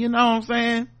 You know what I'm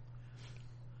saying?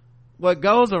 What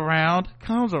goes around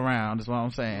comes around is what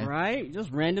I'm saying. Right?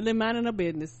 Just randomly minding a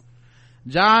business.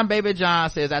 John Baby John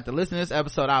says, after listening to this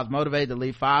episode, I was motivated to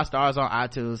leave 5 stars on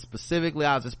iTunes. Specifically,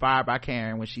 I was inspired by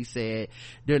Karen when she said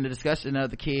during the discussion of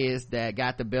the kids that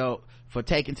got the belt for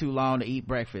taking too long to eat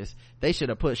breakfast, they should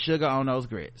have put sugar on those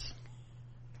grits.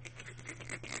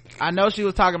 I know she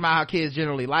was talking about how kids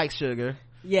generally like sugar.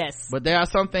 Yes. But there are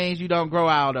some things you don't grow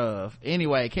out of.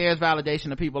 Anyway, Karen's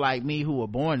validation of people like me who were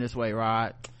born this way,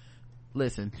 Rod.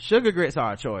 Listen, sugar grits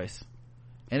are a choice.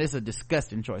 And it's a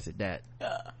disgusting choice at that.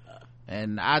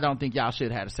 And I don't think y'all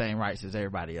should have the same rights as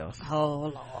everybody else.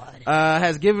 Oh Lord.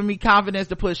 Has given me confidence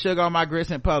to put sugar on my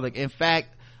grits in public. In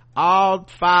fact, all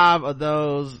 5 of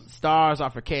those stars are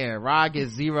for Karen. Rod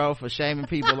gets 0 for shaming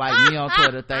people like me on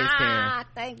Twitter. Thanks, Karen.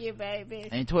 Thank you, baby.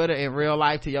 And Twitter in real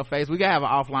life to your face. We gotta have an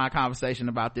offline conversation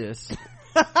about this.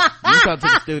 You come to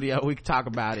the studio, we can talk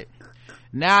about it.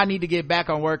 Now I need to get back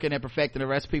on working and perfecting the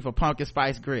recipe for pumpkin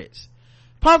spice grits.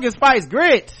 Pumpkin spice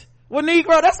grits? Well,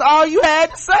 Negro, that's all you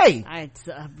had to say.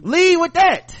 Lead with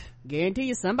that. Guarantee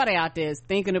you somebody out there is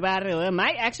thinking about it, or it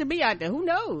might actually be out there. Who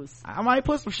knows? I might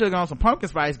put some sugar on some pumpkin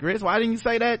spice grits. Why didn't you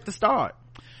say that to start?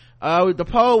 The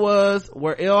poll was,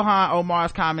 were Ilhan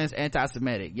Omar's comments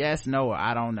anti-Semitic? Yes, no, or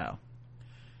I don't know.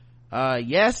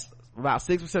 Yes, about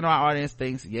 6% of our audience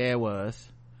thinks yeah, it was.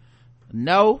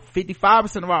 No,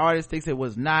 55% of our audience thinks it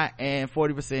was not, and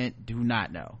 40% do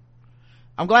not know.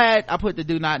 I'm glad I put the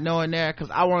do not know in there,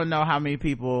 because I want to know how many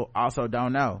people also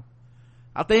don't know.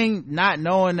 I think not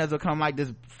knowing has become like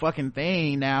this fucking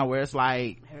thing now where it's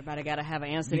like everybody gotta have an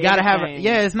answer. You gotta have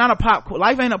it's not a pop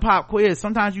life ain't a pop quiz.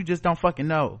 Sometimes you just don't fucking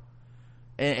know,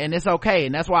 and it's okay.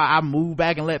 And that's why I move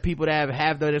back and let people that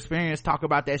have that experience talk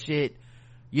about that shit.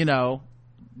 You know,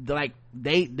 like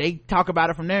they talk about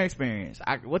it from their experience.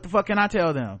 What the fuck can I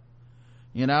tell them?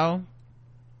 You know,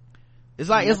 it's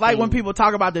like when people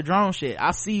talk about the drone shit.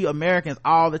 I see Americans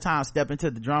all the time step into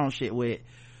the drone shit with,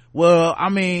 well, I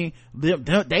mean,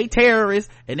 they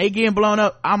terrorists and they getting blown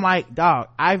up. I'm like, dog,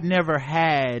 I've never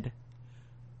had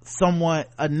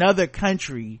another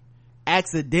country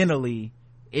accidentally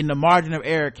in the margin of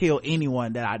error kill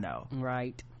anyone that I know.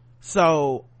 Right.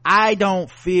 So I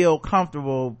don't feel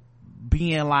comfortable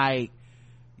being like,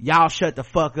 y'all shut the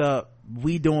fuck up.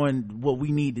 We doing what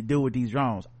we need to do with these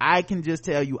drones. I can just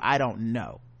tell you, I don't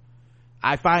know.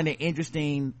 I find it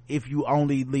interesting if you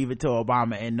only leave it to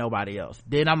Obama and nobody else.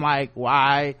 Then I'm like,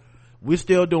 why? We're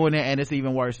still doing it and it's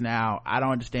even worse now. I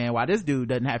don't understand why this dude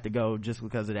doesn't have to go just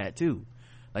because of that too.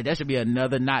 Like, that should be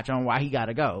another notch on why he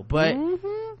gotta go. But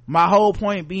my whole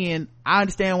point being, I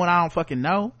understand when I don't fucking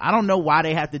know. I don't know why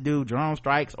they have to do drone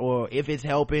strikes, or if it's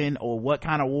helping, or what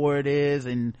kind of war it is,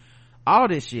 and all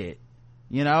this shit.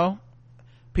 You know?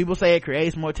 People say it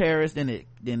creates more terrorists than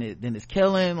it's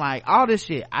killing. Like, all this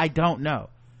shit, I don't know.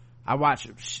 I watch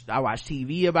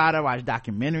TV about it. I watch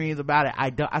documentaries about it.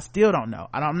 I still don't know.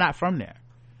 I'm not from there.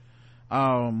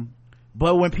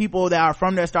 But when people that are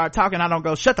from there start talking, I don't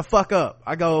go, shut the fuck up.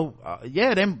 I go,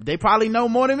 yeah, they probably know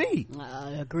more than me.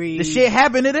 Agree. The shit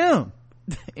happened to them.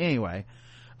 Anyway,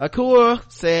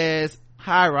 Akua says,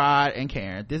 hi Rod and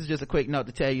Karen, this is just a quick note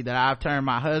to tell you that I've turned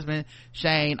my husband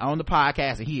Shane on the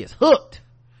podcast and he is hooked.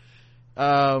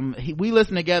 We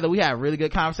listen together. We have really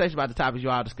good conversation about the topics you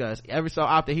all discuss. Every so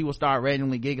often he will start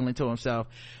randomly giggling to himself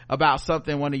about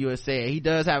something one of you has said. He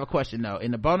does have a question though.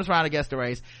 In the bonus round against the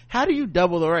race, how do you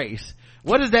double the race?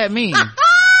 What does that mean?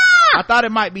 I thought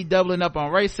it might be doubling up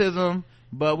on racism,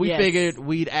 but we figured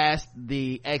we'd ask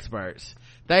the experts.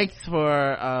 Thanks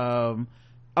for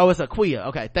it's Aquia.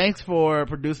 Okay, thanks for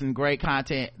producing great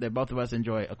content that both of us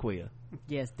enjoy, Aquia.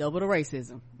 Yes, double the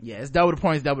racism. Yeah, it's double the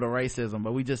points, double the racism,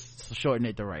 but we just shorten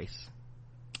it to race.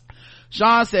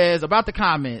 Sean says about the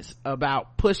comments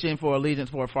about pushing for allegiance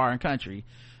for a foreign country.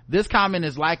 This comment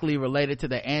is likely related to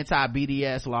the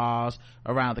anti-BDS laws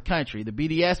around the country. The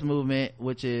BDS movement,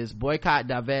 which is boycott,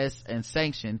 divest, and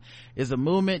sanction, is a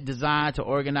movement designed to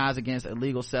organize against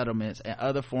illegal settlements and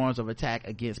other forms of attack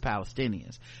against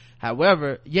Palestinians.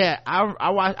 However,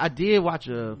 I did watch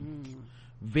a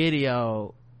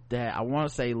video that I want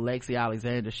to say Lexi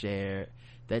Alexander shared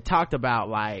that talked about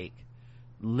like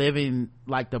living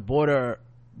like the border,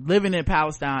 living in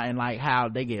Palestine, and like how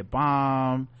they get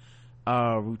bombed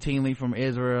routinely from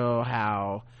Israel,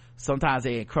 how sometimes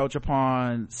they encroach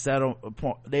upon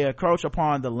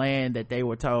the land that they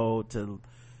were told to,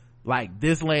 like,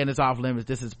 this land is off limits,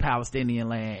 this is Palestinian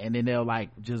land, and then they'll like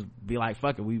just be like,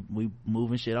 fuck it, we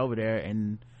moving shit over there,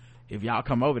 and if y'all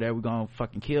come over there, we're gonna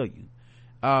fucking kill you.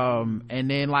 And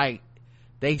then like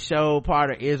they show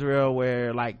part of Israel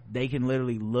where like they can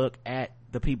literally look at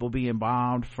the people being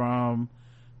bombed from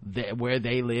where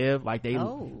they live, like they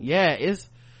it's,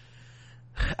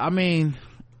 I mean,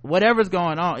 whatever's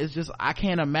going on, it's just, I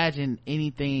can't imagine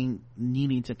anything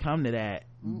needing to come to that.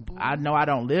 I know I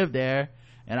don't live there,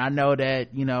 and I know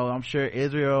that, you know, I'm sure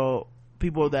Israel,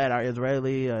 people that are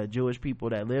Israeli, Jewish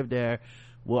people that live there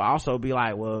will also be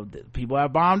like, well, people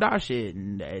have bombed our shit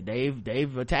and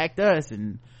they've attacked us,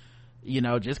 and you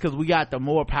know, just because we got the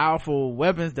more powerful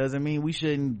weapons doesn't mean we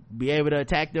shouldn't be able to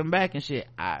attack them back and shit.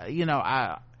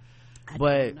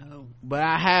 But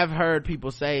I have heard people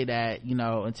say that, you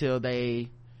know, until they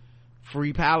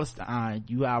free Palestine,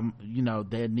 you know,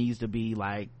 there needs to be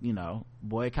like, you know,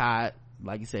 boycott,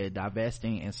 like you said,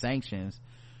 divesting, and sanctions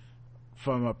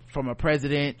from a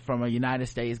president, from a United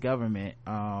States government,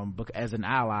 as an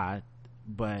ally,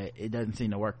 but it doesn't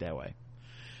seem to work that way.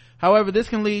 However, this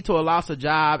can lead to a loss of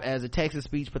job, as a Texas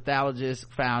speech pathologist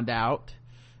found out.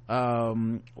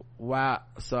 So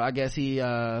I guess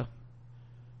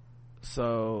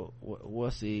we'll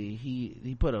see,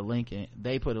 he put a link in,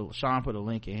 Sean put a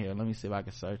link in here. Let me see if I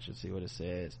can search and see what it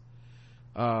says.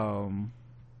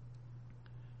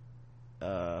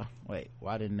 Wait,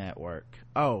 why didn't that work?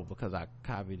 Oh, because I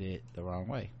copied it the wrong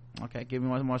way. Okay, give me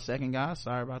one more second, guys.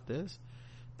 Sorry about this.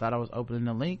 Thought I was opening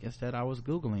the link, instead I was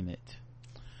googling it.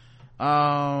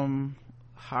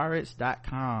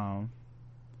 Haaretz.com.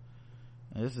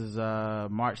 This is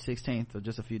March 16th, or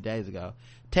just a few days ago.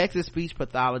 Texas speech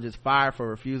pathologist fired for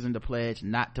refusing to pledge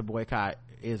not to boycott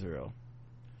Israel.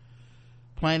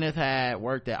 Plaintiff had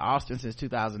worked at Austin since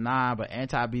 2009, but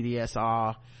anti-BDS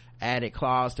law added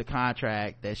clause to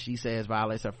contract that she says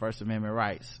violates her First Amendment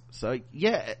rights. So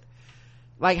yeah,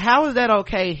 like, how is that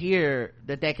okay here,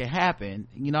 that can happen?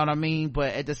 You know what I mean?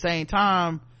 But at the same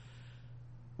time,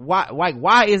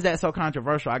 why is that so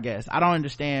controversial? I guess I don't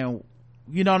understand.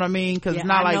 You know what I mean? Because it's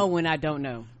not like, I know when I don't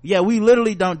know. Yeah, we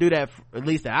literally don't do that, at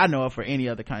least that I know of, for any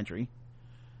other country.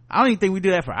 I don't even think we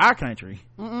do that for our country.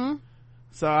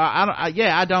 So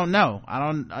I don't know. I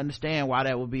don't understand why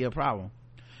that would be a problem.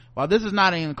 While this is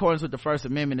not in accordance with the First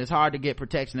Amendment, it's hard to get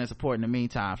protection and support in the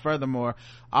meantime. Furthermore,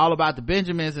 All About the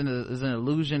Benjamins is an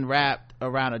illusion wrapped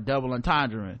around a double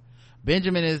entendre.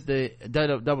 Benjamin is the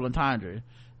double entendre.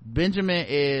 Benjamin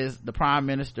is the prime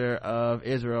minister of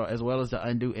Israel, as well as the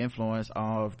undue influence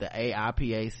of the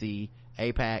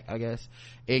AIPAC, I guess,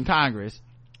 in Congress.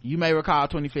 You may recall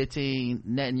 2015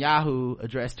 Netanyahu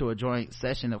addressed to a joint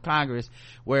session of Congress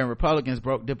wherein Republicans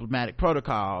broke diplomatic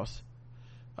protocols.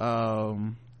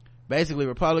 Basically,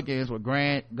 Republicans were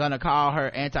gonna call her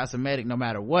anti-Semitic no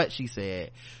matter what she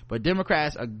said, but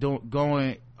Democrats are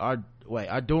going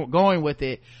with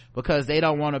it because they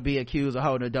don't want to be accused of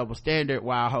holding a double standard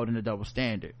while holding a double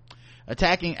standard.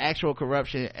 Attacking actual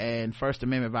corruption and First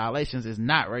Amendment violations is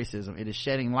not racism. It is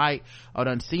shedding light on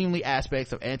unseemly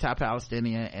aspects of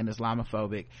anti-Palestinian and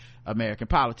Islamophobic American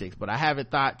politics. But I haven't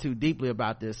thought too deeply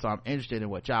about this, so I'm interested in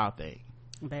what y'all think.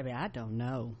 Baby, I don't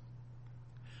know.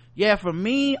 Yeah, for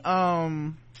me, I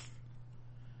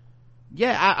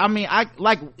mean, I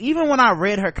like, even when I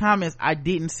read her comments, I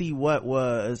didn't see what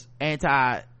was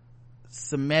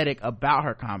anti-Semitic about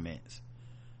her comments.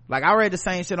 Like, I read the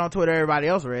same shit on Twitter everybody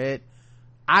else read.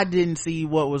 I didn't see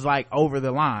what was like over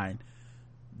the line.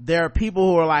 There are people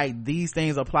who are like, these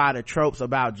things apply to tropes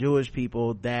about Jewish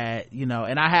people that, you know,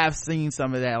 and I have seen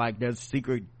some of that, like there's a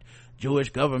secret Jewish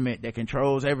government that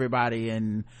controls everybody,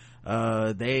 and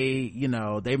they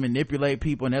manipulate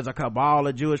people, and there's a cabal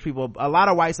of Jewish people. A lot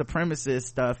of white supremacist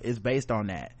stuff is based on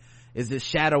that. It's this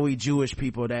shadowy Jewish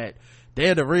people that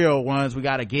they're the real ones we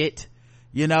gotta get,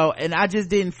 you know. And I just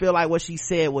didn't feel like what she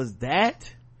said was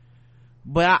that.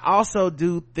 But I also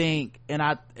do think, and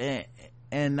I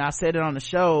said it on the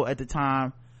show at the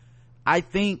time, I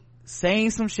think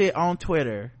saying some shit on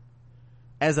Twitter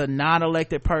as a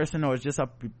non-elected person or as just a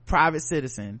private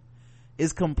citizen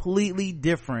is completely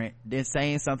different than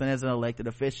saying something as an elected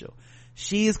official.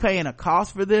 She is paying a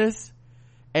cost for this,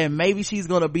 and maybe she's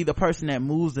going to be the person that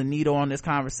moves the needle on this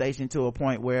conversation to a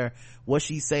point where what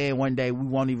she's saying one day we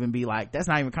won't even be like, that's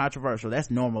not even controversial, that's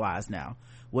normalized now.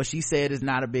 What she said is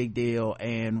not a big deal,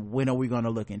 and when are we going to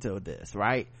look into this,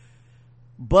 right?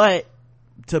 But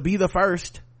to be the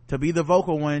first, to be the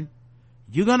vocal one,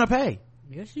 you're gonna pay.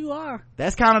 Yes, you are.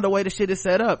 That's kind of the way the shit is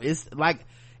set up. It's like,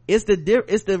 it's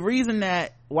the reason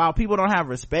that while people don't have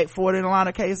respect for it in a lot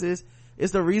of cases,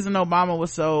 it's the reason Obama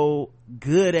was so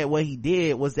good at what he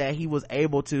did, was that he was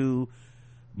able to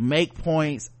make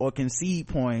points or concede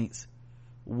points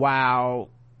while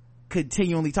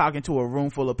continually talking to a room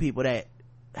full of people that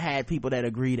had people that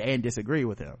agreed and disagreed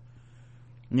with him.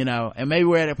 You know, and maybe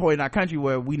we're at a point in our country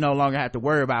where we no longer have to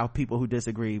worry about people who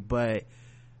disagree, but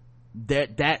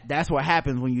that's what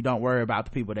happens when you don't worry about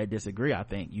the people that disagree. I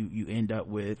think you end up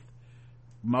with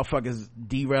motherfuckers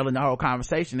derailing the whole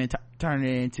conversation and turning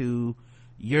it into,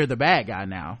 you're the bad guy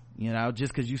now, you know,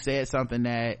 just because you said something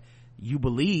that you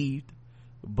believed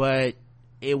but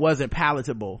it wasn't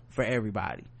palatable for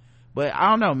everybody. But I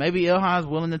don't know, maybe Ilhan's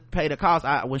willing to pay the cost.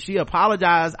 When she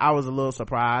apologized, I was a little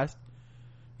surprised,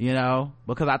 you know,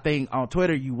 because I think on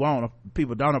Twitter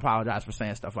people don't apologize for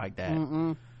saying stuff like that.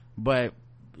 Mm-mm. But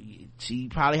she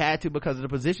probably had to because of the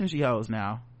position she holds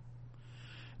now.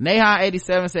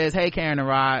 Nahan87 says, hey Karen and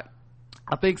Rod,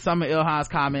 I think some of Ilhan's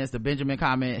comments, the Benjamin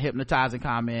comment, hypnotizing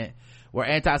comment, were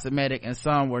anti-Semitic and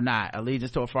some were not.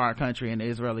 Allegiance to a foreign country and the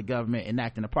Israeli government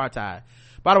enacting apartheid.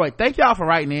 By the way, thank y'all for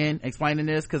writing in explaining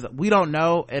this, because we don't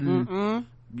know, and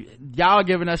y'all are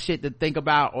giving us shit to think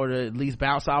about or to at least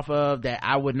bounce off of that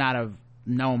I would not have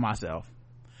known myself.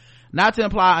 Not to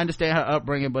imply I understand her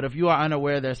upbringing, but if you are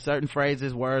unaware that certain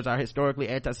phrases, words are historically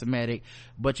anti-Semitic,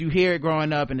 but you hear it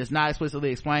growing up and it's not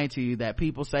explicitly explained to you that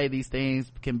people say these things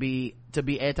can be to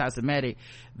be anti-Semitic,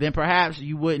 then perhaps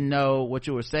you wouldn't know what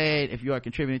you were saying if you are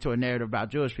contributing to a narrative about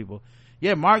Jewish people.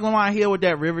 Yeah, Mark Lamont Hill with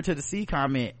that river to the sea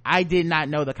comment, I did not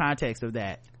know the context of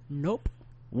that. Nope.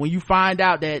 When you find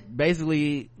out that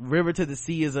basically river to the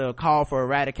sea is a call for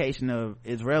eradication of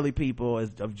Israeli people,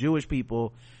 of Jewish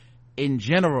people in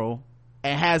general,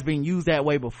 and has been used that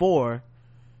way before,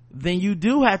 then you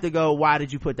do have to go, why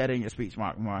did you put that in your speech,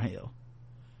 Mark Hill?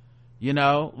 You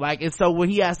know, like, and so when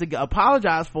he has to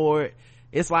apologize for it,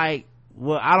 it's like,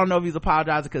 well, I don't know if he's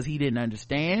apologizing because he didn't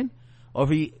understand, or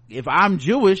if I'm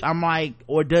Jewish, I'm like,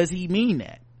 or does he mean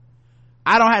that?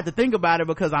 I don't have to think about it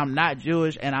because I'm not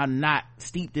Jewish and I'm not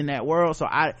steeped in that world. So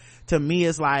to me,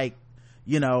 it's like,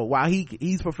 you know, while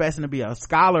he's professing to be a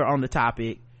scholar on the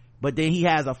topic, but then he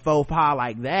has a faux pas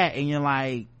like that, and you're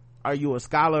like, are you a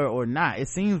scholar or not? It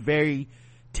seems very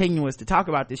tenuous to talk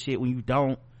about this shit when you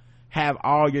don't have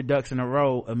all your ducks in a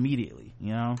row immediately,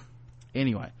 you know?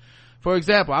 Anyway, for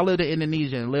example, I lived in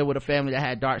Indonesia and lived with a family that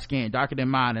had dark skin, darker than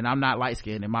mine, and I'm not light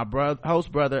skinned, and my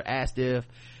host brother asked if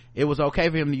it was okay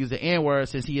for him to use the N-word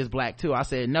since he is black too. I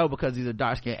said no, because he's a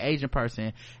dark-skinned Asian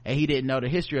person and he didn't know the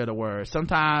history of the word.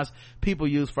 Sometimes people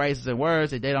use phrases and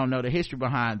words that they don't know the history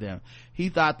behind them. He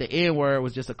thought the N-word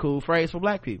was just a cool phrase for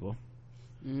black people.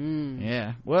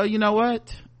 Yeah, well, you know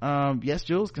what, yes,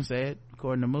 Jules can say it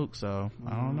according to Mook, so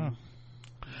I don't know.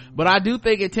 But I do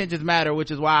think intentions matter,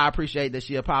 which is why I appreciate that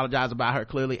she apologized about her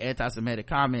clearly anti-Semitic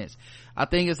comments. I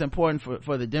think it's important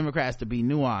for the Democrats to be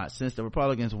nuanced, since the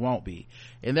Republicans won't be,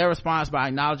 in their response by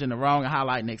acknowledging the wrong and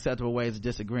highlighting acceptable ways of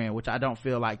disagreeing, which I don't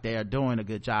feel like they are doing a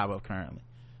good job of currently.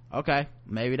 Okay,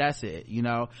 maybe that's it, you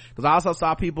know, because I also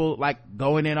saw people like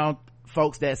going in on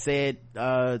folks that said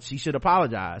she should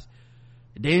apologize.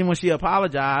 Then when she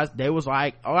apologized, they was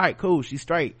like, all right, cool, she's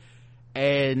straight.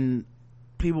 And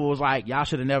people was like, y'all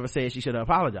should have never said she should have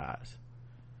apologized.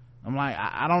 I'm like,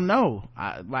 I don't know.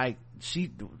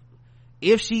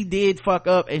 If she did fuck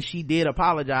up and she did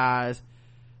apologize,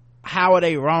 how are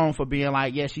they wrong for being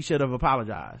like, yeah, she should have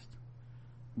apologized?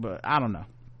 But I don't know.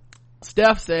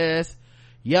 Steph says,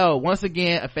 yo, once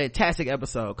again, a fantastic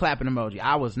episode. Clapping emoji.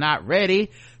 I was not ready.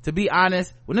 To be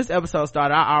honest, when this episode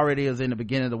started, I already was in the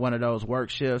beginning of one of those work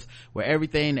shifts where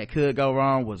everything that could go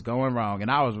wrong was going wrong.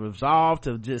 And I was resolved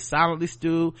to just silently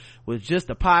stew with just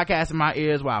the podcast in my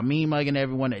ears while me mugging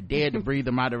everyone that dared to breathe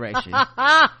in my direction.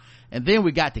 And then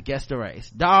we got to guess the race.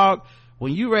 Dog,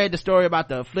 when you read the story about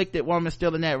the afflicted woman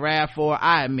still in that RAV4,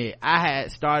 I admit, it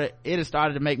had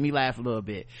started to make me laugh a little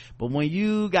bit. But when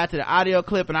you got to the audio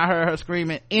clip and I heard her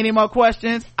screaming, any more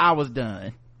questions? I was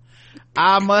done.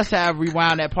 I must have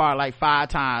rewound that part like 5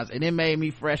 times, and it made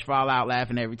me fresh fall out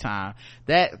laughing every time.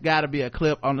 That gotta be a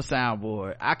clip on the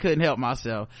soundboard. I couldn't help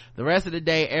myself. The rest of the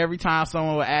day, every time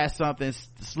someone would ask something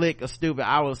slick or stupid,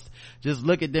 I was just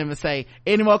look at them and say,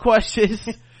 any more questions?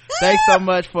 Thanks so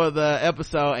much for the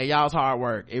episode and y'all's hard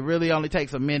work. It really only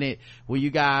takes a minute with you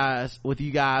guys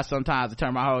sometimes to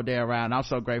turn my whole day around. I'm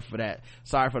so grateful for that.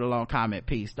 Sorry for the long comment.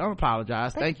 Peace. Don't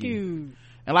apologize. Thank you.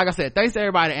 And like I said, thanks to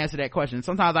everybody to answer that question.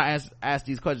 Sometimes I ask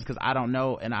these questions because I don't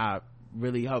know, and I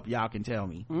really hope y'all can tell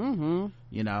me.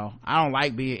 You know, I don't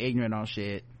like being ignorant on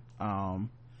shit. And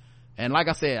like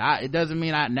I said, it doesn't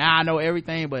mean now I know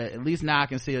everything, but at least now I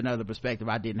can see another perspective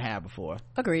I didn't have before.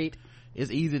 Agreed. It's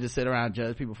easy to sit around and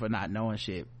judge people for not knowing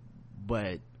shit,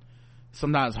 but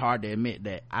sometimes it's hard to admit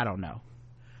that I don't know.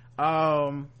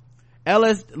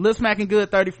 Ellis Lil Smacking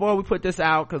Good 34, we put this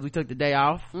out because we took the day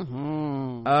off.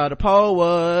 The poll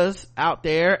was out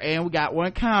there and we got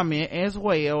one comment as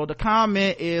well. The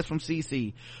comment is from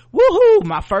CC. Woohoo,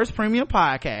 my first premium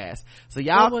podcast. So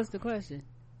y'all, what was the question?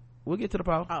 We'll get to the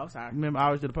poll. Oh, sorry. Remember, I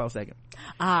always do the poll second.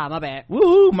 My bad.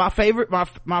 Woohoo, my favorite,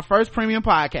 my first premium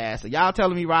podcast. So y'all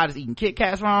telling me Rod is eating Kit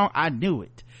Kats wrong? I knew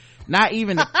it. Not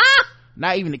even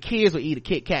the kids would eat a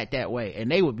Kit Kat that way, and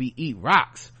they would eat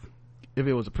rocks if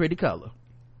it was a pretty color.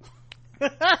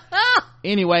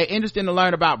 Anyway, interesting to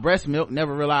learn about breast milk.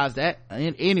 Never realized that.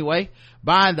 Anyway,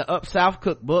 buying the Up South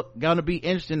cookbook. Gonna be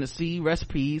interesting to see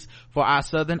recipes for our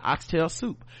southern oxtail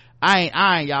soup. I ain't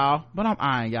eyeing y'all, but I'm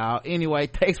eyeing y'all. Anyway,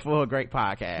 thanks for a great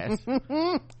podcast.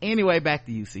 Anyway, back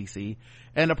to you, CC.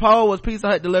 And the poll was Pizza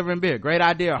Hut delivering beer. Great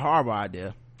idea or horrible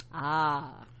idea?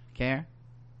 Karen?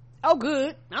 Oh,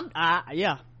 good.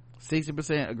 Yeah.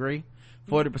 60% agree.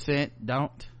 40%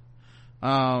 don't.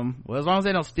 Well, as long as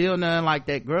they don't steal none like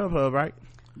that Grubhub, right?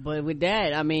 But with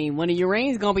that, I mean, one of your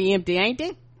rings gonna be empty, ain't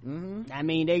they? I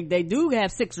mean, they do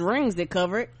have 6 rings that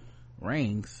cover it.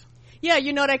 Rings? Yeah,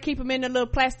 you know they keep them in the little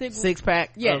plastic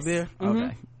 6-pack yes. of beer?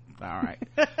 Okay. All right.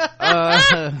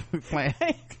 Playing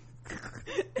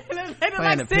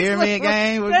the pyramid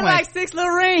game? They're like 6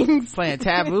 little rings. Playing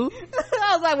Taboo?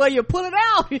 I was like, well, you pull it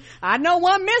out. I know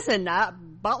one missing. I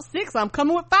bought 6. I'm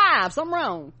coming with 5. Something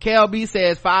wrong. KLB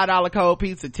says $5 cold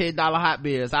pizza, $10 hot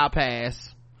beers. I'll pass.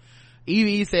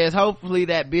 Evie says hopefully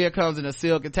that beer comes in a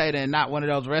sealed container and not one of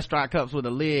those restaurant cups with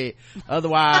a lid.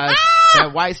 Otherwise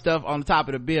that white stuff on the top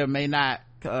of the beer may not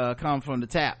come from the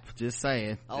tap. Just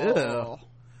saying. Ugh.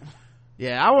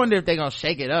 Yeah, I wonder if they're gonna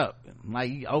shake it up,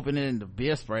 like you open it in the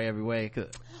beer spray everywhere.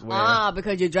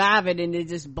 Because you're driving and they're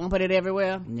just bumping it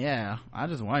everywhere. Yeah, I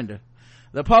just wonder.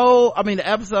 The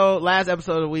last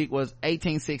episode of the week was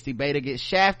 1860 Beta Gets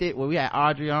Shafted, where we had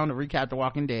Audrey on to recap The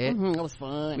Walking Dead. That was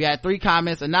fun. We had 3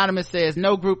 comments. Anonymous says,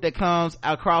 no group that comes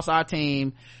across our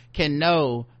team can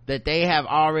know that they have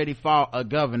already fought a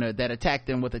governor that attacked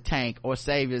them with a tank or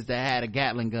saviors that had a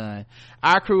Gatling gun.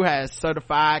 Our crew has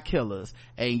certified killers.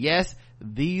 And yes,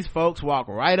 these folks walk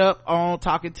right up on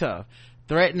talking tough.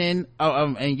 Threatening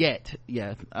the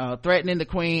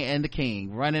queen and the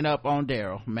king, running up on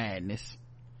Daryl. Madness.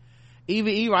 Eva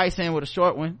E writes in with a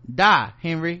short one. Die,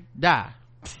 Henry, die.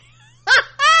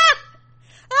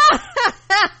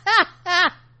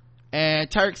 And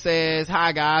Turk says,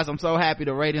 hi guys, I'm so happy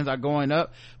the ratings are going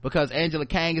up because Angela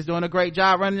Kang is doing a great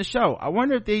job running the show. I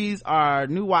wonder if these are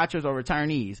new watchers or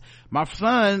returnees. My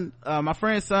friend's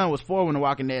son was 4 when The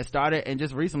Walking Dead started and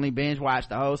just recently binge watched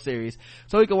the whole series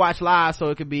so he could watch live, so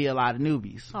it could be a lot of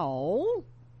newbies. Oh.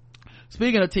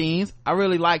 Speaking of teens, I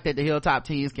really like that the Hilltop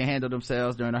teens can handle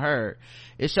themselves during the herd.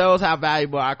 It shows how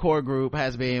valuable our core group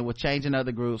has been with changing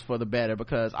other groups for the better,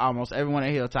 because almost everyone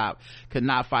at Hilltop could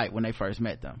not fight when they first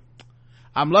met them.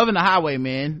 I'm loving the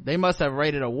Highwaymen. They must have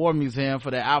raided a war museum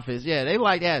for their outfits. Yeah, they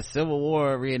like that Civil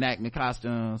War reenactment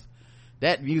costumes.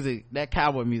 That music, that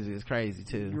cowboy music is crazy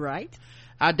too. Right.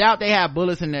 I doubt they have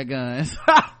bullets in their guns.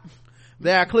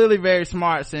 They are clearly very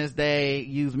smart since they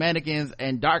use mannequins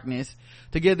and darkness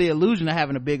to give the illusion of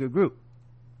having a bigger group.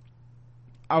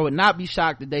 I would not be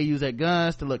shocked if they use their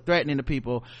guns to look threatening to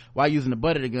people while using the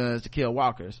butt of the guns to kill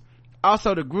walkers.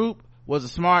 Also, the group was a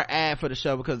smart ad for the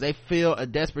show because they feel a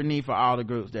desperate need for all the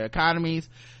groups. Their economies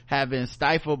have been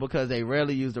stifled because they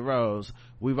rarely use the roads.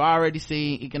 We've already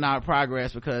seen economic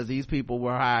progress because these people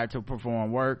were hired to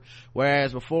perform work,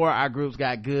 whereas before our groups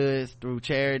got goods through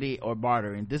charity or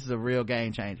bartering. This is a real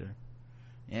game changer.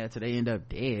 Yeah, till they end up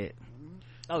dead.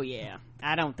 Oh yeah,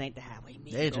 I don't think the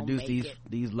Highwaymen they introduced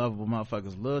these lovable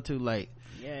motherfuckers a little too late.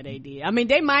 Yeah, they did. I mean,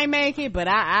 they might make it, but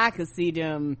I could see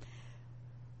them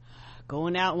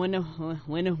going out when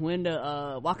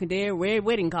the Walking Dead red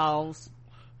wedding calls.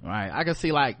 Right, I can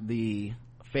see like the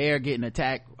fair getting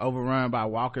attacked, overrun by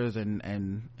walkers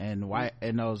and white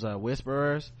and those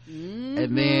whisperers.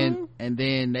 Mm-hmm. and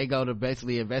then they go to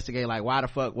basically investigate, like, why the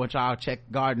fuck won't y'all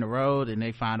check guarding the road, and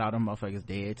they find out them motherfuckers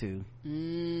dead too.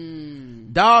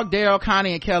 Dog, Daryl,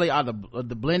 Connie, and Kelly are the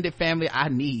blended family I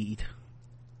need.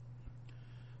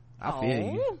 I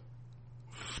feel you.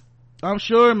 I'm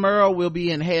sure Merle will be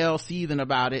in hell seething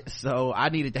about it, so I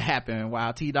need it to happen,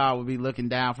 while T-Dog will be looking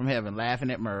down from heaven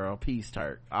laughing at Merle. Peace,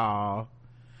 Turk. Aw,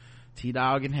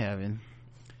 T-Dog in heaven.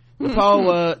 The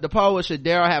poll was, should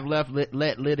Daryl have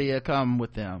let Lydia come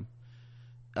with them?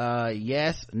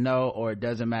 Yes, no, or it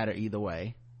doesn't matter either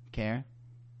way. Karen?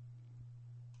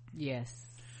 Yes.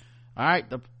 All right,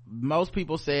 most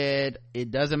people said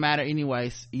it doesn't matter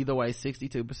anyway, either way,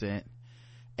 62%.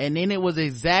 And then it was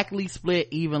exactly split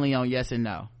evenly on yes and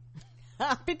no.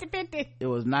 50-50. It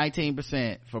was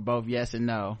 19% for both yes and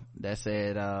no that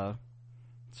said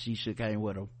she should came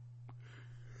with him.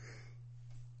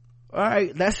 All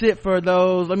right, that's it for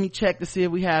those. Let me check to see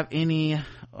if we have any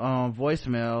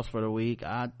voicemails for the week.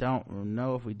 I don't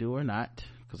know if we do or not,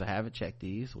 because I haven't checked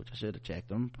these, which I should have checked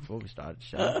them before we started the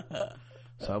show.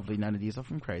 So hopefully none of these are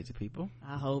from crazy people.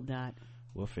 I hope not.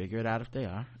 We'll figure it out if they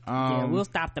are. Yeah, we'll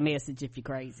stop the message if you're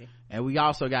crazy. And we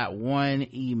also got one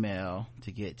email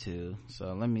to get to,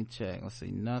 so let me check. Let's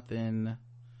see, nothing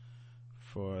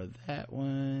for that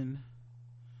one,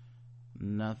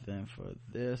 nothing for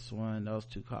this one. Those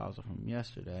two calls are from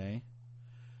yesterday.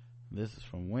 This is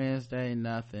from Wednesday.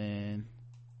 Nothing.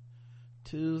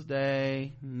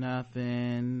 Tuesday.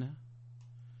 Nothing.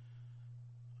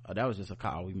 Oh, that was just a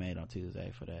call we made on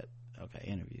Tuesday for that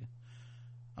interview.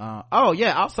 Oh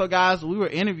yeah, also guys, we were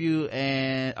interviewed,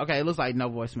 and it looks like no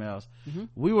voicemails.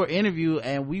 We were interviewed,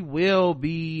 and we will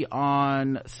be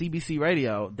on CBC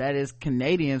Radio. That is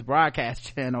Canadian's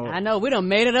broadcast channel. I know, we done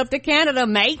made it up to Canada,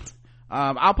 mate.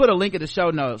 I'll put a link in the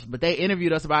show notes, but they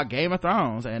interviewed us about Game of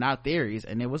Thrones and our theories,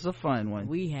 and it was a fun one.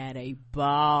 We had a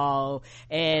ball,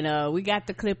 and we got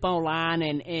the clip online,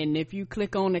 and if you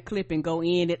click on the clip and go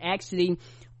in, it actually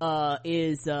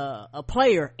is a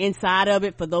player inside of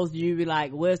it. For those of you who be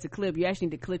like, where's the clip? You actually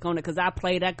need to click on it, because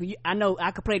I know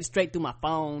I could play it straight through my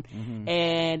phone.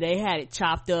 And they had it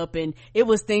chopped up, and it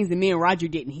was things that me and Roger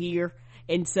didn't hear,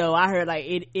 and so I heard like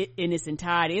it in its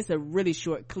entirety. It's a really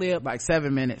short clip, like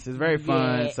 7 minutes. It's very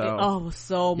fun. It was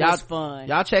so much fun.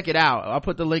 Y'all check it out. I'll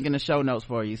put the link in the show notes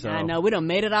for you. So I know we done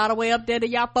made it all the way up there to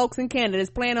y'all folks in Canada. It's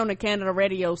playing on the Canada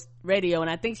radio, and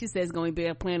I think she says it's going to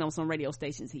be playing on some radio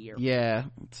stations here. Yeah,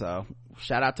 so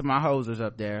shout out to my hosers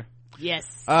up there. Yes.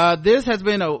 This has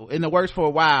been in the works for a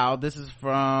while. This is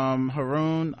from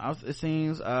Haroon, it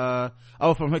seems.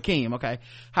 From Hakeem. Okay.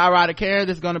 Hi, Rod and Karen.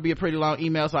 This is going to be a pretty long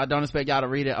email, so I don't expect y'all to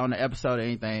read it on the episode or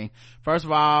anything. First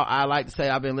of all, I'd like to say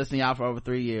I've been listening to y'all for over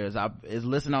 3 years. It's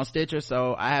listened on Stitcher,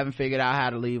 so I haven't figured out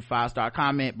how to leave a 5-star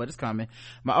comment, but it's coming.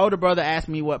 My older brother asked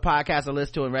me what podcast I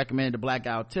listen to and recommended the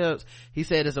Blackout Tips. He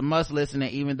said it's a must listen,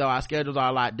 and even though our schedules are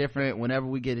a lot different, whenever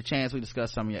we get a chance, we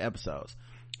discuss some of your episodes.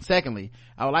 Secondly,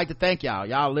 I would like to thank y'all.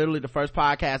 Y'all literally the first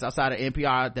podcast outside of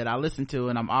NPR that I listen to,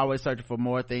 and I'm always searching for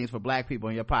more things for black people,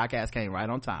 and your podcast came right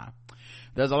on time.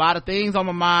 There's a lot of things on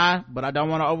my mind, but I don't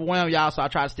want to overwhelm y'all, so I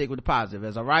try to stick with the positive.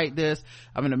 As I write this,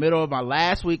 I'm in the middle of my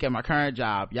last week at my current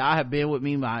job. Y'all have been with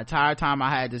me my entire time I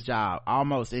had this job,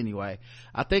 almost anyway.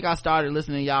 I think I started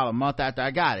listening to y'all a month after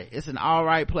I got it. It's an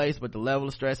alright place, but the level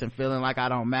of stress and feeling like I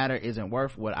don't matter isn't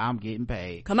worth what I'm getting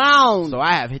paid. Come on! So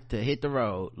I have to hit the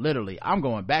road. Literally, I'm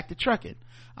going back to trucking.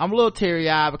 I'm a little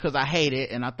teary-eyed because I hate it,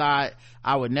 and I thought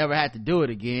I would never have to do it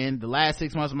again. The last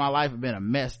 6 months of my life have been a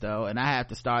mess though, and I have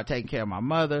to start taking care of my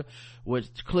mother, which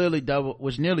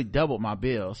nearly doubled my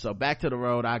bills. So back to the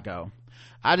road I go.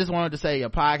 I just wanted to say your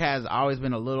podcast has always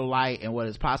been a little light in what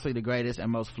is possibly the greatest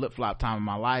and most flip-flop time of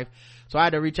my life. So I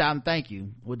had to reach out and thank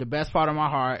you with the best part of my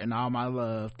heart and all my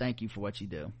love. Thank you for what you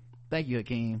do. Thank you,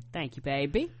 Hakeem. Thank you,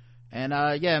 baby. And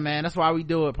yeah, man, that's why we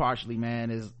do it partially,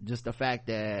 man, is just the fact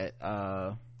that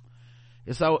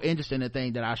it's so interesting to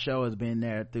think that our show has been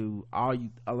there through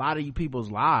a lot of you people's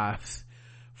lives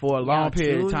for a long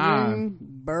period of time.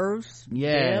 Births,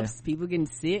 deaths, people getting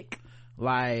sick.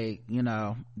 Like,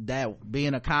 that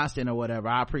being a constant or whatever.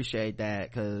 I appreciate that,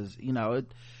 because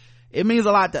it means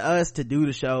a lot to us to do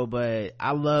the show, but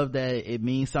I love that it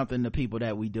means something to people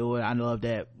that we do it. I love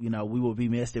that we would be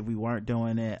missed if we weren't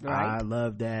doing it. Right. I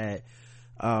love that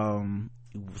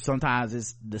sometimes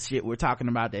it's the shit we're talking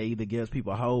about that either gives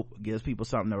people Hope, gives people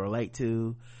something to relate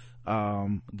to,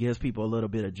 gives people a little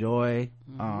bit of joy.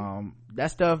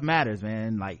 That stuff matters,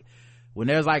 man. Like when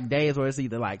there's like days where it's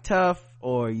either like tough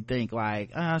or you think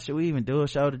like, should we even do a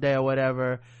show today or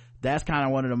whatever, that's kind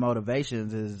of one of the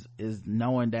motivations is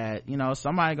knowing that, you know,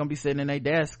 somebody gonna be sitting in their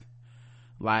desk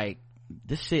like,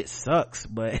 this shit sucks,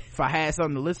 but if I had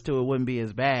something to listen to, it wouldn't be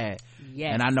as bad.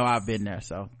 Yes. And I know I've been there.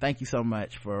 So thank you so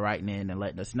much for writing in and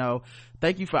letting us know.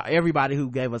 Thank you for everybody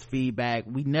who gave us feedback.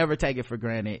 We never take it for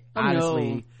granted.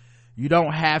 Honestly, no. You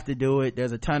don't have to do it.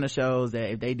 There's a ton of shows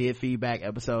that if they did feedback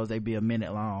episodes, they'd be a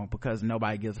minute long because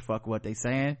nobody gives a fuck what they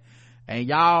saying. And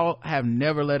y'all have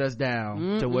never let us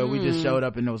down to where we just showed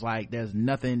up and it was like, there's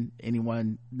nothing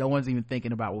no one's even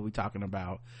thinking about what we're talking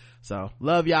about. So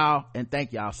love y'all and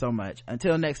thank y'all so much.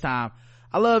 Until next time,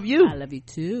 I love you. I love you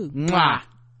too. Mwah.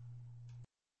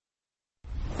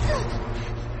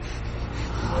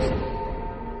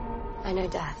 I know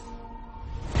death.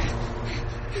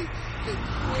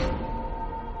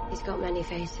 He's got many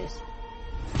faces.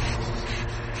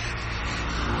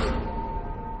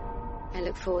 I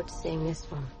look forward to seeing this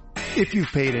one. If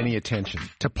you've paid any attention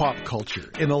to pop culture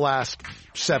in the last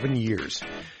 7 years,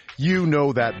 you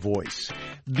know that voice.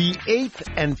 The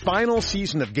 8th and final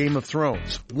season of Game of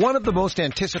Thrones, one of the most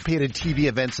anticipated TV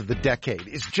events of the decade,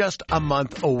 is just a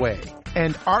month away.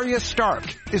 And Arya Stark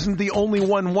isn't the only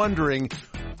one wondering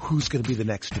who's going to be the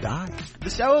next to die. The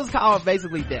show is called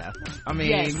basically death. I mean,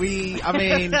 yes.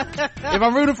 If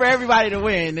I'm rooting for everybody to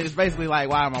win, then it's basically like,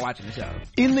 why am I watching the show?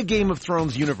 In the Game of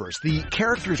Thrones universe, the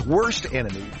character's worst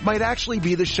enemy might actually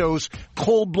be the show's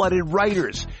cold-blooded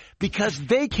writers, because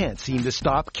they can't seem to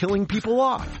stop killing people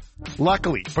off.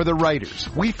 Luckily for the writers,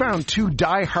 we found 2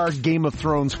 die-hard Game of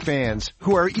Thrones fans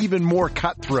who are even more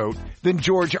cutthroat than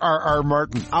George R.R.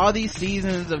 Martin. All these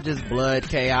seasons of just blood,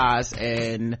 chaos,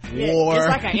 and war. It's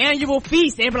like an annual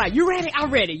feast. They'd be like, you ready? I'm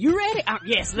ready. You ready?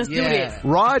 Yes, let's do this.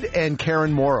 Rod and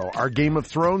Karen Morrow are Game of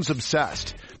Thrones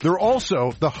obsessed. They're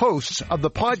also the hosts of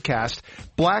the podcast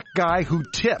Black Guy Who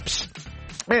Tips.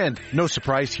 And no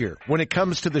surprise here, when it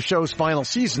comes to the show's final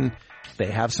season,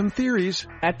 they have some theories.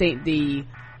 I think the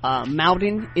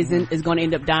mountain is going to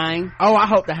end up dying. Oh, I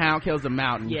hope the Hound kills the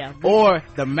mountain. Yeah. Or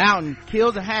the mountain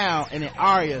kills the Hound and then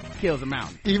Arya kills the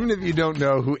mountain. Even if you don't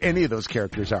know who any of those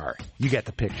characters are, you get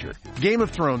the picture. Game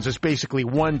of Thrones is basically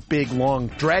one big, long,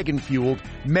 dragon-fueled,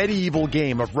 medieval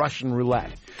game of Russian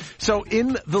roulette. So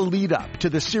in the lead up to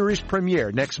the series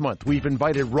premiere next month, we've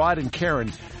invited Rod and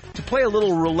Karen to play a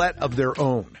little roulette of their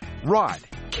own. Rod,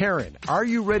 Karen, are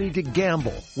you ready to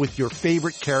gamble with your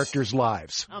favorite characters'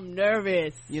 lives? I'm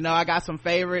nervous. You know, I got some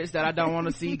favorites that I don't want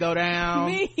to see go down.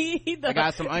 Me either. I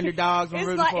got some underdogs I'm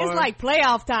rooting for. It's like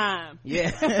playoff time.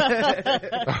 Yeah.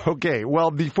 Okay,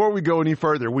 well, before we go any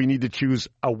further, we need to choose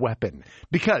a weapon.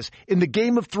 Because in the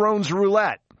Game of Thrones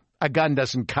roulette, a gun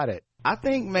doesn't cut it. I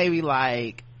think maybe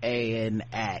like an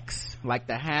axe, like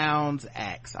the Hound's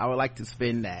axe. I would like to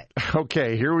spin that.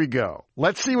 Okay, here we go.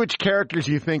 Let's see which characters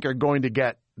you think are going to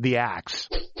get the axe.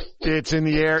 It's in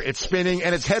the air, it's spinning,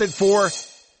 and it's headed for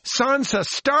Sansa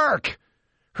Stark.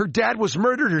 Her dad was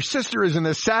murdered, her sister is an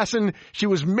assassin, she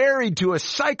was married to a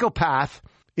psychopath.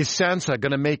 Is Sansa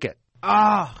gonna make it?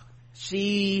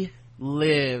 She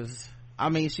lives. I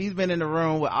mean, she's been in the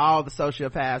room with all the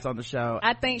sociopaths on the show.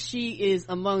 I think she is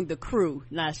among the crew.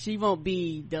 Now, she won't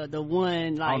be the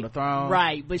one like on the throne,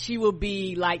 right? But she will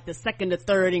be like the second or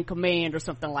third in command or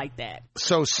something like that.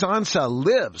 So Sansa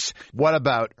lives. What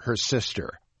about her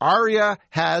sister? Arya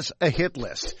has a hit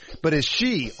list, but is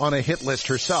she on a hit list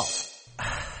herself?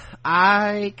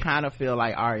 I kind of feel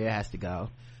like Arya has to go.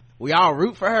 We all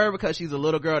root for her because she's a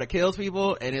little girl that kills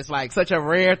people and it's like such a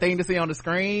rare thing to see on the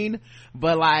screen,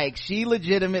 but like she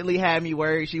legitimately had me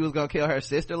worried she was gonna kill her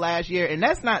sister last year, and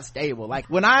that's not stable. Like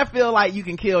when I feel like you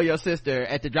can kill your sister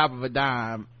at the drop of a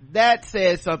dime, that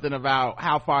says something about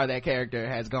how far that character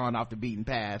has gone off the beaten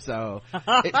path. So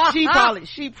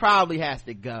she probably has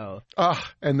to go.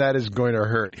 And that is going to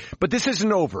hurt. But this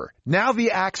isn't over. Now the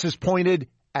axe is pointed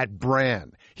at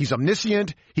Bran. He's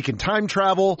omniscient. He can time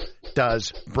travel.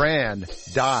 Does Bran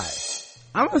die?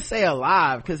 I'm gonna say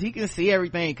alive because he can see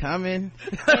everything coming.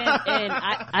 and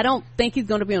I don't think he's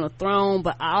going to be on the throne,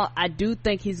 but I do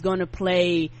think he's going to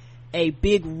play a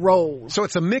big role. So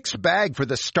it's a mixed bag for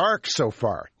the Starks so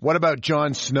far. What about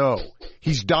Jon Snow?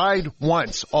 He's died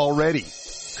once already.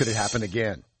 Could it happen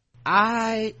again?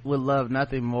 I would love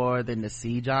nothing more than to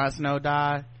see Jon Snow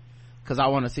die because I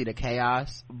want to see the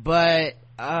chaos, but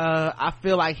I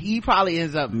feel like he probably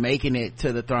ends up making it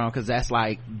to the throne because that's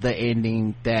like the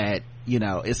ending that, you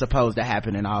know, is supposed to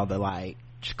happen in all the like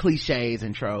cliches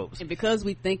and tropes. And because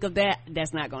we think of that,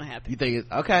 that's not gonna happen. You think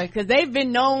it's okay? Because they've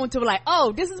been known to be like,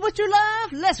 oh, this is what you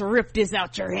love? Let's rip this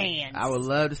out your hands. I would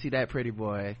love to see that pretty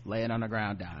boy laying on the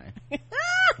ground dying.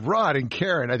 Rod and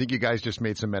Karen, I think you guys just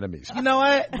made some enemies. You know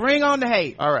what? Bring on the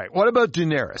hate. All right. What about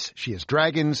Daenerys? She has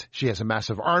dragons. She has a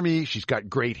massive army. She's got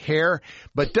great hair.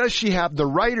 But does she have the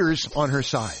writers on her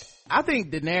side? I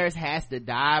think Daenerys has to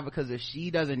die because if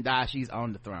she doesn't die, she's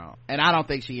on the throne. And I don't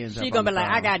think she ends up She's gonna on the be like,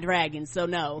 throne. I got dragons, so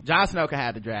no. Jon Snow can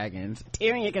have the dragons.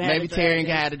 Tyrion can have Maybe the Tyrion dragons.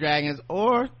 can have the dragons.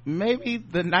 Or maybe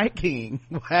the Night King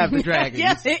will have the dragons.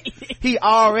 Yes. He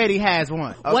already has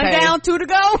one. Okay? One down, two to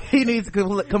go. He needs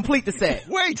to complete the set.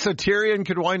 Wait, so Tyrion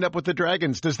could wind up with the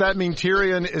dragons. Does that mean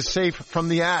Tyrion is safe from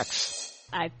the axe?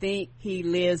 I think he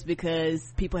lives because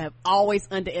people have always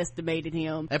underestimated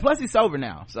him. And plus he's sober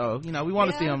now. So, you know, we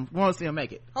want to see him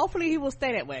make it. Hopefully he will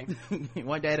stay that way.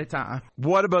 One day at a time.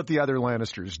 What about the other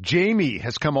Lannisters? Jaime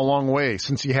has come a long way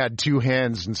since he had two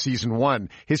hands in season 1.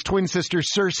 His twin sister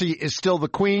Cersei is still the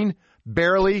queen.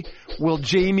 Barely. Will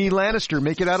Jaime Lannister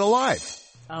make it out alive?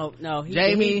 Oh, no.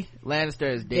 Jaime Lannister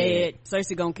is dead.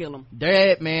 Cersei gonna kill him.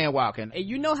 Dead man walking. And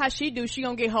you know how she do. She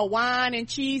gonna get her wine and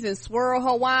cheese and swirl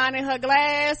her wine in her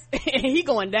glass. And he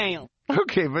going down.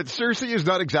 Okay, but Cersei is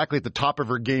not exactly at the top of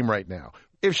her game right now.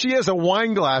 If she has a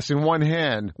wine glass in one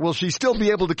hand, will she still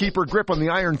be able to keep her grip on the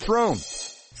Iron Throne?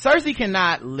 Cersei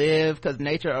cannot live because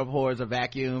nature abhors a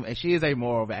vacuum, and she is a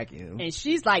moral vacuum. And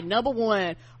she's like number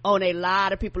one on a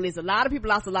lot of people list. A lot of people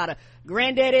lost a lot of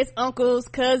granddaddies, uncles,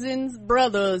 cousins,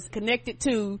 brothers connected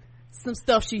to some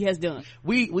stuff she has done.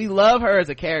 We love her as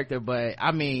a character, but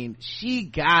I mean, she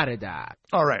gotta die.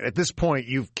 All right, at this point,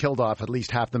 you've killed off at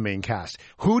least half the main cast.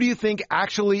 Who do you think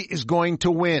actually is going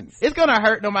to win? It's gonna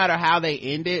hurt no matter how they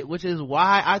end it, which is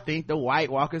why I think the White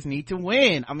Walkers need to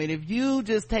win. I mean, if you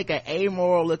just take an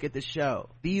amoral look at the show,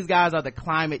 these guys are the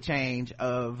climate change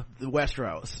of the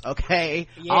Westeros, okay?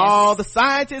 Yes. All the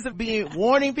scientists have been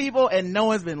warning people and no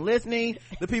one's been listening.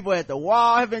 The people at the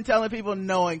wall have been telling people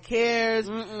no one cares.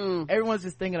 Everyone's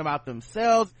just thinking about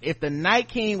themselves. If the Night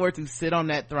King were to sit on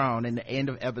that throne in the end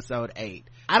of episode 8,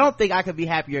 I don't think I could be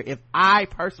happier if I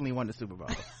personally won the Super Bowl.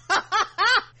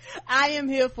 I am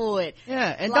here for it.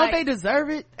 Yeah, and Like- don't they deserve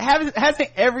it? Hasn't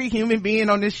every human being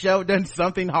on this show done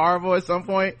something horrible at some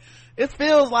point? It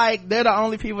feels like they're the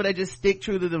only people that just stick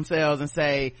true to themselves and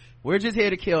say, we're just here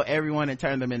to kill everyone and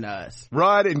turn them into us.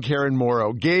 Rod and Karen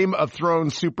Morrow, Game of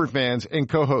Thrones superfans and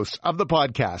co-hosts of the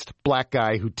podcast, Black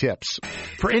Guy Who Tips.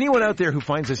 For anyone out there who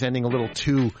finds this ending a little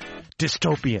too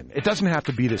dystopian, it doesn't have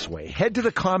to be this way. Head to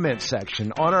the comments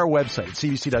section on our website,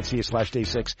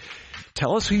 cbc.ca/day6.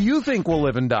 Tell us who you think will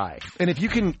live and die. And if you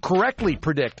can correctly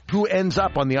predict who ends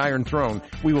up on the Iron Throne,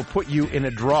 we will put you in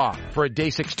a draw for a Day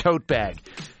 6 tote bag.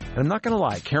 And I'm not going to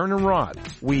lie, Karen and Rod,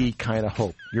 we kind of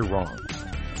hope you're wrong.